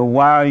 I asked her,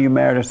 why are you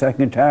married a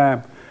second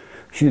time?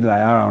 She's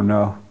like, I don't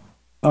know.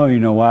 Oh, you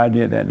know why I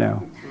did that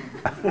now.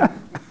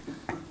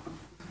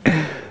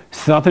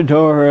 Something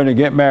told her to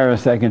get married a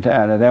second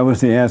time. Now, that was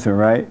the answer,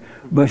 right?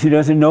 But she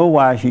doesn't know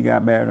why she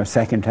got married a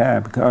second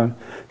time, because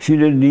she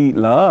didn't need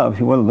love.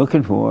 She wasn't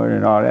looking for it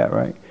and all that,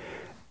 right?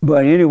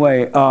 But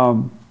anyway,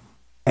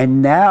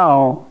 and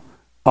now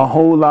a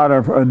whole lot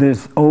of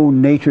this old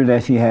nature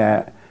that she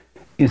had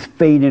is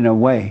fading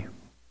away.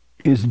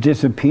 It's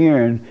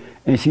disappearing,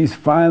 and she's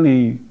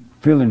finally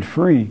feeling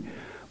free.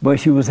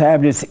 But she was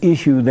having this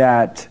issue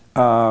that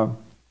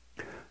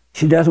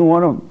she doesn't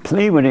want to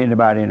play with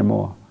anybody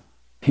anymore.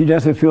 She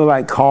doesn't feel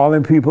like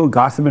calling people,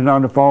 gossiping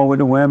on the phone with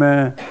the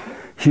women.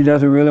 She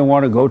doesn't really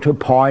want to go to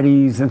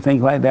parties and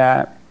things like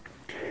that.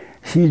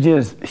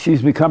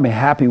 She's becoming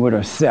happy with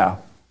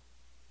herself,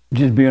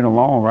 just being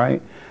alone,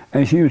 right?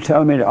 And she was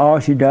telling me that all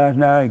she does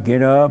now is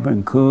get up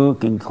and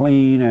cook and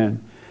clean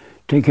and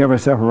take care of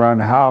herself around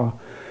the house.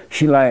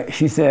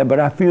 She said, but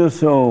I feel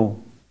so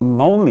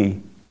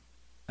lonely.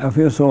 I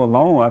feel so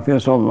alone. I feel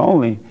so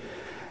lonely.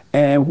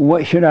 And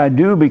what should I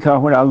do?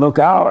 Because when I look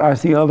out, I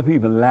see other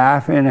people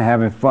laughing and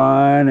having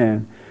fun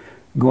and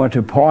going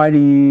to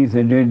parties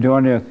and they're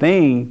doing their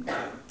thing.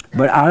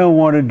 But I don't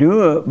want to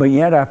do it, but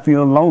yet I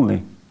feel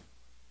lonely.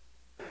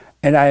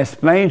 And I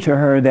explained to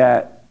her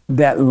that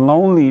that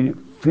lonely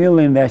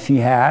feeling that she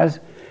has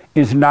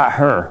is not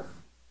her.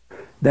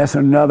 That's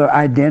another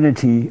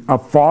identity, a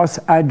false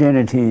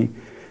identity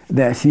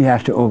that she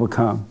has to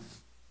overcome.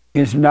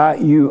 It's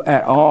not you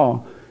at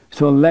all.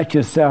 So let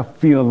yourself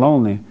feel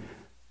lonely.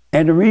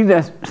 And the reason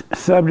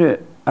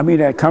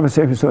that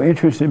conversation is so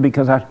interesting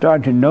because I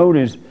started to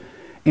notice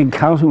in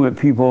counseling with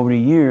people over the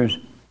years,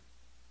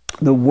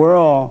 the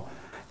world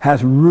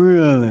has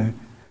really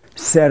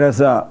set us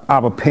up,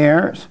 our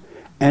parents,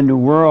 and the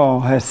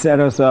world has set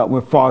us up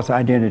with false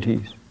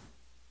identities.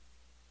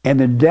 And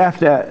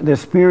the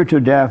spiritual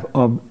death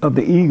of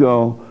the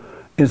ego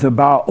is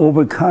about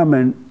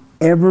overcoming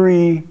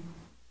every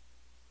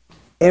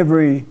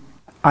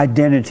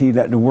identity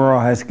that the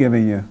world has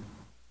given you.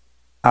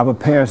 Our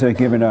parents have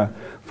given us.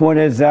 For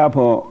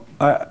example,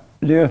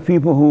 there are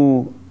people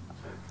who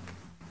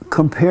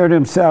compare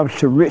themselves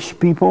to rich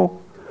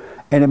people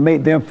and it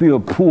makes them feel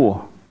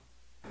poor.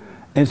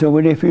 And so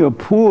when they feel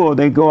poor,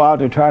 they go out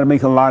to try to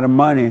make a lot of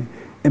money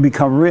and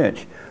become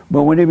rich.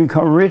 But when they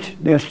become rich,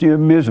 they're still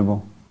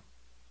miserable.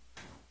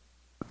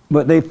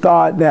 But they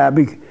thought that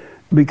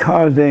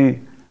because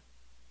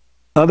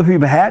other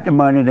people had the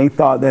money, they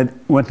thought that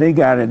once they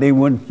got it, they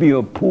wouldn't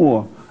feel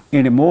poor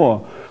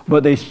anymore.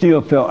 But they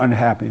still felt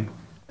unhappy.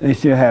 They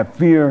still have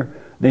fear.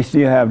 They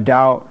still have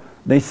doubt.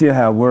 They still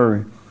have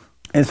worry.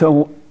 And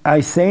so I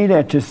say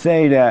that to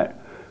say that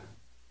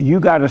you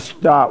got to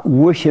stop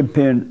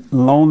worshiping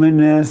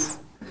loneliness.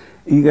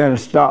 You got to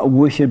stop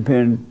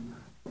worshiping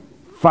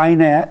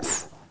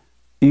finance.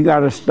 You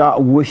got to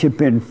stop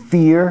worshiping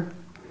fear.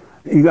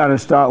 You got to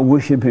start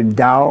worshiping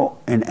doubt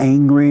and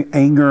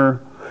anger.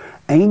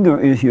 Anger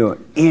is your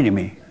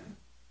enemy.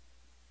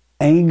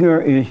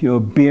 Anger is your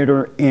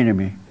bitter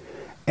enemy.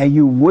 And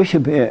you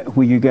worship it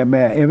when you get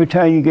mad. Every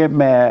time you get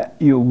mad,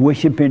 you're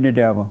worshiping the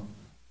devil.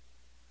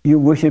 You're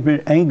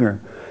worshiping anger.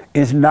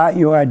 It's not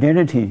your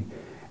identity.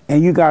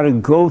 And you got to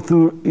go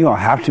through, you don't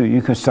have to,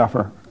 you can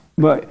suffer.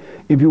 But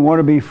if you want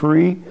to be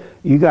free,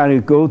 you got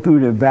to go through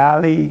the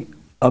valley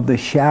of the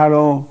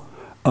shadow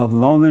of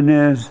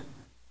loneliness,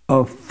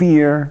 of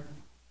fear,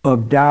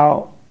 of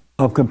doubt,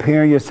 of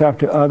comparing yourself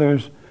to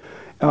others,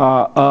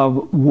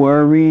 of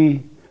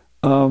worry,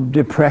 of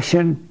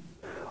depression,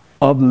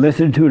 of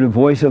listening to the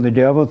voice of the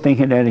devil,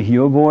 thinking that it's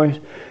your voice.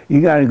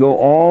 You got to go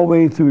all the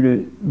way through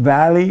the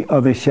valley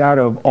of the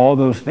shadow of all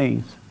those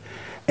things.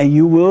 And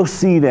you will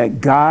see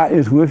that God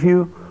is with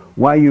you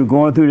while you're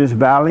going through this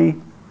valley.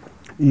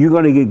 You're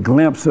going to get a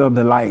glimpse of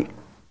the light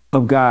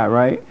of God,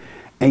 right?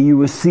 And you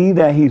will see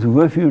that he's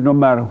with you no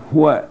matter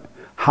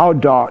how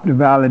dark the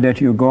valley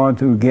that you're going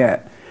through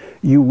get.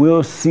 You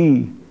will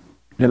see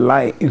the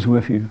light is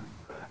with you.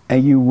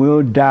 And you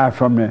will die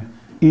from the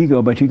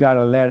ego, but you got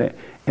to let it.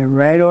 And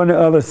right on the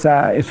other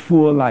side is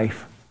full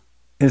life.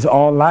 It's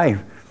all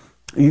life.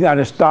 You got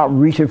to stop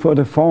reaching for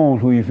the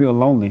phones when you feel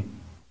lonely.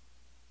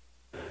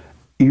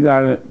 You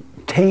got to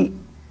take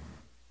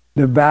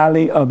the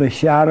valley of the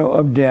shadow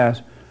of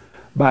death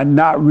by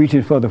not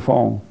reaching for the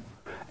phone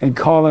and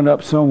calling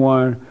up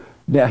someone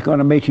that's going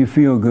to make you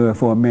feel good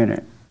for a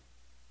minute.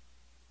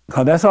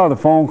 Because that's all the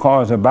phone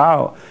call is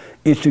about,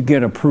 is to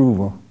get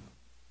approval.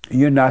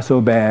 You're not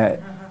so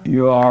bad.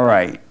 You're all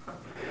right.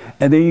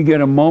 And then you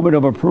get a moment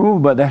of approval,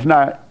 but that's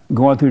not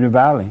going through the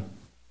valley.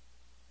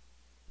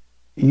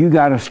 You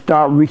got to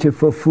stop reaching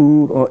for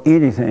food or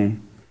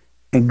anything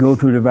and go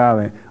through the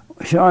valley.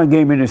 Sean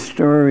gave me this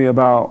story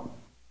about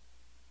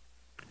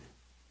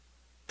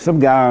some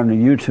guy on the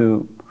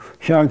YouTube.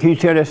 Sean, can you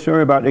tell that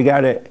story about the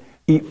guy that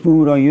eat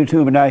food on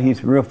YouTube and now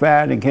he's real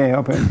fat and can't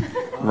help it?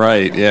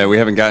 Right, yeah, we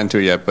haven't gotten to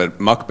it yet, but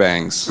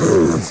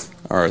mukbangs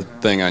are a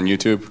thing on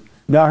YouTube.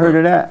 Not heard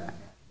of that?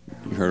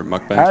 You heard of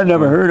mukbangs? I've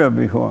never heard of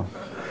it before.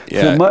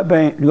 Yeah. So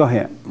mukbang, go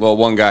ahead. Well,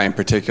 one guy in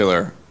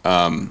particular,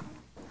 I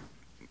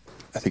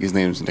think his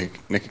name's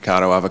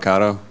Nikocado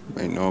Avocado.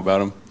 You know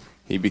about him?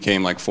 He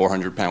became like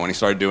 400 pounds. When he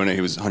started doing it,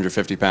 he was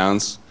 150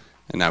 pounds,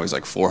 and now he's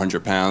like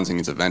 400 pounds. He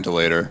needs a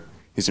ventilator.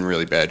 He's in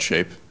really bad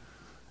shape.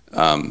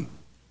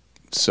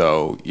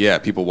 So, yeah,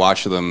 people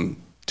watch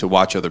them to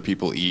watch other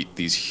people eat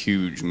these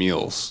huge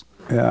meals,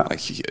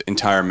 like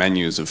entire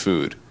menus of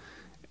food.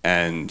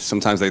 And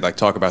sometimes they like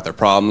talk about their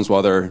problems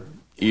while they're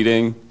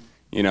eating,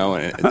 you know,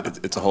 and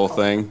it's a whole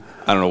thing.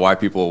 I don't know why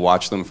people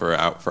watch them for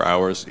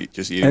hours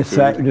just eating food.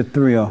 Exactly, the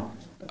thrill.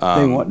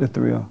 They want the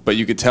thrill. But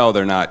you could tell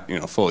they're not,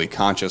 fully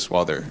conscious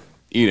while they're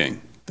eating.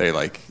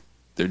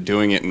 They're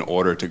doing it in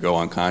order to go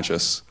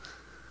unconscious.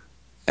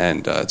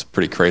 And it's a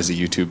pretty crazy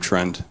YouTube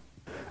trend.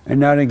 And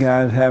now the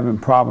guy's having a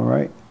problem,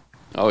 right?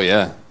 Oh,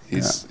 yeah.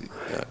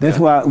 That's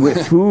why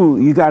with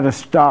food, you got to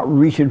stop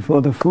reaching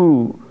for the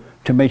food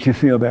to make you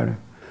feel better.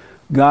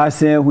 God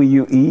said when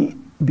you eat,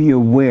 be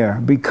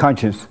aware, be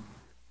conscious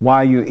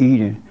while you're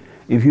eating.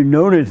 If you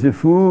notice the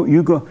food,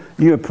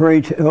 you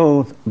pray to,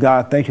 oh,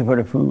 God, thank you for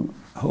the food.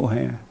 Whole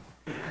hand.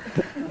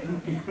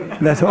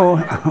 Let's hold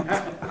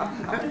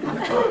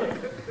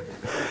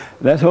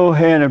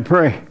hand and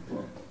pray.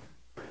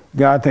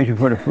 God, thank you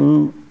for the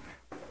food.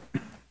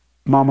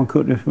 Mama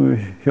cooked this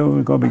food. Sure,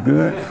 it's going to be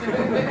good.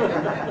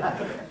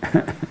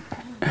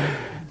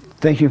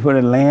 Thank you for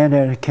the land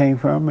that it came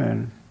from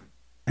and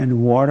the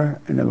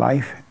water and the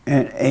life.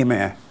 And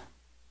amen.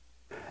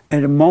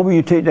 And the moment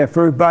you take that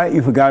first bite,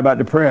 you forgot about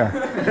the prayer.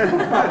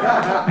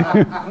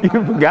 You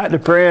forgot the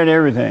prayer and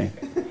everything.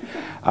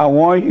 I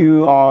want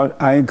you all,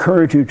 I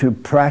encourage you to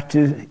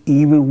practice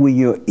even when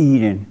you're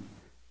eating.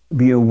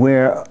 Be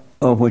aware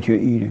of what you're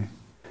eating.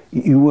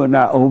 You will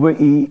not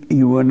overeat,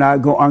 you will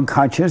not go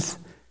unconscious,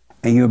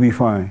 and you'll be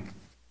fine.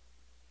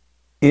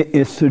 It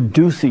is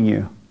seducing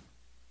you.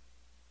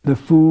 The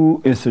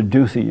food is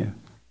seducing you.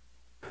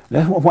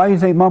 That's why you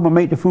think Mama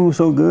make the food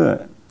so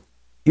good.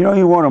 You don't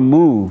even want to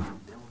move.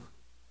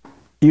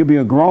 You'll be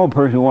a grown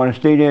person who want to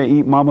stay there and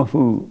eat Mama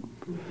food.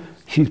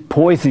 She's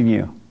poisoning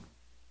you.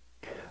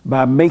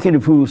 By making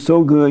the food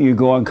so good, you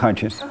go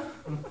unconscious.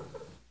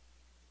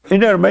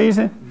 Isn't that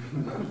amazing?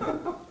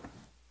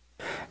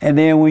 And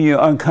then when you're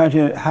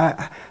unconscious,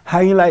 how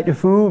you like the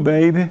food,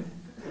 baby?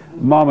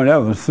 Mama, that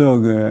was so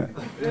good.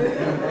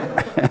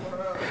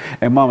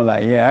 And Mama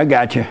like, yeah, I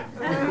got you.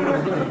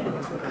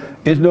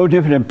 It's no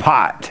different than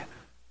pot.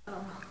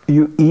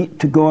 You eat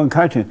to go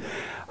unconscious.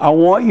 I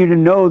want you to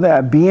know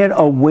that being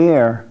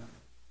aware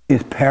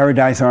is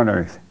paradise on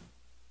earth.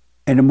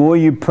 And the more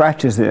you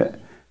practice it,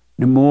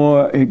 the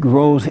more it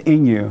grows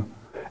in you,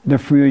 the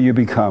freer you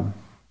become.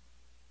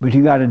 But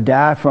you got to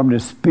die from the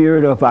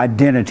spirit of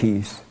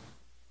identities.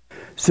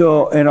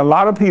 So, and a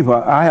lot of people,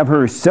 I have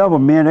heard several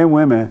men and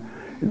women,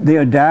 they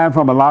are dying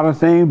from a lot of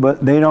things,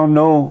 but they don't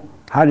know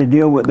how to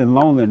deal with the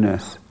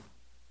loneliness.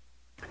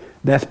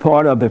 That's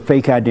part of the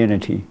fake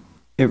identity.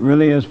 It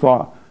really is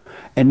part.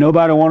 And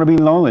nobody want to be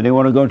lonely. They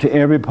want to go to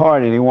every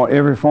party. They want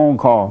every phone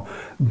call.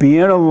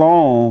 Being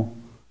alone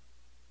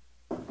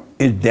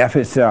is death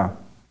itself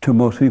to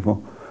most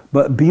people.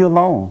 But be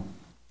alone.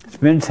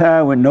 Spend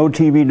time with no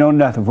TV, no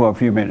nothing for a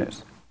few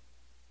minutes.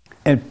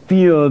 And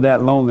feel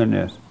that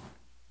loneliness.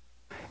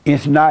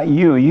 It's not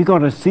you. You're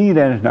going to see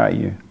that it's not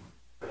you.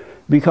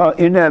 Because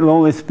in that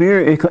lonely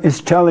spirit,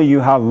 it's telling you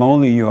how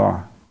lonely you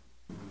are.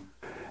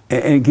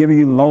 And giving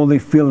you lonely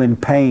feeling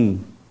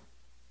pain.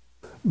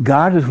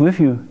 God is with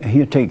you, and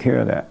he'll take care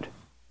of that.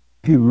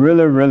 He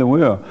really, really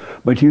will.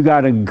 But you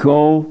got to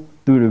go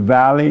through the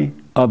valley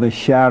of the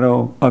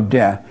shadow of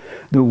death.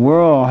 The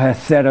world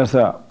has set us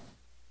up.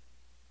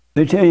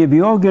 They tell you, if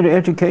you don't get an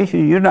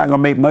education, you're not going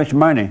to make much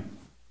money.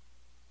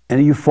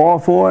 And you fall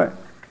for it,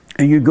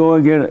 and you go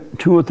and get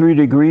 2 or 3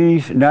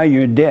 degrees, now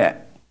you're in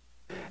debt.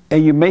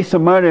 And you make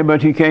some money,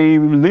 but you can't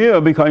even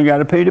live because you got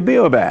to pay the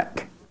bill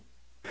back.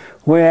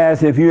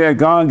 Whereas if you had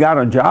gone and got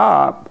a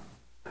job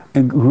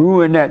and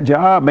grew in that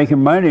job making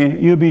money,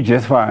 you'll be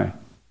just fine.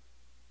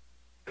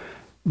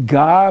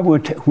 God will,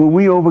 when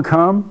we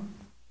overcome,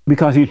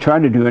 because he's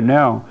trying to do it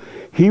now,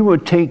 he will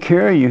take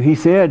care of you. He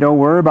said, don't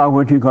worry about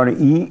what you're going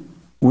to eat,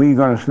 where you're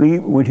going to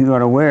sleep, what you're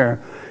going to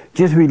wear.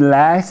 Just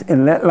relax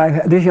and let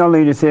life. This young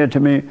lady said to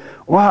me,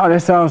 wow,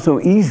 that sounds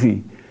so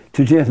easy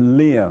to just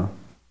live.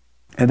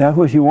 And that's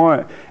what she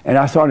wanted. And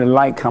I saw the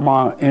light come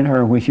on in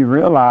her when she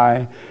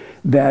realized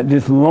that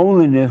this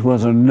loneliness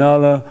was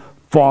another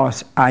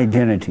false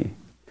identity.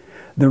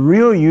 The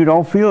real you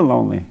don't feel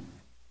lonely.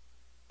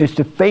 It's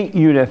the fake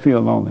you that feel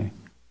lonely.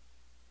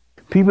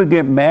 People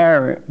get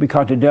married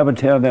because the devil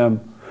tells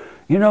them,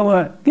 you know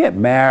what, get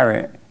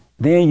married,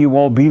 then you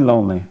won't be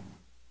lonely.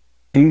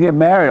 And you get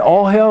married,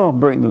 all hell will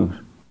break loose.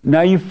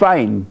 Now you're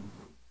fighting.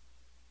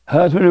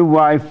 Husband and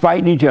wife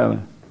fighting each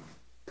other,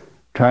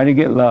 trying to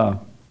get love,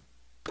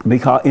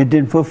 because it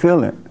didn't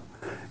fulfill it.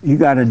 You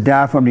got to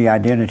die from the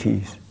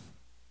identities.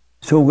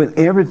 So with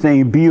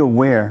everything, be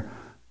aware.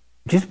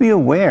 Just be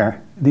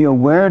aware. The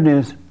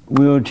awareness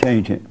will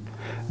change it.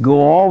 Go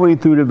all the way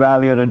through the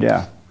valley of the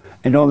death.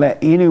 And don't let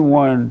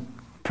anyone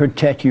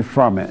protect you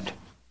from it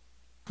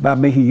by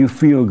making you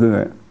feel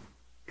good.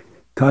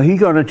 Because he's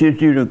going to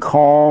teach you to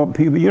call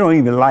people you don't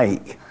even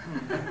like.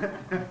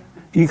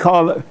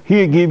 He'll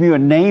give you a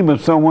name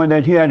of someone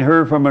that you hadn't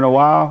heard from in a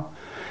while.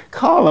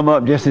 Call them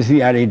up just to see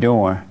how they're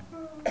doing.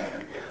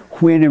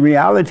 When in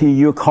reality,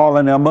 you're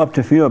calling them up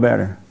to feel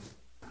better.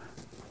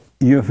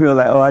 You'll feel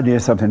like, oh, I did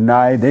something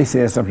nice. They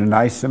said something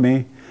nice to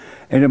me.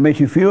 And it'll make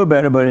you feel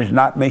better, but it's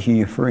not making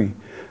you free.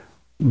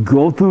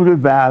 Go through the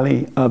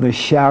valley of the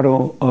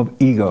shadow of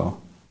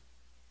ego,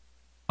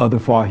 of the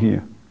far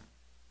here.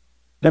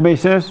 That make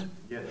sense?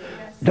 Yes.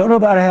 Don't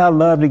nobody have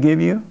love to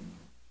give you.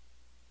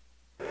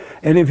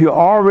 And if you're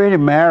already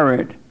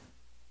married,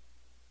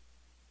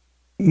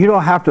 you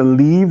don't have to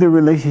leave the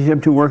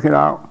relationship to work it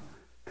out.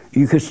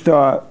 You can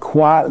start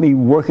quietly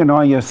working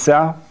on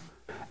yourself,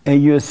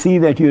 and you'll see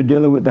that you're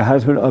dealing with the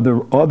husband or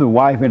the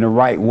wife in the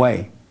right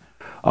way.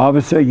 All of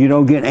a sudden, you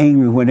don't get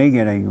angry when they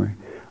get angry.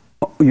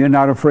 You're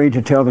not afraid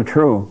to tell the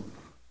truth.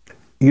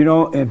 You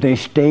know, if they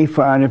stay,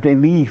 fine. If they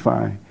leave,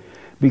 fine.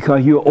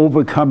 Because you're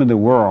overcoming the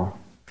world.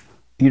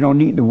 You don't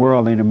need the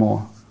world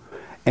anymore.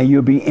 And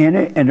you'll be in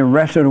it, and the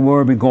rest of the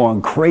world will be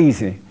going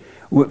crazy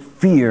with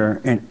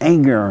fear and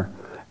anger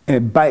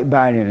and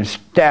bite-biting and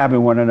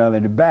stabbing one another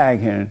in the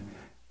back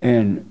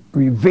and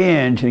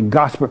revenge and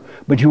gospel.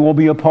 But you won't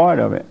be a part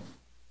of it.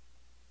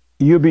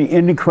 You'll be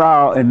in the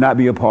crowd and not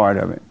be a part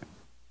of it.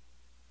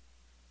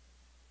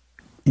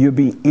 You'll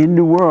be in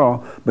the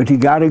world, but you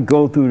got to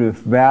go through the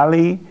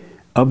valley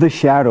of the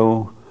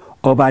shadow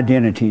of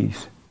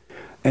identities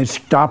and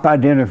stop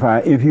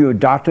identifying. If you're a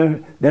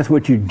doctor, that's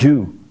what you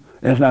do.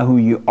 That's not who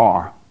you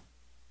are.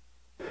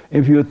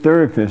 If you're a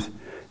therapist,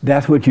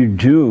 that's what you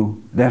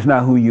do. That's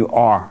not who you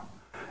are.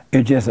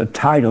 It's just a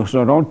title,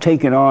 so don't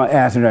take it on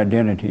as an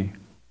identity.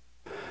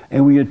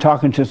 And when you're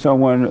talking to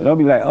someone, they'll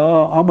be like,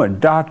 oh, I'm a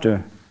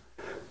doctor.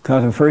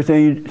 Because the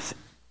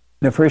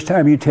first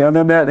time you tell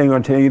them that, they're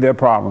going to tell you their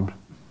problems.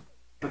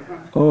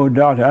 Oh,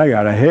 doctor, I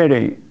got a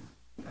headache.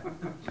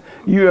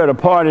 You at a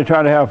party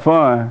trying to have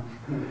fun,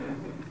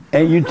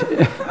 and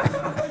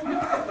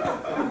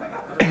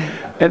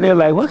and they're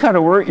like, what kind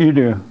of work you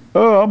do?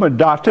 Oh, I'm a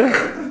doctor.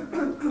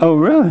 Oh,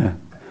 really?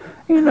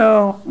 You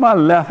know, my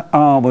left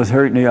arm was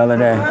hurting the other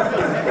day.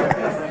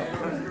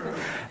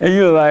 And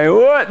you're like,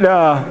 what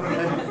the?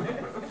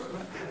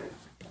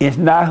 It's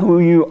not who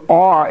you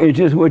are, it's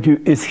just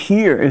it's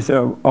here. It's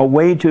a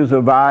way to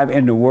survive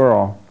in the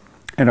world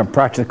in a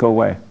practical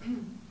way.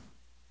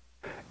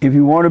 If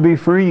you want to be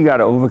free, you got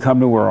to overcome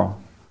the world.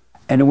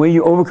 And the way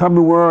you overcome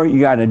the world, you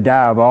got to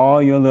die of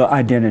all your little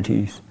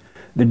identities.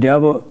 The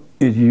devil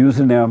is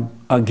using them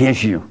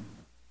against you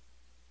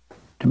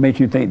to make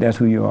you think that's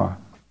who you are.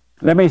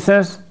 That make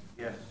sense?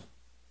 Yes.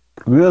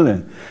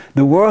 Really?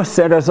 The world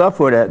set us up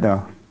for that,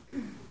 though.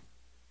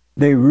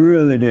 They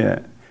really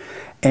did.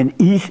 And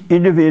each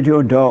individual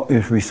adult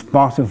is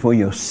responsible for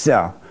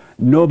yourself.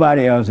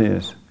 Nobody else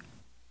is.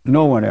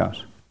 No one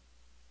else.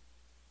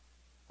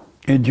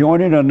 And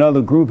joining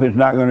another group is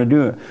not going to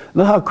do it.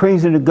 Look how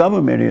crazy the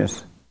government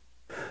is.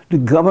 The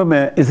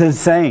government is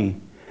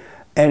insane.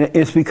 And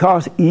it's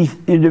because each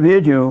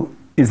individual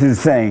is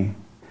insane.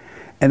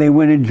 And they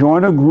went and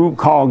joined a group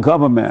called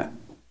government.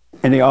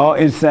 And they all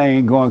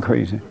insane, going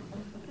crazy.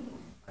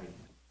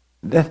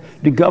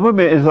 The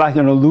government is like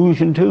an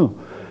illusion too.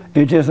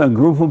 It's just a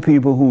group of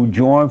people who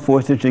join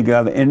forces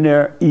together in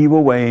their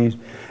evil ways,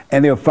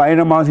 and they're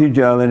fighting amongst each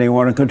other, and they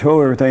want to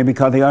control everything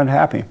because they're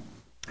unhappy.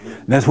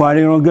 That's why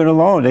they don't get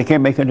along. They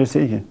can't make a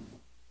decision.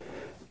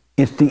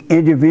 It's the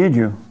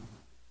individual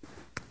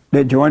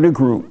that joined the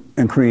group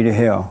and created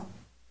hell.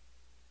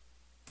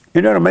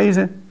 Isn't that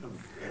amazing?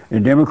 The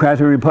Democrats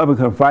and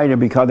Republicans are fighting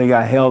because they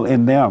got hell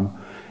in them.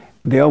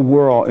 Their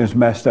world is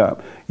messed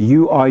up.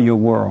 You are your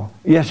world.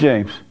 Yes,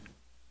 James?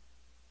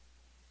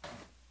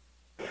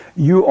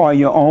 You are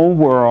your own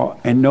world,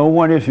 and no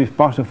one is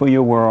responsible for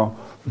your world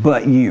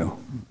but you.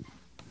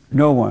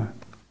 No one.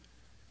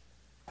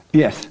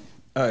 Yes?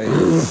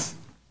 It's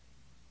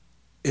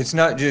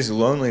not just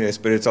loneliness,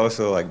 but it's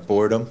also like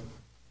boredom.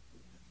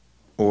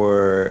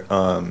 Or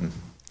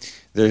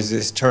there's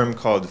this term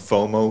called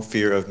FOMO,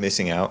 fear of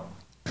missing out.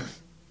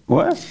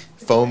 What?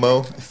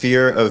 FOMO,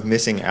 fear of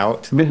missing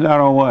out. Missing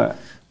out on what?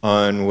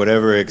 On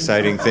whatever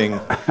exciting thing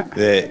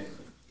that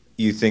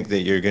you think that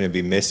you're going to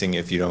be missing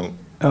if you don't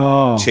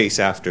chase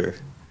after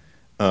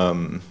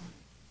an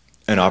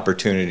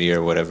opportunity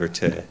or whatever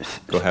to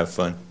go have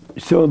fun.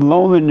 So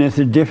loneliness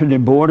is different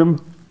than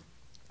boredom?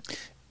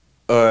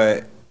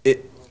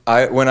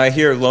 When I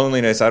hear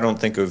loneliness, I don't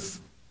think of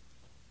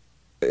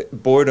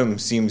boredom.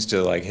 Seems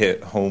to like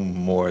hit home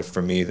more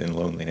for me than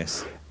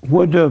loneliness.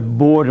 What does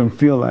boredom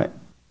feel like?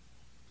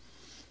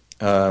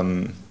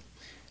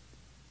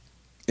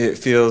 It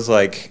feels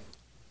like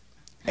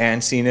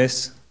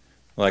antsiness,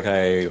 like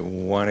I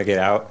want to get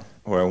out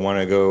or I want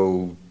to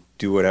go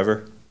do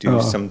whatever,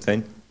 do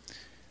something.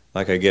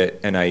 Like I get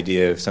an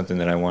idea of something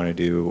that I want to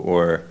do,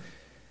 or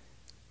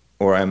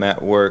I'm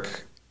at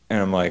work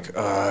and I'm like,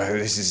 oh,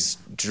 this is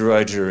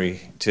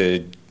drudgery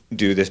to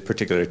do this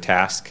particular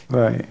task.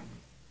 Right.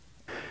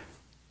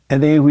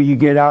 And then when you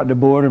get out, the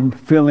boredom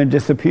feeling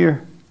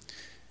disappear?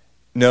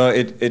 No,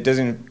 it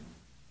doesn't.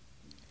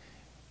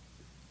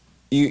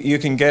 You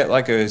can get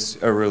like a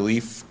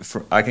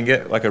relief. I can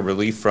get like a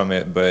relief from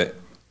it, but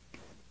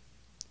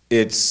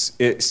it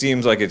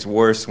seems like it's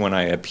worse when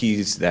I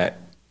appease that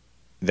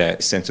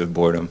sense of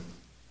boredom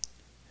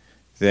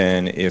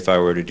than if I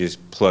were to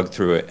just plug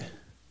through it,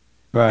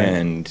 right,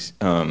 and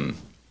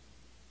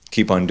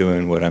keep on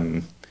doing what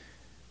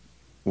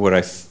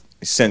I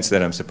sense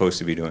that I'm supposed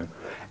to be doing.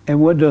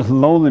 And what does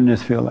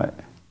loneliness feel like?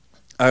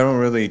 I don't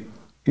really.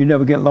 You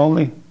never get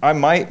lonely? I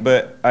might,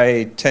 but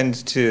I tend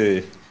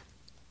to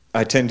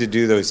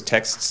do those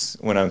texts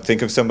when I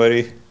think of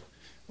somebody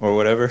or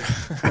whatever.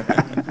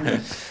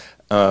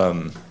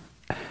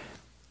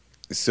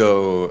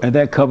 So. And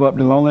that cover up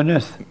the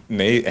loneliness?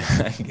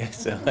 I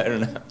guess so. I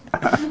don't know.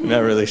 I'm not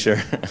really sure.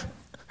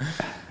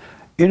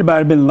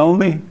 Anybody been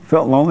lonely?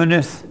 Felt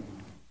loneliness?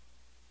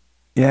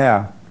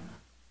 Yeah.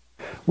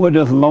 What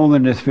does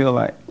loneliness feel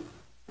like?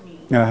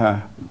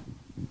 Uh-huh.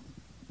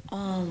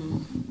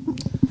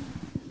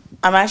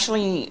 I'm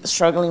actually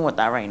struggling with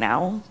that right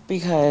now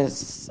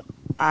because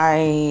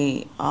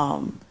I've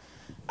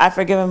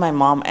forgiven my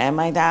mom and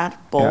my dad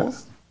both.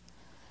 Yeah.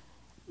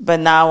 But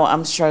now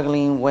I'm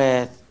struggling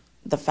with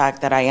the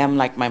fact that I am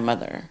like my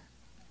mother.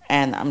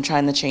 And I'm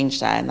trying to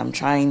change that, and I'm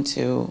trying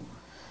to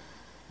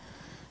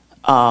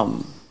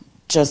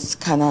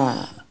just kind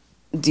of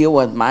deal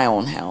with my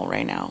own hell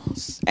right now.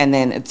 And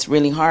then it's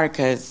really hard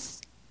because,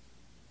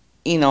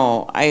 you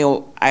know,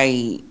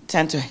 I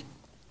tend to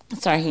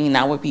start hanging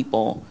out with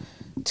people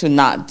to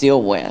not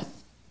deal with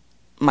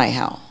my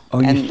hell.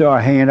 Oh, you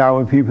start hanging out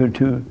with people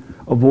to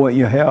avoid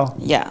your hell?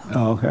 Yeah.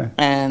 Oh, okay.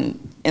 And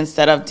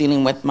instead of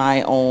dealing with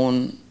my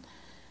own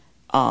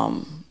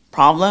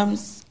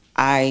problems,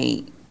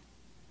 I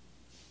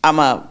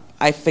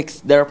fix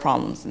their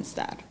problems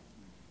instead,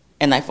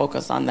 and I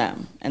focus on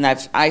them. And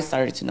I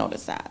started to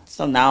notice that.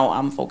 So now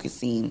I'm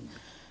focusing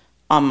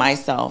on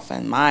myself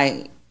and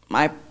my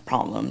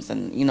problems,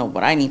 and you know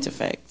what I need to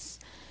fix.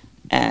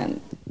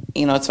 And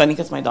you know, it's funny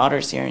because my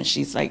daughter's here, and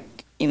she's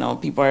like, you know,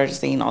 people are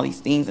saying all these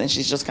things, and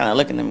she's just kind of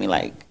looking at me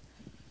like,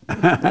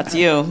 "That's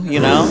you," you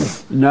know.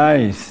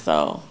 Nice.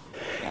 So.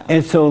 Yeah.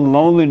 And so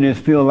loneliness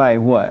feel like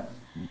what?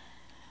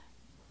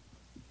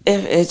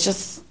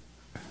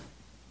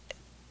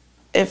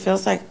 It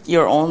feels like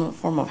your own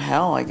form of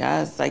hell, I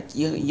guess. Like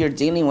you're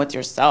dealing with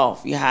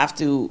yourself. You have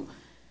to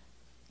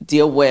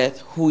deal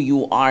with who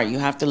you are. You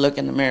have to look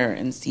in the mirror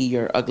and see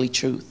your ugly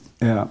truth.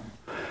 Yeah.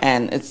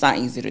 And it's not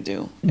easy to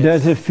do.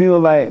 Does it feel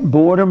like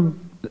boredom,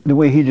 the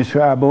way he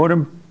described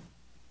boredom?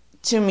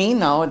 To me,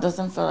 no. It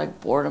doesn't feel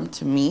like boredom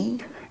to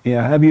me.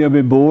 Yeah. Have you ever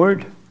been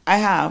bored? I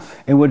have.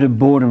 And what does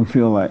boredom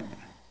feel like?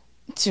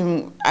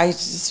 I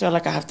just feel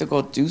like I have to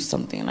go do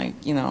something, like,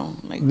 you know,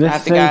 like I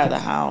have to get out of the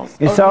house.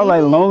 It sounds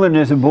like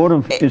loneliness and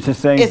boredom is the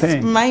same thing.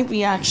 It might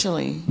be,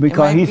 actually.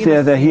 Because he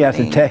says that he has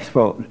to text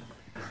folks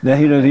that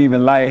he doesn't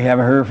even like,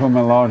 haven't heard from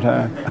in a long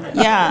time.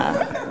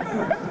 Yeah.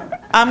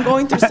 I'm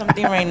going through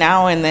something right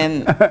now, and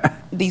then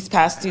these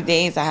past 2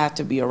 days I have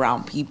to be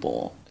around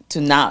people to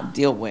not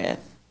deal with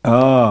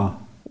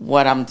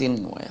what I'm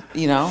dealing with,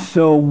 you know?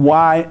 So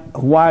why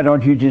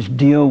don't you just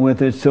deal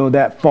with it so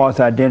that false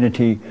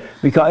identity,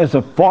 because it's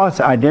a false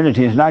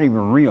identity, it's not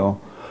even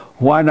real.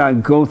 Why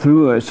not go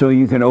through it so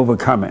you can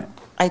overcome it?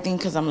 I think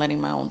because I'm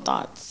letting my own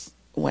thoughts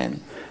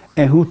win.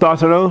 And whose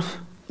thoughts are those?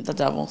 The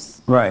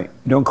devil's. Right.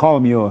 Don't call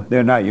them yours.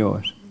 They're not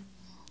yours.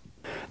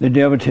 The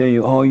devil tell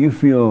you, oh, you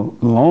feel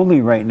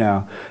lonely right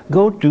now.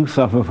 Go do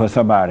something for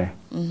somebody.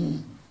 Mm-hmm.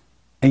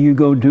 And you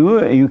go do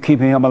it, and you keep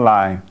him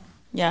alive.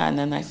 Yeah, and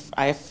then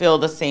I feel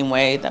the same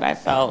way that I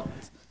felt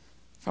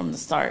from the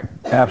start.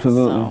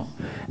 Absolutely. So.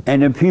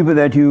 And the people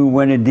that you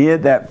went and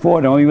did that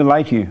for don't even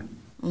like you.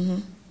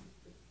 Mm-hmm.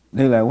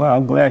 They're like, well,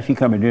 I'm glad she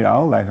come and did it. I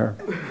don't like her.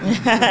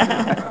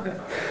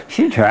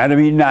 She trying to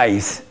be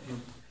nice.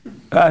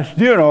 I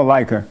still don't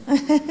like her.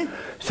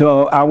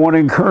 So I want to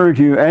encourage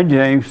you and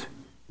James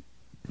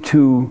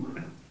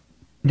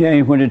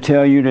when they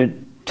tell you to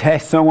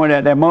text someone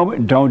at that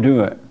moment, don't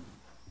do it.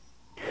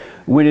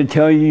 When they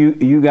tell you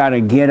you got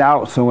to get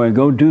out somewhere,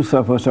 go do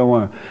stuff for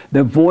someone,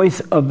 the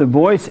voice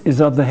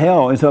is of the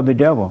hell, it's of the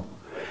devil.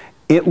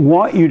 It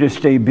want you to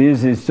stay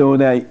busy so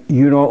that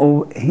you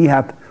don't.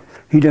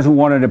 He doesn't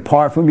want to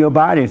depart from your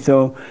body,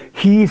 so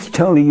he's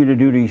telling you to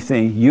do these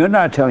things. You're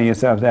not telling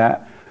yourself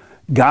that.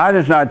 God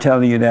is not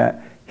telling you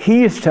that.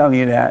 He is telling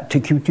you that to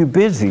keep you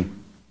busy.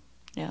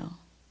 Yeah.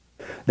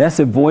 That's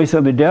the voice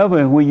of the devil,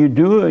 and when you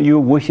do it,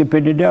 you're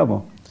worshiping the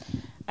devil.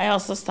 I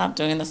also stopped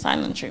doing the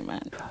silent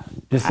treatment.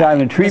 The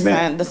silent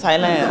treatment? The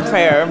silent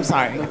prayer, I'm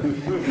sorry.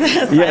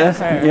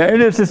 Yeah,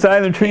 it is the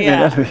silent treatment,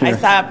 that's for sure. I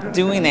stopped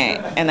doing it,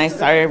 and I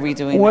started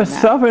redoing it. Well,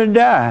 suffer and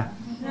die.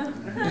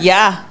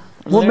 Yeah.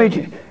 What made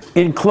you,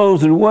 in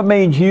closing, what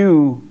made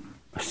you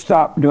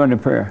stop doing the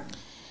prayer?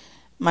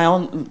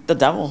 The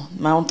devil,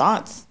 my own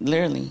thoughts,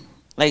 literally.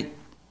 Like,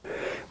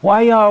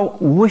 why y'all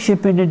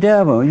worshiping the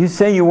devil? You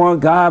say you want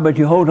God, but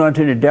you hold on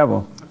to the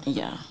devil.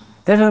 Yeah.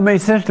 That doesn't make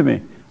sense to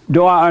me.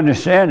 Though I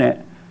understand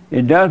it,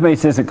 it does make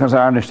sense because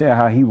I understand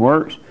how he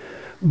works.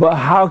 But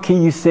how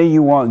can you say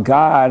you want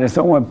God and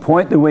someone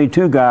point the way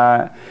to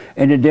God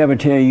and the devil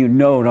tell you,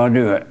 no, don't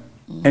do it?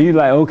 And you're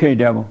like, okay,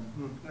 devil.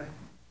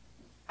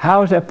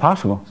 How is that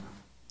possible?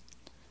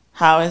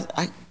 I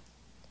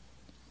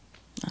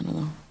don't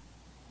know.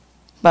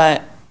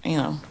 But, you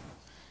know,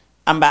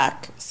 I'm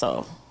back,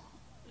 so,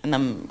 and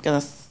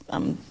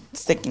I'm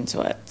sticking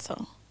to it,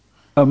 so.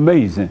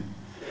 Amazing.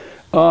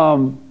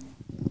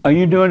 Are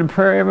you doing the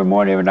prayer every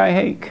morning, every night,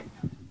 Hake?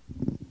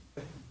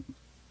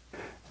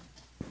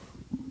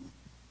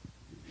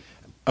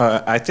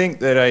 I think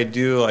that I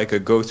do like a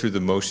go through the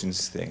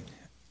motions thing.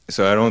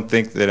 So I don't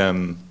think that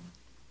I'm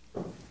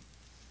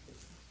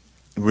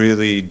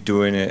really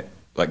doing it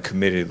like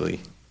committedly.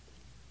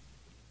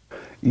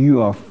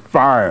 You are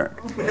fired.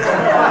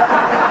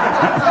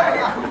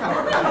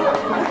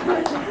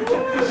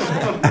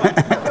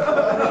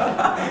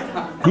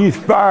 He's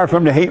fired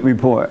from the hate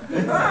report.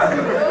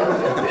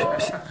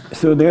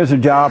 So there's a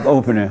job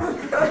opening.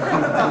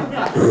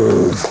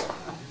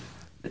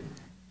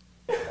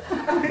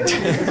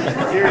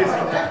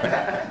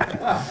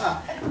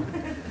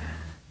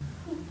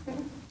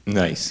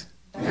 Nice.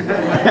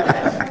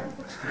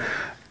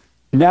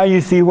 Now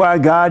you see why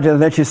God just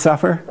let you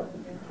suffer?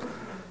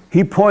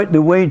 He point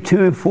the way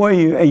to it for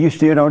you, and you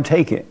still don't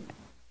take it.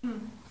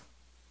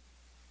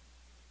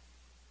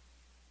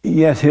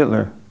 Yes,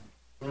 Hitler.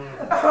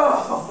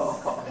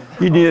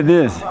 You did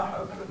this.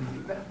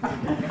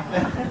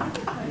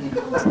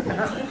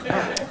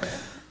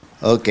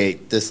 Okay,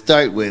 to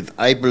start with,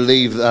 I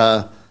believe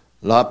a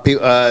lot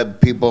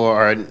of people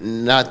are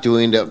not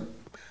doing the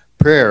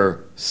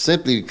prayer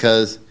simply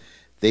because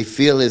they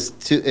feel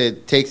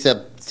it takes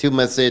up too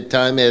much of their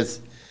time,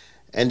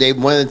 and they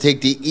want to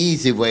take the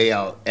easy way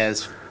out.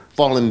 As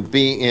fallen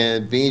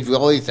beings, we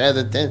always have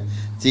a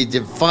tendency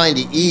to find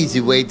the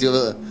easy way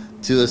to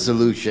a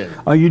solution.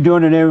 Are you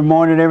doing it every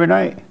morning, every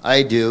night?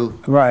 I do.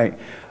 Right.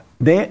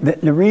 The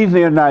reason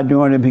they're not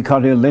doing it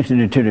because they're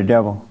listening to the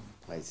devil.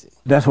 I see.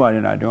 That's why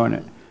they're not doing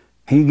it.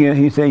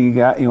 He said you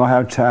don't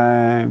have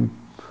time.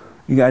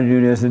 You got to do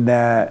this and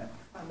that.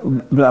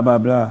 Blah blah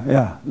blah.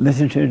 Yeah,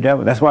 listen to the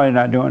devil. That's why they're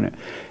not doing it.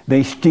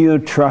 They still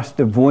trust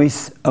the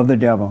voice of the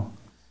devil.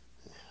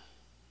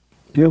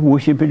 They're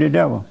worshiping the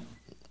devil.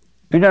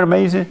 Isn't that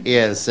amazing?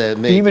 Yes,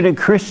 amazing. Even the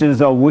Christians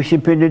are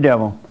worshiping the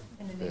devil.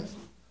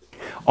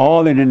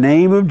 All in the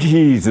name of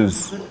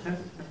Jesus.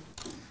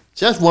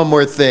 Just one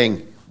more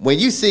thing. When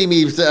you see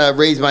me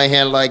raise my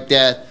hand like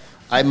that,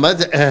 I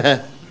must.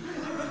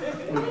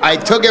 I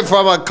took it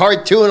from a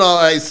cartoon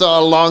I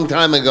saw a long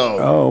time ago.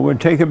 Oh, well,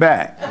 take it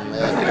back.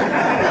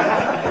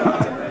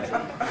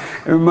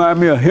 It reminds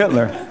me of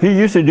Hitler. He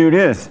used to do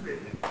this.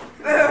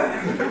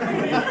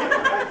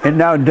 And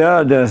now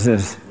Doug does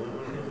this.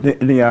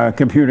 The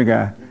computer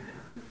guy.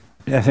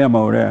 That's him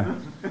over there.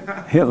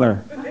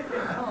 Hitler.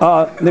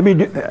 Let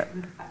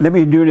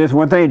me do this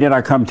one thing, then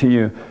I come to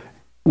you.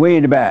 Way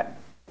in the back,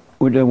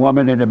 with the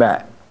woman in the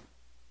back.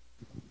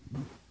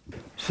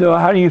 So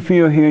how do you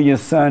feel hearing your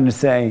son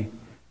say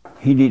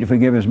he need to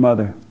forgive his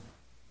mother?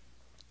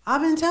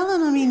 I've been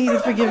telling him he needs to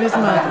forgive his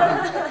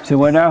mother. So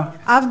what now?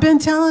 I've been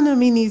telling him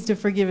he needs to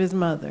forgive his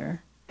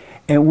mother.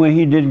 And when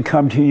he didn't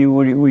come to you,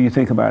 what do you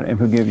think about it and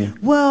forgive you?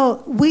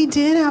 Well, we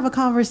did have a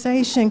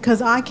conversation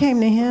because I came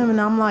to him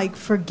and I'm like,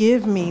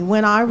 forgive me.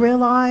 When I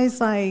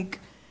realized like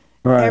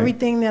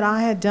everything that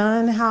I had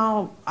done,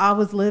 how I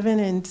was living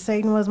and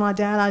Satan was my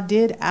dad, I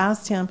did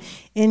ask him.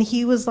 And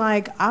he was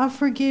like, I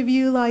forgive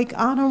you. Like,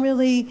 I don't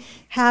really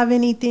have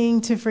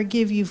anything to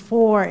forgive you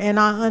for. And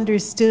I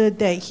understood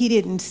that he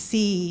didn't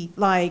see,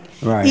 like,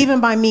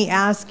 even by me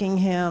asking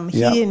him, he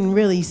didn't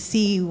really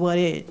see what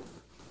it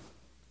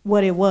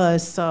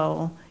was.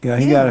 So yeah,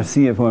 he got to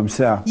see it for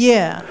himself.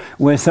 Yeah.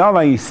 Well, it sounds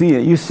like you see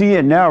it. You see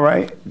it now,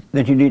 right?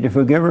 That you need to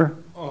forgive her?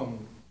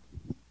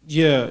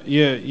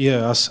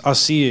 Yeah. I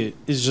see it.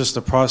 It's just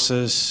the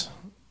process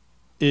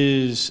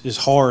is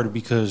hard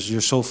because you're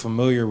so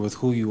familiar with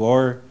who you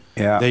are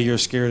that you're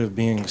scared of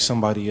being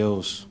somebody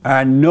else.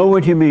 I know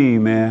what you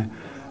mean, man.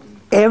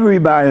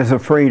 Everybody's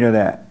afraid of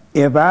that.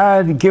 If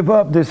I give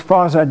up this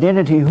false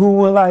identity, who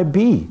will I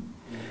be?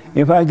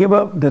 If I give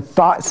up the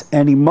thoughts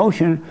and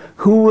emotion,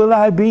 who will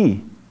I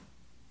be?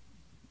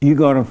 You're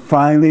going to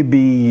finally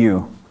be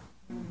you.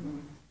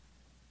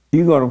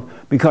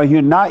 Because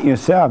you're not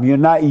yourself. You're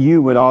not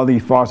you with all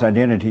these false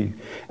identities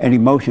and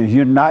emotions.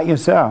 You're not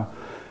yourself.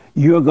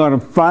 You're going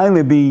to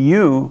finally be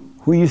you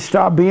when you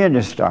stop being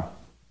this stuff.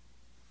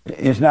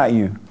 It's not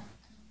you.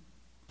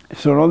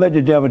 So don't let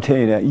the devil tell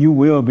you that. You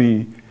will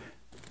be.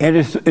 And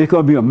it's going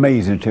to be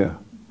amazing too.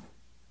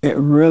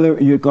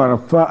 You're going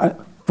to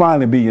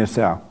finally be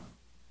yourself.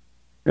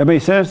 That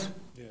makes sense?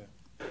 Yeah.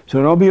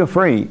 So don't be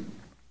afraid.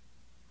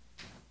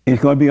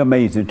 It's going to be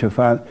amazing to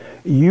find.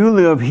 You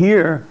live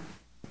here,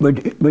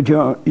 but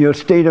your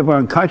state of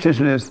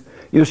unconsciousness,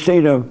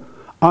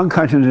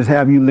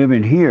 have you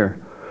living here.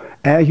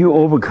 As you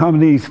overcome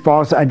these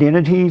false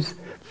identities,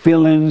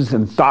 feelings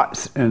and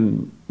thoughts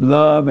and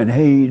love and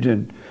hate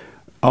and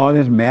all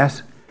this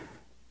mess,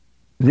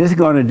 this is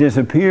going to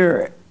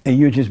disappear and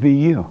you'll just be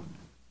you.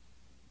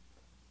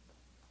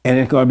 And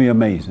it's going to be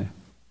amazing.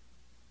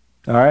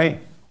 All right?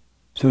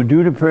 So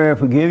do the prayer,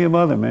 forgive your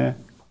mother, man.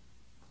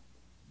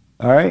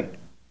 All right?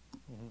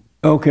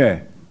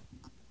 Okay.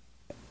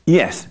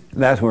 Yes,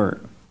 last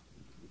word.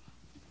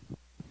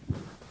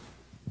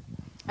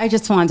 I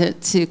just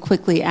wanted to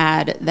quickly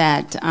add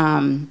that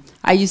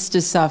I used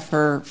to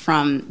suffer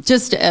from,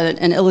 just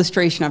an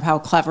illustration of how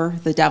clever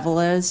the devil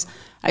is,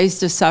 I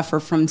used to suffer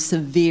from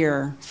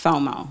severe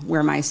FOMO,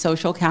 where my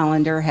social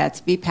calendar had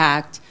to be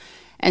packed.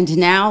 And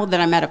now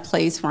that I'm at a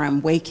place where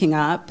I'm waking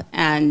up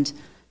and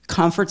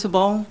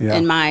comfortable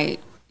in my,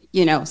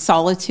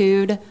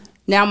 solitude,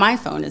 now my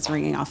phone is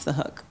ringing off the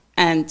hook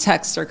and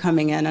texts are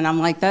coming in. And I'm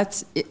like,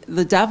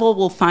 the devil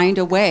will find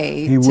a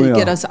way to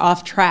get us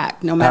off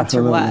track no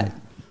matter what.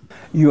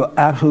 You're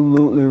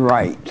absolutely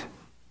right.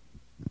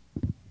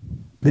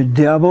 The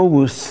devil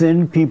will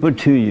send people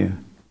to you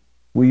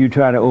when you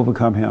try to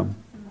overcome him.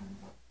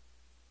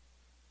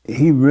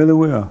 He really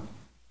will.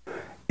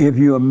 If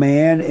you're a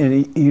man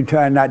and you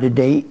try not to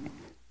date,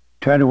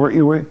 trying to work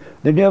your way,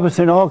 the devil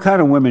send all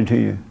kind of women to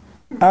you,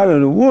 out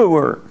of the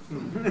woodwork.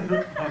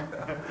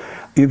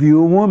 If you're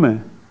a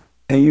woman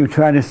and you're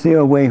trying to stay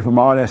away from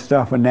all that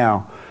stuff for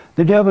now,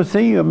 the devil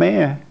send you a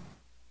man,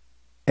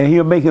 and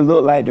he'll make it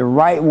look like the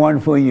right one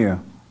for you.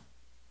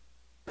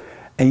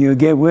 And you'll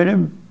get with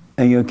him,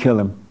 and you'll kill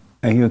him,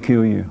 and he'll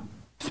kill you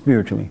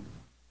spiritually.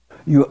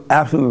 You're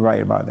absolutely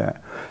right about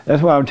that.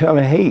 That's why I'm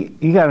telling, hey,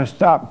 you got to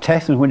stop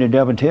texting when the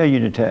devil tell you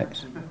to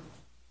text.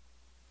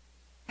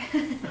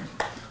 I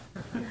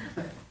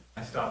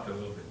stopped a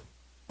little bit.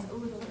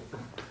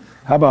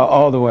 How about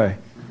all the way?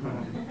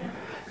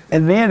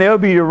 And then there'll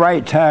be the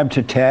right time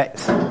to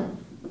text.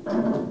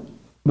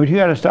 But you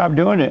got to stop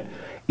doing it,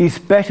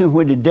 especially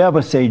when the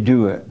devil say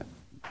do it.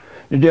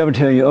 The devil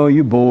tell you, oh,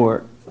 you're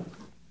bored.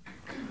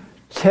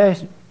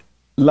 Text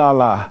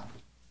Lala.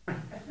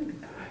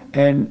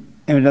 And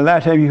the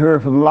last time you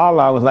heard from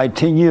Lala was like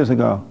 10 years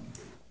ago.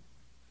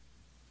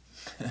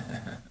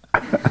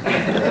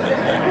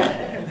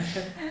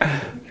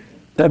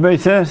 That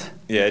makes sense?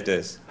 Yeah, it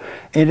does.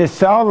 And it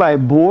sounds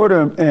like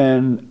boredom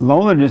and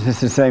loneliness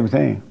is the same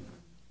thing.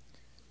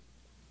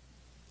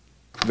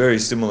 Very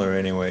similar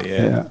anyway,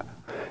 yeah.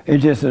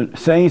 It's just the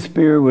same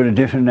spirit with a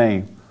different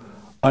name.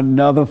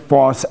 Another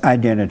false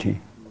identity.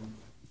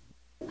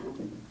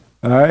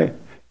 All right?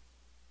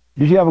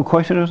 Did you have a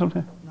question or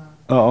something? No.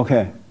 Oh,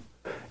 okay.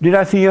 Did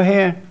I see your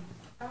hand?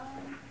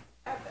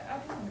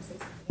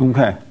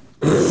 Okay.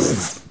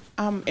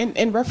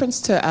 In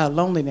reference to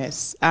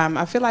loneliness,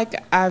 I feel like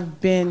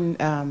I've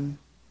been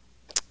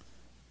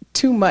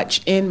too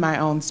much in my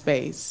own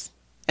space,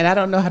 and I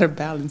don't know how to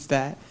balance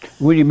that.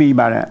 What do you mean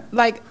by that?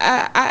 Like,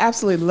 I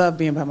absolutely love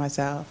being by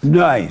myself.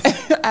 Nice.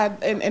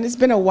 And it's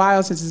been a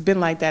while since it's been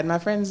like that. My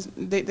friends,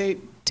 they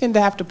tend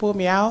to have to pull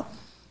me out,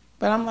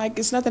 but I'm like,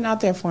 it's nothing out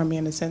there for me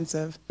in the sense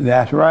of.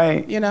 That's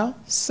right. You know?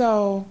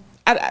 So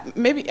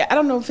maybe, I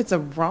don't know if it's a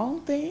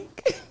wrong thing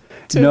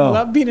to No.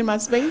 love being in my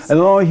space. As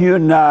long as you're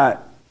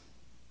not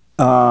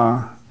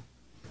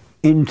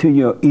into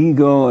your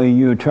ego and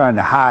you're trying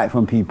to hide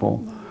from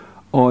people,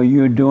 or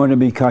you're doing it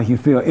because you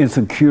feel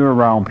insecure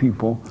around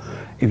people,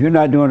 if you're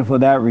not doing it for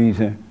that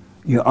reason,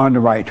 you're on the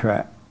right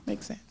track.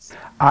 Makes sense.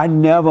 I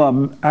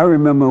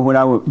remember when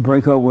I would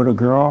break up with a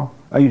girl,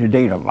 I used to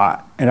date a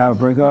lot, and I would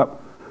break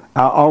up,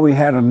 I always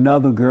had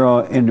another girl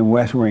in the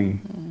West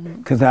Wing,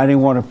 because I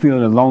didn't want to feel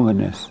the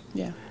loneliness.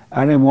 Yeah.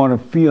 I didn't want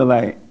to feel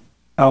like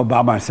I was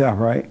by myself,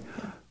 right?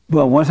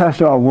 But once I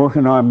started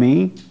working on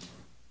me,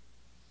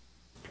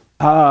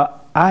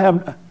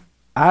 I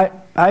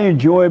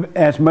enjoy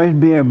as much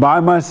being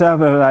by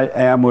myself as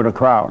I am with a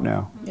crowd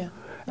now. Yeah.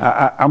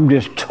 I'm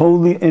just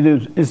totally,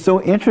 it's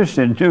so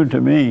interesting too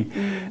to me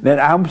that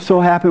I'm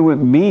so happy with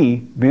me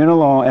being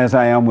alone as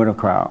I am with a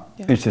crowd.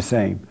 Yeah. It's the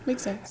same.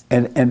 Makes sense.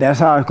 And that's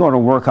how it's going to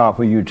work out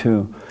for you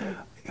too.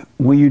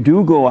 When you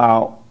do go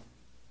out,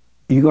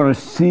 you're going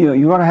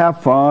to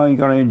have fun, you're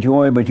going to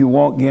enjoy, but you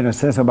won't get a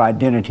sense of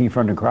identity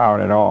from the crowd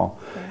at all.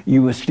 Right.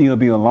 You will still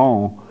be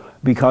alone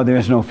because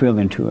there's no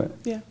feeling to it.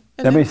 Yeah.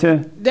 That makes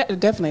sense?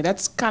 Definitely.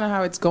 That's kind of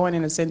how it's going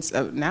in a sense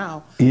of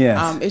now.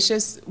 Yes. It's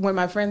just when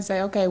my friends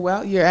say, okay,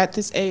 well, you're at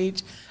this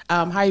age,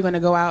 how are you going to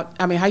go out?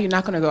 I mean, how are you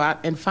not going to go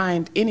out and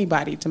find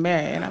anybody to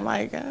marry? And I'm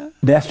like,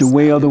 that's the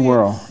way of the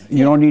world.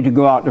 You don't need to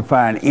go out to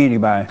find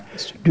anybody.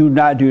 Do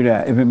not do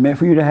that. If it's meant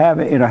for you to have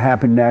it, it'll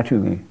happen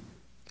naturally.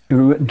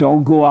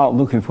 Don't go out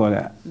looking for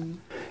that. Mm-hmm.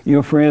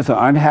 Your friends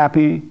are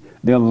unhappy.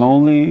 They're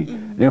lonely.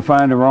 Mm-hmm. They'll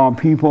find the wrong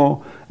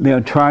people.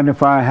 They're trying to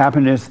find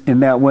happiness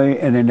in that way,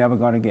 and they're never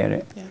going to get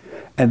it. Yeah.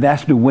 And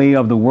that's the way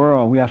of the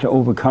world. We have to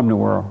overcome the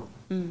world.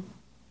 Mm.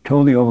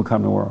 Totally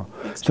overcome the world.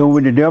 So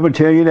when the devil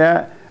tell you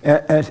that,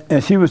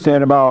 as she was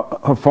saying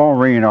about her phone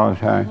ringing all the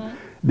time,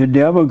 the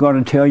devil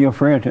going to tell your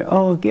friend,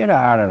 oh, get her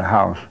out of the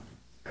house.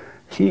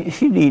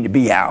 She need to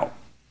be out.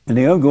 And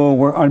they'll go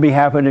work on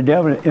behalf of the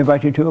devil and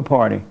invite you to a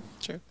party.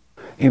 True.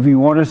 If you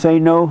want to say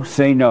no,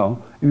 say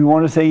no. If you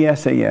want to say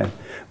yes, say yes.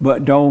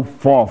 But don't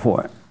fall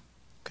for it.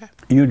 Okay.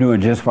 You're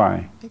doing just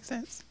fine. Makes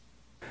sense.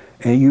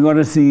 And you're going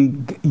to see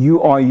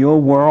you are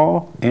your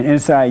world, and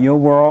inside your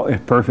world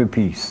is perfect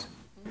peace.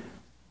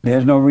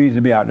 There's no reason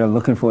to be out there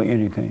looking for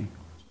anything.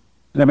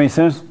 Does that make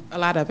sense? A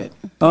lot of it.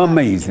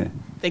 Amazing.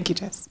 Thank you,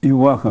 Jess. You're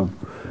welcome.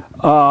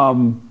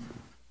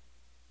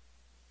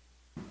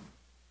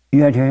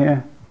 You had your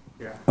hand?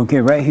 Yeah.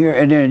 Okay, right here,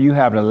 and then you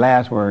have the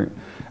last word.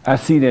 I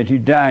see that you're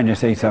dying to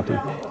say something.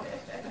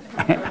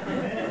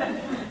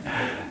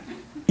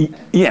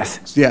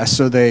 Yes. Yeah,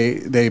 so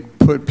they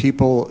put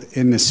people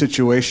in a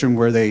situation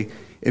where they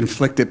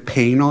inflicted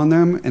pain on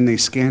them, and they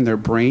scanned their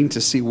brain to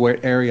see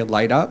what area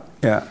light up.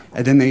 Yeah.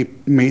 And then they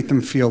made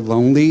them feel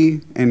lonely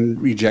and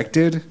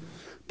rejected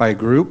by a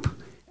group,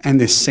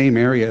 and this same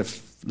area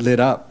lit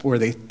up where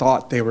they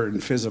thought they were in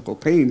physical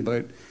pain,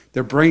 but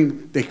their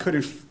brain, they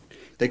couldn't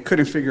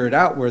figure it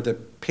out where the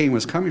pain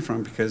was coming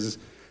from, because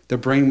their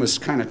brain was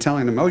kind of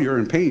telling them, oh, you're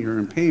in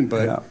pain,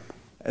 but yeah.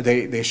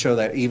 They show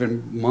that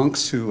even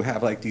monks who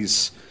have like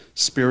these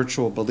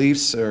spiritual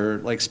beliefs or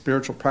like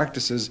spiritual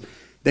practices,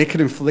 they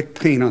could inflict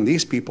pain on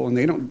these people, and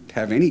they don't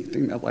have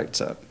anything that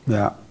lights up.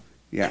 Yeah.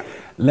 Yeah.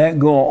 Let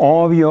go of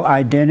all of your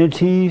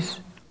identities,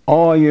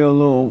 all your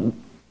little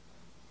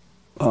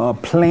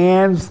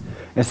plans,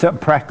 except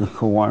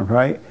practical ones,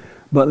 right?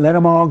 But let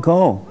them all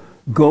go.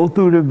 Go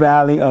through the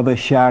valley of the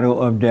shadow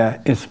of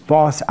death. It's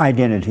false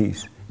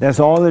identities. That's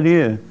all it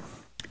is.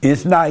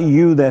 It's not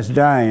you that's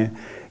dying.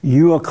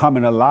 You are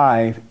coming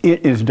alive.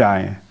 It is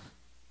dying.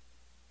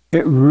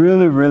 It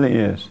really, really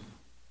is.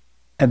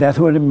 And that's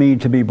what it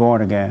means to be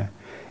born again.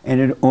 And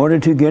in order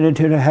to get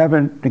into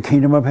the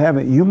kingdom of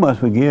heaven, you must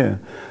forgive.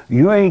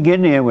 You ain't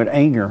getting there with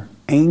anger.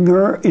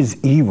 Anger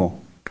is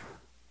evil.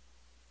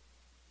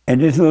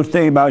 And this little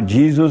thing about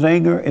Jesus'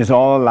 anger is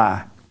all a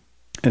lie.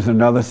 It's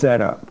another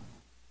setup.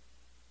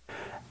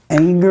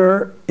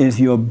 Anger is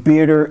your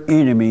bitter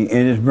enemy.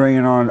 It is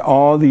bringing on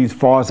all these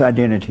false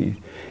identities.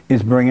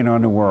 It's bringing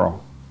on the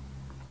world.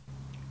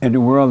 And the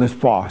world is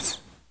false.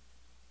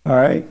 All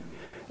right?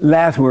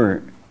 Last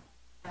word.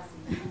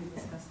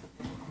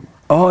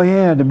 Oh,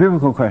 yeah, the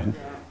biblical question.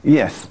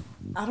 Yes.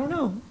 I don't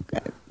know.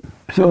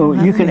 So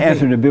you can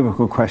answer the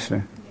biblical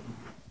question.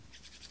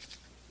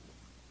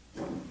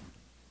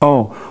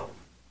 Oh,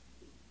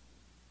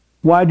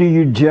 why do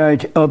you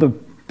judge other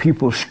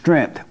people's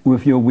strength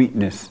with your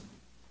weakness?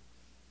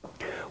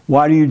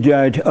 Why do you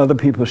judge other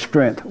people's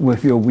strength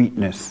with your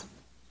weakness?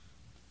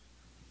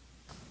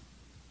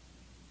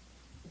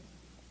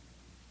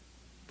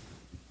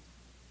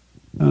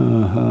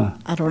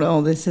 I don't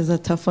know. This is a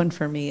tough one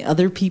for me.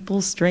 Other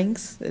people's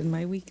strengths and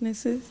my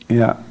weaknesses.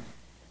 Yeah.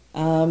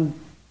 I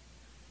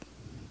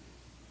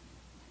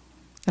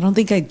don't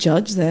think I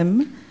judge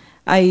them.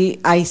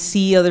 I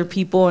see other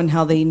people and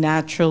how they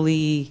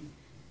naturally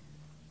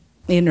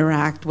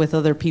interact with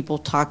other people,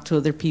 talk to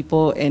other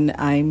people, and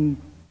I'm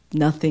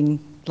nothing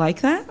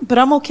like that. But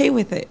I'm okay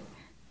with it.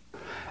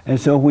 And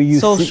so when you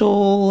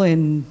social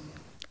and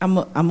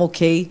I'm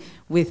okay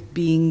with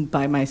being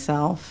by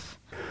myself.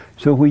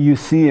 So when you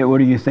see it, what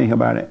do you think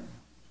about it?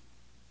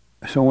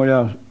 Someone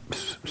else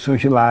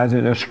socialize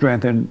it or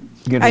strengthen,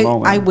 get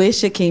along with it. I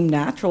wish it came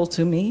natural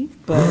to me,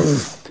 but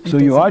so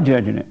you are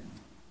judging it?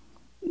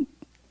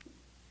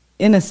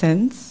 In a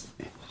sense.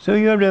 So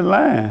you're up there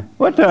lying.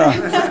 What the?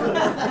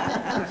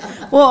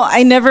 Well,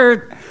 I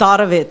never thought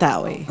of it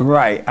that way.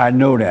 Right, I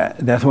know that.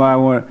 That's why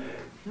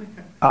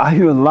I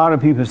hear a lot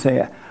of people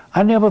say,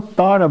 I never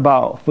thought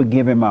about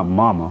forgiving my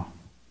mama.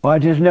 Or I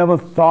just never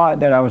thought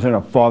that I was in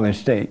a fallen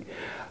state.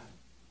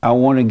 I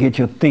want to get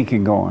your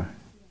thinking going,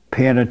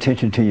 paying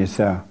attention to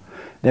yourself.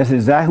 That's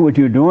exactly what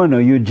you're doing, though.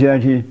 You're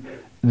judging.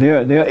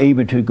 They're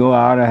able to go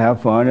out and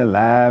have fun and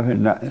laugh.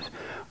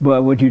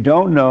 But what you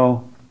don't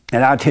know,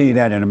 and I'll tell you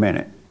that in a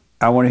minute.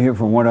 I want to hear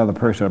from one other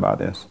person about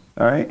this.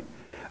 All right?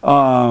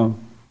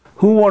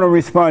 Who want to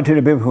respond to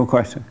the biblical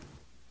question?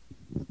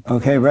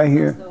 Okay, right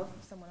here.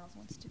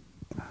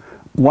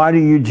 Why do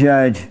you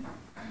judge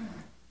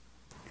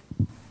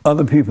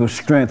other people's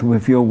strength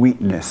with your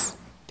weakness?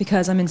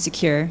 Because I'm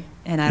insecure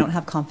and I don't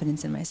have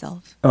confidence in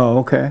myself. Oh,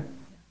 okay.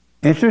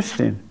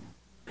 Interesting.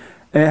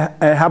 And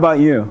how about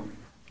you?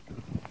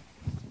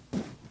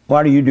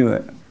 Why do you do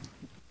it?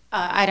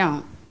 I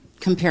don't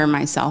compare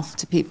myself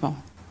to people.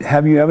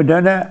 Have you ever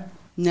done that?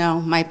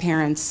 No, my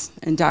parents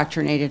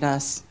indoctrinated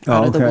us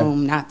out of the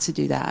womb not to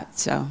do that,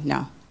 so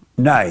no.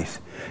 Nice.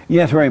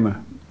 Yes,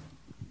 Raymond.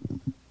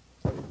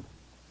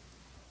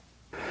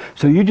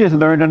 So you just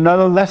learned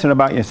another lesson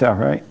about yourself,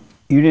 right?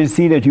 You didn't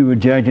see that you were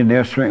judging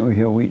their strength with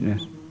your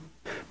weakness.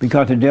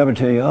 Because the devil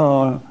tell you,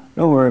 oh,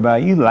 don't worry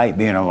about it. You like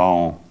being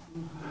alone.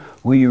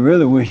 Well, you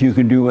really wish you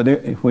could do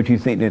what you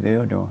think that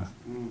they're doing.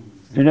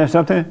 Isn't that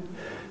something?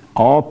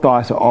 All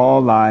thoughts are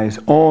all lies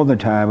all the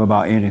time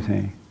about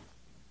anything.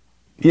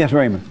 Yes,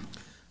 Raymond.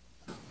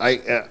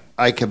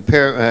 I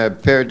compare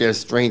their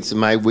strengths to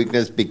my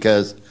weakness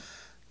because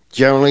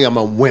generally I'm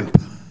a wimp.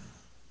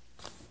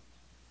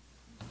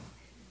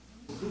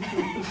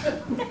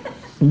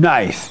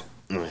 Nice.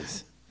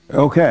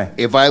 Okay.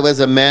 If I was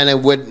a man, I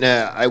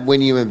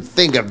wouldn't even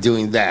think of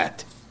doing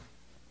that.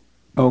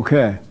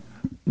 Okay.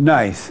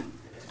 Nice.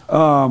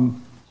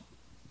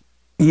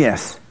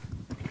 Yes.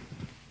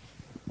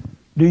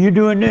 Do you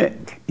do it,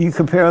 Nick? You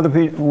compare other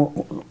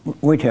people?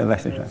 Wait till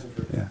Leslie.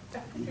 Yeah.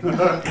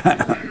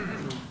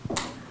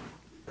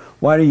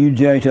 Why do you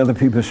judge other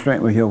people's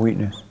strength with your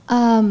weakness?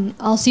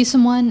 I'll see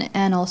someone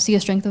and I'll see a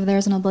strength of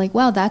theirs and I'll be like,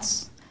 wow,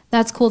 that's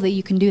cool that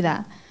you can do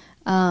that.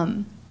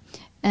 And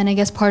I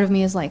guess part of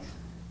me is like,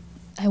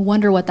 I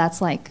wonder what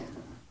that's like.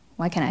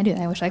 Why can't I do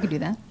that? I wish I could do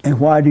that. And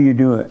why do you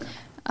do it?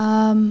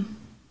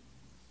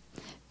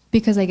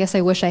 Because I guess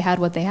I wish I had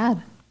what they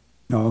had.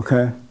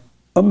 Okay.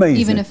 Amazing.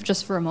 Even if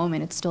just for a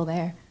moment it's still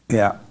there.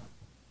 Yeah.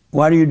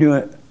 Why do you do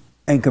it,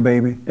 Anchor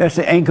Baby? That's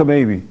the Anchor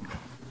Baby.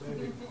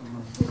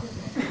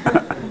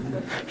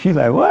 She's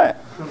like, what?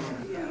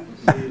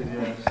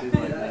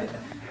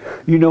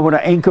 You know what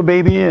an Anchor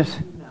Baby is?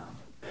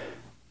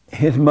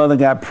 His mother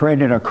got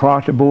pregnant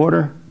across the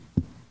border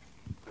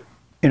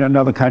in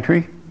another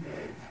country.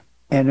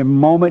 And the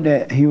moment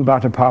that he was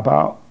about to pop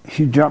out,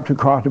 she jumped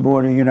across the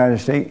border in the United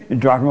States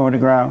and dropped him on the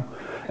ground.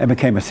 and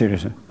became a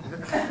citizen.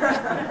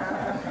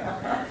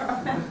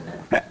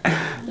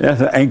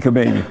 That's an anchor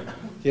baby.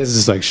 He has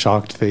this like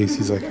shocked face.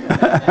 He's like,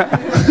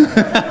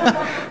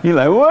 you're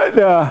like, what?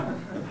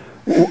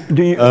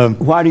 Do you?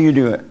 Why do you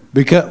do it?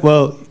 Because,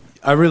 well,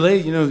 I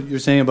relate. You know, you're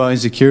saying about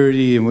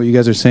insecurity and what you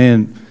guys are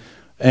saying,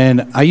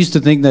 and I used to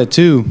think that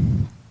too.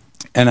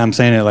 And I'm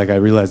saying it like I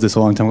realized this a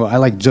long time ago. I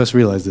like just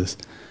realized this.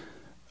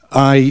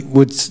 I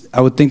would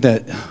think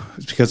that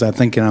it's because I'm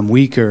thinking I'm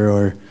weaker,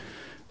 or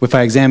if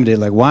I examined it,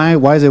 like why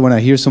is it when I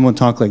hear someone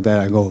talk like that,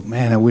 I go,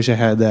 man, I wish I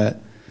had that,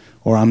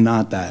 or I'm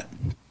not that.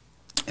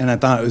 And I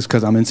thought it was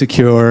because I'm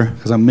insecure,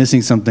 because I'm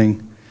missing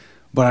something.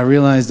 But I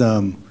realized,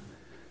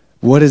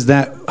 what is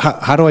that?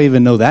 How do I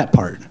even know that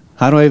part?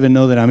 How do I even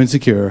know that I'm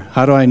insecure?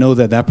 How do I know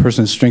that that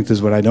person's strength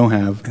is what I don't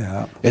have?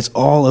 Yeah. It's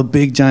all a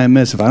big giant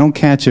mess. If I don't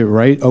catch it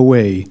right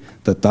away,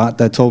 the thought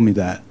that told me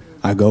that,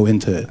 I go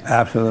into it.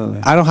 Absolutely.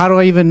 How do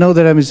I even know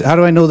that how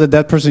do I know that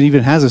that person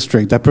even has a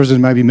strength? That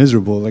person might be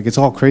miserable. Like, it's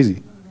all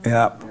crazy.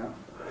 Yeah.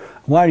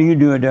 Why do you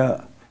do it,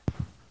 Doug?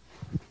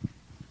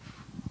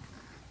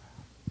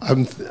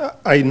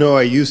 I know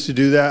I used to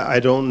do that.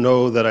 I don't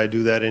know that I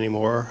do that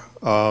anymore.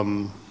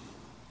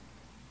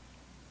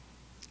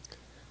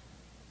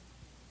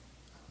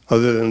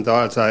 Other than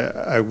thoughts,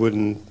 I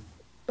wouldn't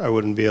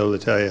be able to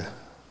tell you.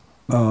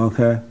 Oh,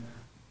 okay.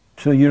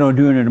 So you don't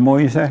do it anymore,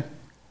 you say?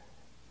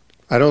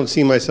 I don't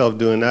see myself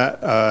doing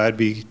that. I'd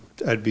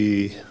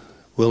be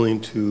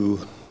willing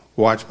to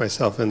watch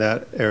myself in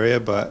that area,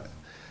 but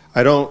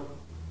I don't.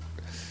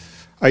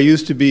 I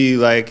used to be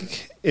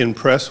like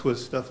impressed with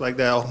stuff like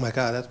that. Oh my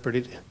God, that's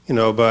pretty,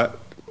 but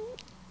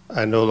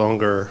I no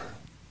longer.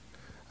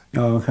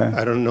 Oh, okay.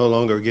 I don't no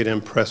longer get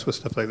impressed with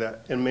stuff like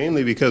that, and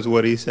mainly because of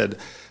what he said.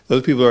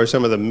 Those people are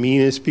some of the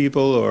meanest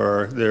people,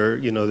 or they're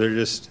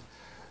just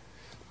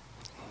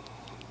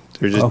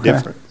okay.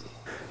 Different.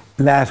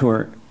 Last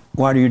word.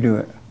 Why do you do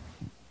it?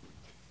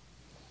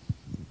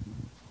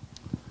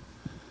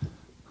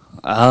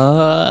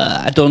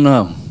 I don't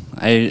know.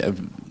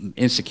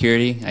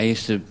 Insecurity. I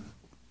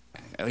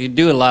would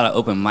do a lot of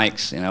open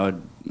mics, and I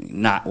would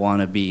not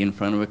want to be in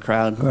front of a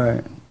crowd,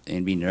 right,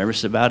 and be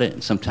nervous about it.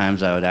 And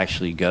sometimes I would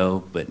actually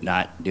go, but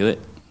not do it.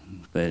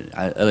 But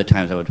other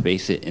times I would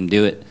face it and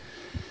do it.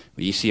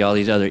 But you see all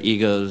these other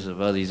egos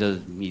of all these other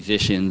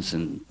musicians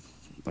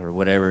or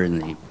whatever, and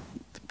they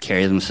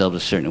carry themselves a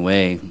certain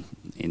way,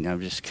 and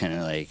I'm just kind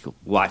of like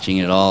watching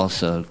it all.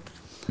 So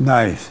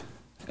nice.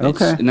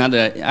 Okay. It's not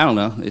that I don't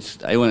know.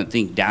 I wouldn't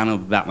think down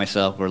about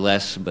myself or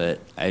less, but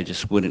I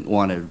just wouldn't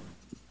want to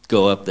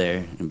go up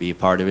there and be a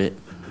part of it,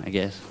 I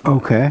guess.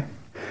 Okay.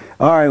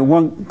 All right.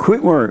 One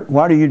quick word.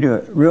 Why do you do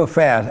it? Real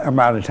fast. I'm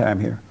out of time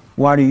here.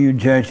 Why do you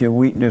judge your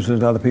weaknesses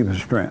as other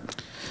people's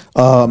strength?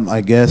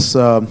 I guess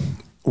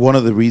one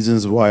of the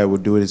reasons why I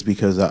would do it is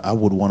because I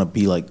would want to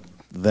be like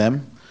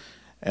them.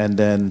 And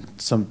then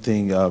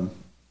something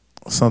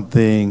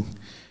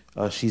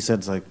she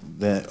said like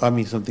that. I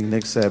mean, something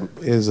Nick said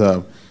is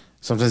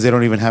sometimes they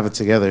don't even have it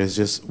together. It's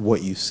just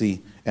what you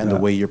see and the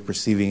way you're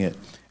perceiving it.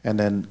 And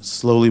then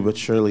slowly but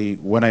surely,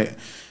 when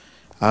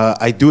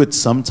I do it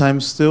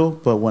sometimes still,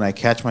 but when I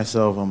catch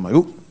myself, I'm like,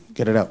 ooh,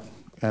 get it out.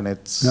 And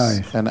it's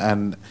nice.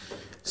 And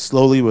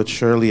slowly but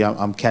surely,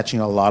 I'm catching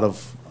a lot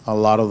of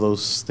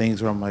those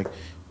things where I'm like,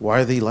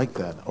 why are they like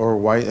that? Or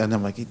why? And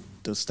I'm like,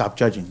 stop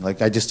judging.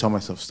 Like, I just tell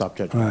myself, stop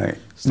judging. Right.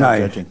 Stop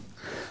judging.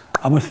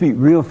 I'm going to speak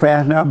real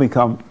fast now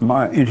because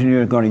my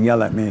engineer is going to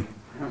yell at me.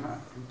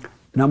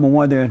 Number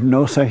one, there's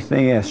no such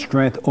thing as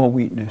strength or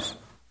weakness.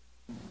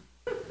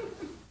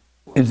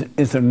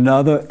 It's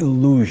another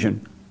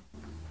illusion.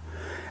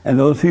 And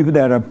those people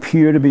that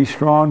appear to be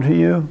strong to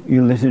you,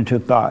 you listen to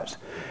thoughts.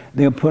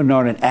 They're putting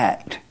on an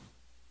act.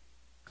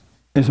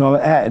 It's all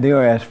an act. They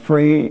are as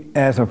afraid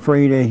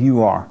as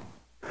you are.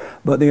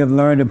 But they have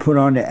learned to put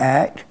on the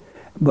act,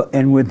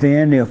 and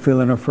within they're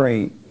feeling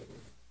afraid.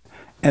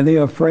 And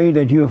they're afraid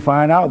that you'll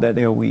find out that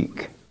they're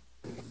weak,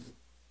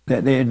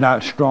 that they're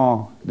not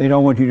strong. They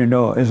don't want you to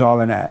know it's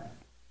all an act.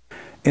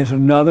 It's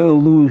another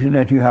illusion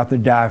that you have to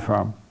die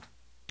from.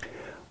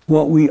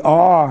 What we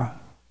are,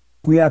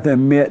 we have to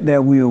admit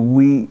that we are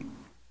weak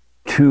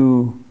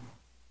to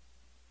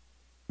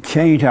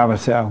change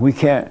ourselves. We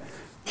can't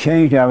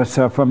change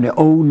ourselves from the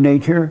old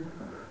nature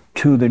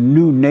to the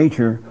new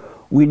nature.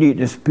 We need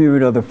the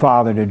Spirit of the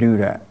Father to do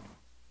that.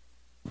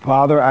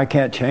 Father, I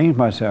can't change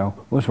myself.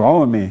 What's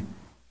wrong with me?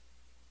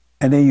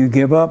 And then you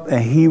give up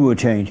and He will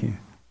change you.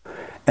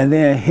 And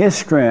then His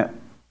strength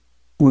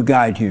will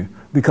guide you.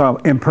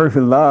 Because in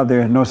perfect love,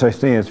 there is no such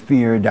thing as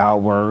fear,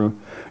 doubt, worry,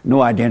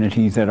 no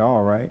identities at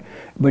all, right?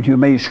 But you're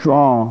made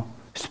strong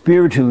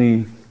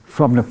spiritually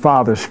from the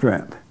Father's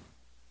strength.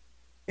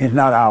 It's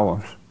not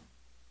ours.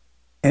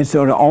 And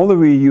so the only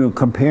reason you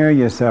compare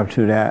yourself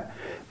to that,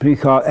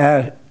 because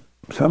as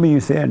some of you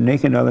said,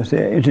 Nick and others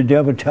said, it's the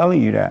devil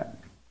telling you that.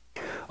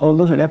 Oh,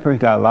 look at that person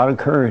got a lot of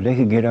courage. They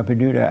can get up and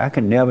do that. I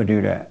can never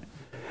do that.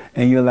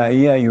 And you're like,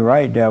 yeah, you're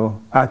right,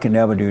 devil. I can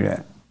never do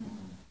that.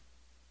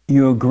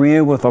 You're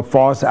agreeing with a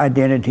false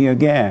identity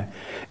again.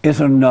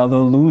 It's another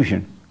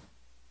illusion.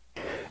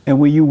 And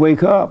when you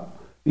wake up,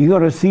 You're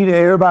going to see that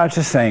everybody's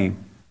the same.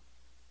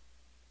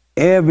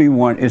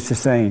 Everyone is the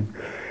same.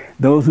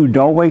 Those who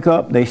don't wake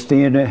up, they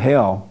stay in their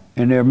hell,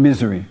 in their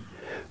misery.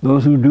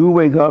 Those who do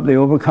wake up, they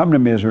overcome the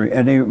misery,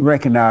 and they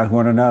recognize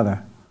one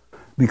another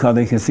because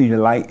they can see the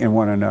light in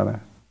one another.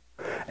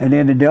 And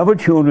then the devil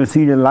children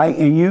see the light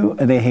in you,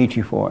 and they hate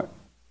you for it.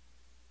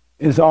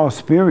 It's all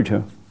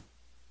spiritual.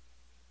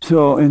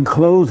 So in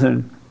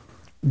closing,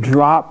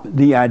 drop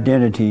the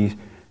identities.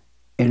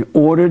 In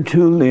order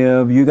to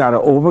live, you got to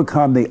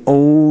overcome the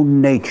old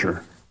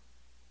nature.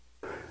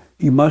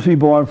 You must be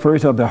born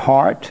first of the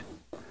heart,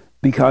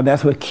 because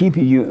that's what keeps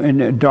you in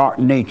the dark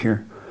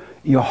nature.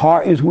 Your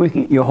heart is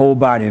wicked, your whole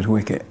body is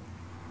wicked.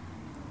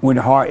 When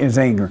the heart is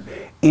anger.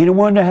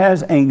 Anyone that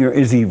has anger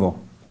is evil.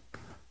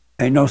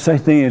 Ain't no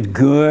such thing as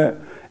good.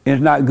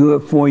 It's not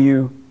good for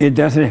you. It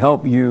doesn't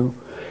help you.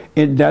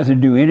 It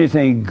doesn't do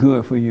anything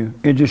good for you.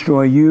 It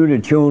destroys you, the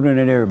children,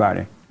 and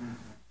everybody.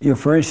 Your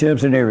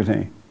friendships and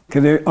everything.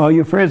 Because all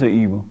your friends are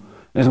evil.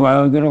 That's why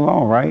they don't get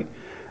along, right?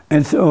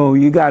 And so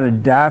you got to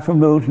die from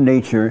those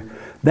nature.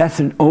 That's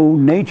an old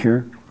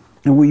nature.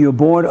 And when you're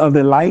born of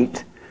the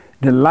light,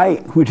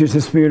 which is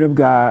the Spirit of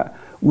God,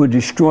 will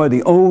destroy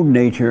the old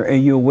nature,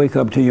 and you'll wake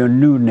up to your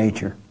new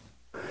nature.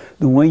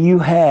 The one you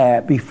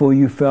had before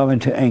you fell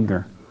into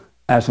anger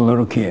as a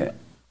little kid.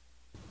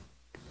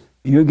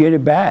 You'll get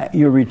it back.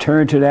 You'll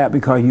return to that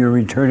because you're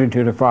returning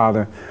to the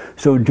Father.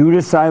 So do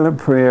the silent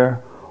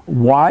prayer,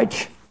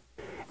 watch,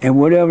 and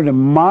whatever the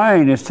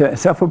mind is,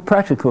 except for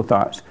practical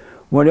thoughts,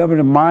 whatever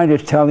the mind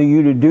is telling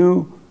you to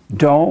do,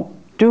 don't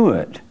do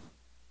it.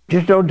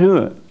 Just don't do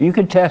it. You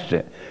can test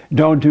it.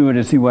 Don't do it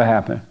and see what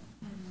happens.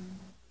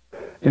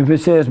 If it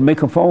says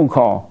make a phone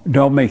call,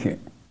 don't make it.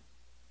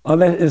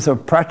 Unless it's a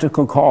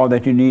practical call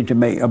that you need to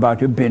make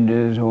about your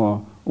business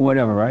or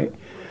whatever, right?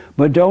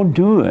 But don't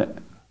do it.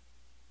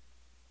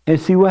 And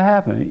see what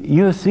happens.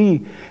 You'll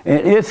see,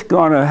 and it's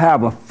going to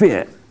have a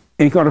fit.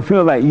 It's going to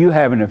feel like you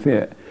having a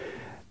fit.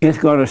 It's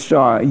going to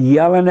start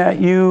yelling at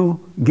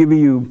you, giving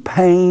you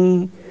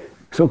pain,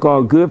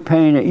 so-called good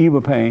pain and evil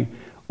pain,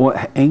 or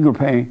anger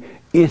pain.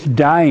 It's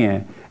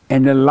dying,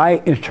 and the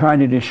light is trying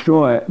to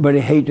destroy it, but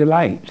it hates the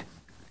light.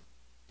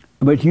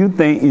 But you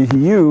think it's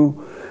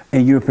you,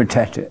 and you're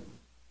protected.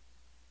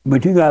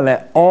 But you got to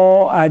let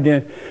all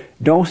identity,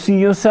 don't see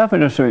yourself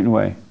in a certain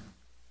way.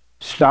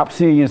 Stop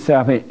seeing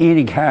yourself in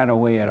any kind of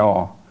way at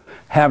all.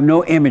 Have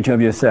no image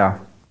of yourself.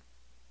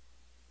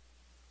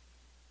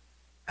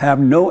 Have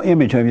no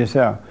image of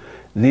yourself.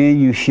 Then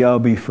you shall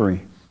be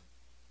free.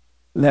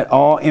 Let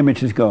all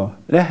images go.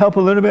 That help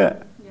a little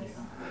bit? Yes.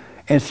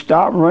 And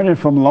stop running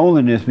from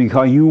loneliness,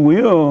 because you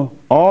will,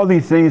 all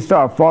these things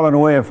start falling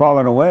away and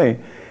falling away.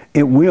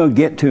 It will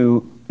get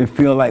to, it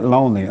feel like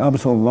lonely. I'm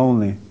so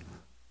lonely.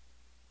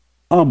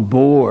 I'm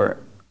bored.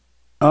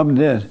 I'm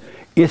this.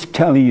 It's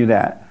telling you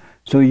that.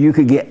 So you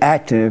can get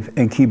active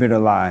and keep it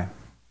alive.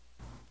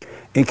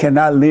 It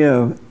cannot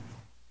live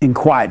in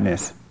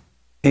quietness.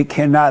 It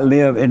cannot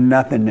live in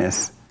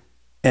nothingness.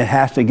 It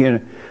has to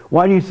get.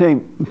 Why do you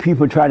think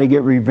people try to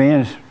get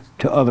revenge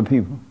to other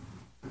people,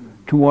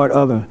 toward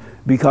others?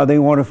 Because they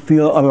want to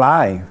feel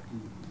alive.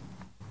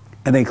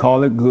 And they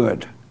call it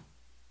good.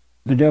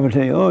 The devil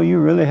tell you, oh,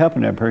 you're really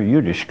helping that person.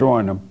 You're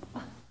destroying them.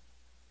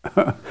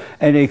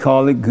 And they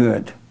call it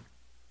good.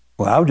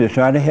 Well, I was just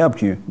trying to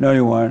help you. No,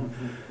 you weren't.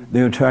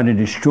 They were trying to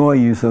destroy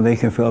you so they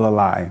can feel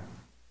alive.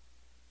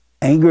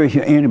 Anger is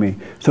your enemy.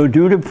 So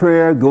do the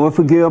prayer, go and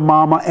forgive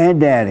mama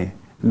and daddy.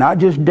 Not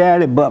just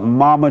daddy, but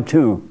mama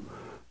too.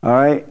 All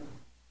right?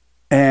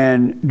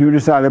 And do the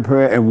silent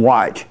prayer and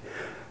watch.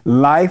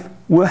 Life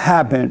will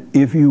happen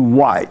if you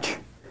watch.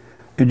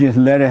 And just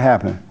let it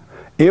happen.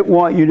 It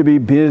wants you to be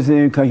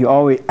busy because you're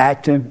always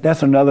active.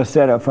 That's another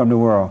setup from the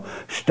world.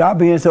 Stop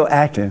being so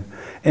active.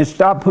 And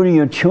stop putting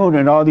your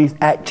children in all these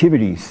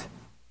activities.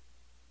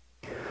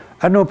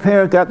 I know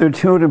parents got their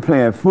children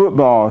playing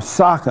football,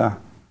 soccer,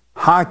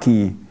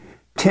 hockey,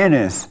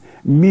 tennis,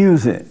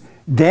 music,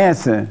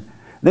 dancing.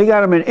 They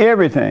got them in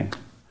everything.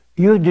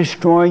 You're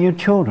destroying your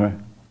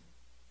children.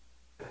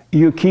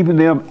 You're keeping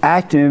them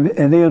active,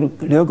 and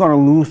they're going to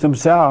lose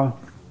themselves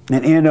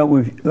and end up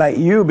with like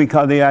you,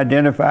 because they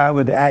identify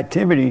with the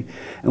activity,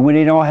 and when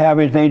they don't have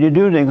anything to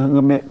do, they're going to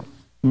commit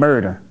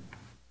murder.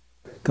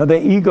 Because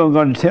their ego is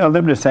going to tell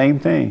them the same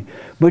thing.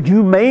 But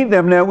you made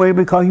them that way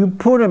because you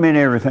put them in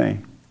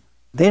everything.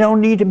 They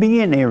don't need to be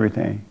in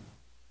everything.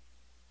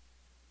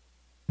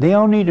 They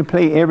don't need to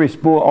play every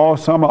sport all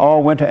summer,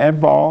 all winter,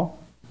 and fall.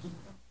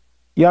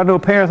 Y'all know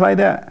parents like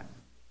that?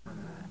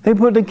 They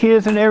put the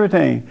kids in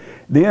everything.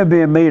 They're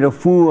being made a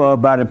fool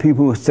of by the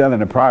people who are selling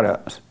the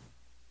products.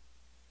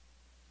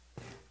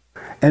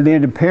 And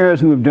then the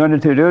parents who have done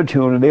it to their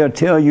children, they'll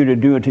tell you to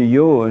do it to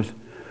yours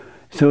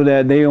so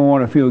that they don't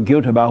want to feel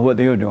guilty about what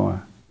they're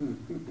doing.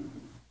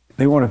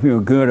 They want to feel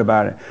good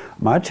about it.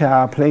 My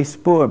child plays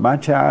sport. My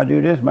child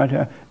do this. My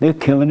child. They're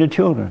killing the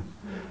children.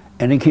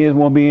 And the kids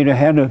won't be able to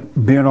handle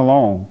being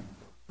alone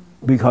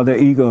because their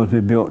egos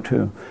are built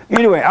too.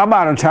 Anyway, I'm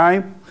out of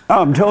time.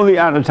 I'm totally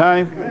out of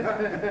time.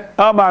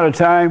 I'm out of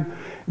time.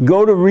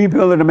 Go to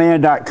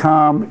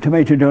rebuildingtheman.com to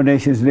make your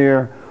donations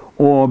there,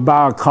 or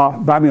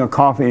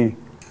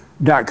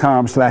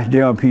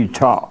buymeacoffee.com/JLP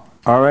Talk.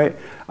 All right?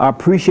 I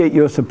appreciate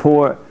your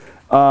support.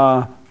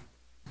 Do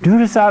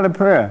the silent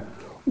prayer.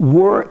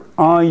 Work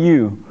on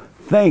you.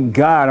 Thank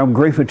God. I'm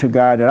grateful to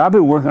God that I've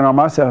been working on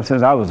myself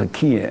since I was a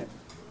kid.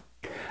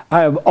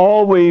 I have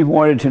always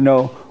wanted to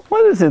know,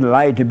 what is it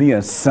like to be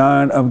a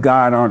son of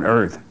God on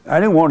earth? I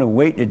didn't want to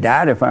wait to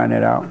die to find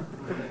that out.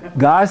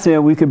 God said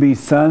we could be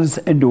sons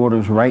and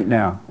daughters right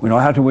now. We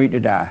don't have to wait to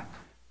die.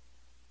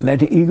 Let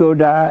the ego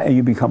die and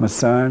you become a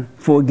son.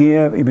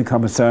 Forgive, you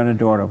become a son and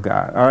daughter of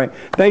God. All right.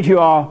 Thank you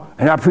all,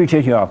 and I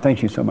appreciate you all.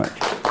 Thank you so much.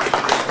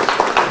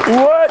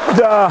 What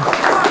the?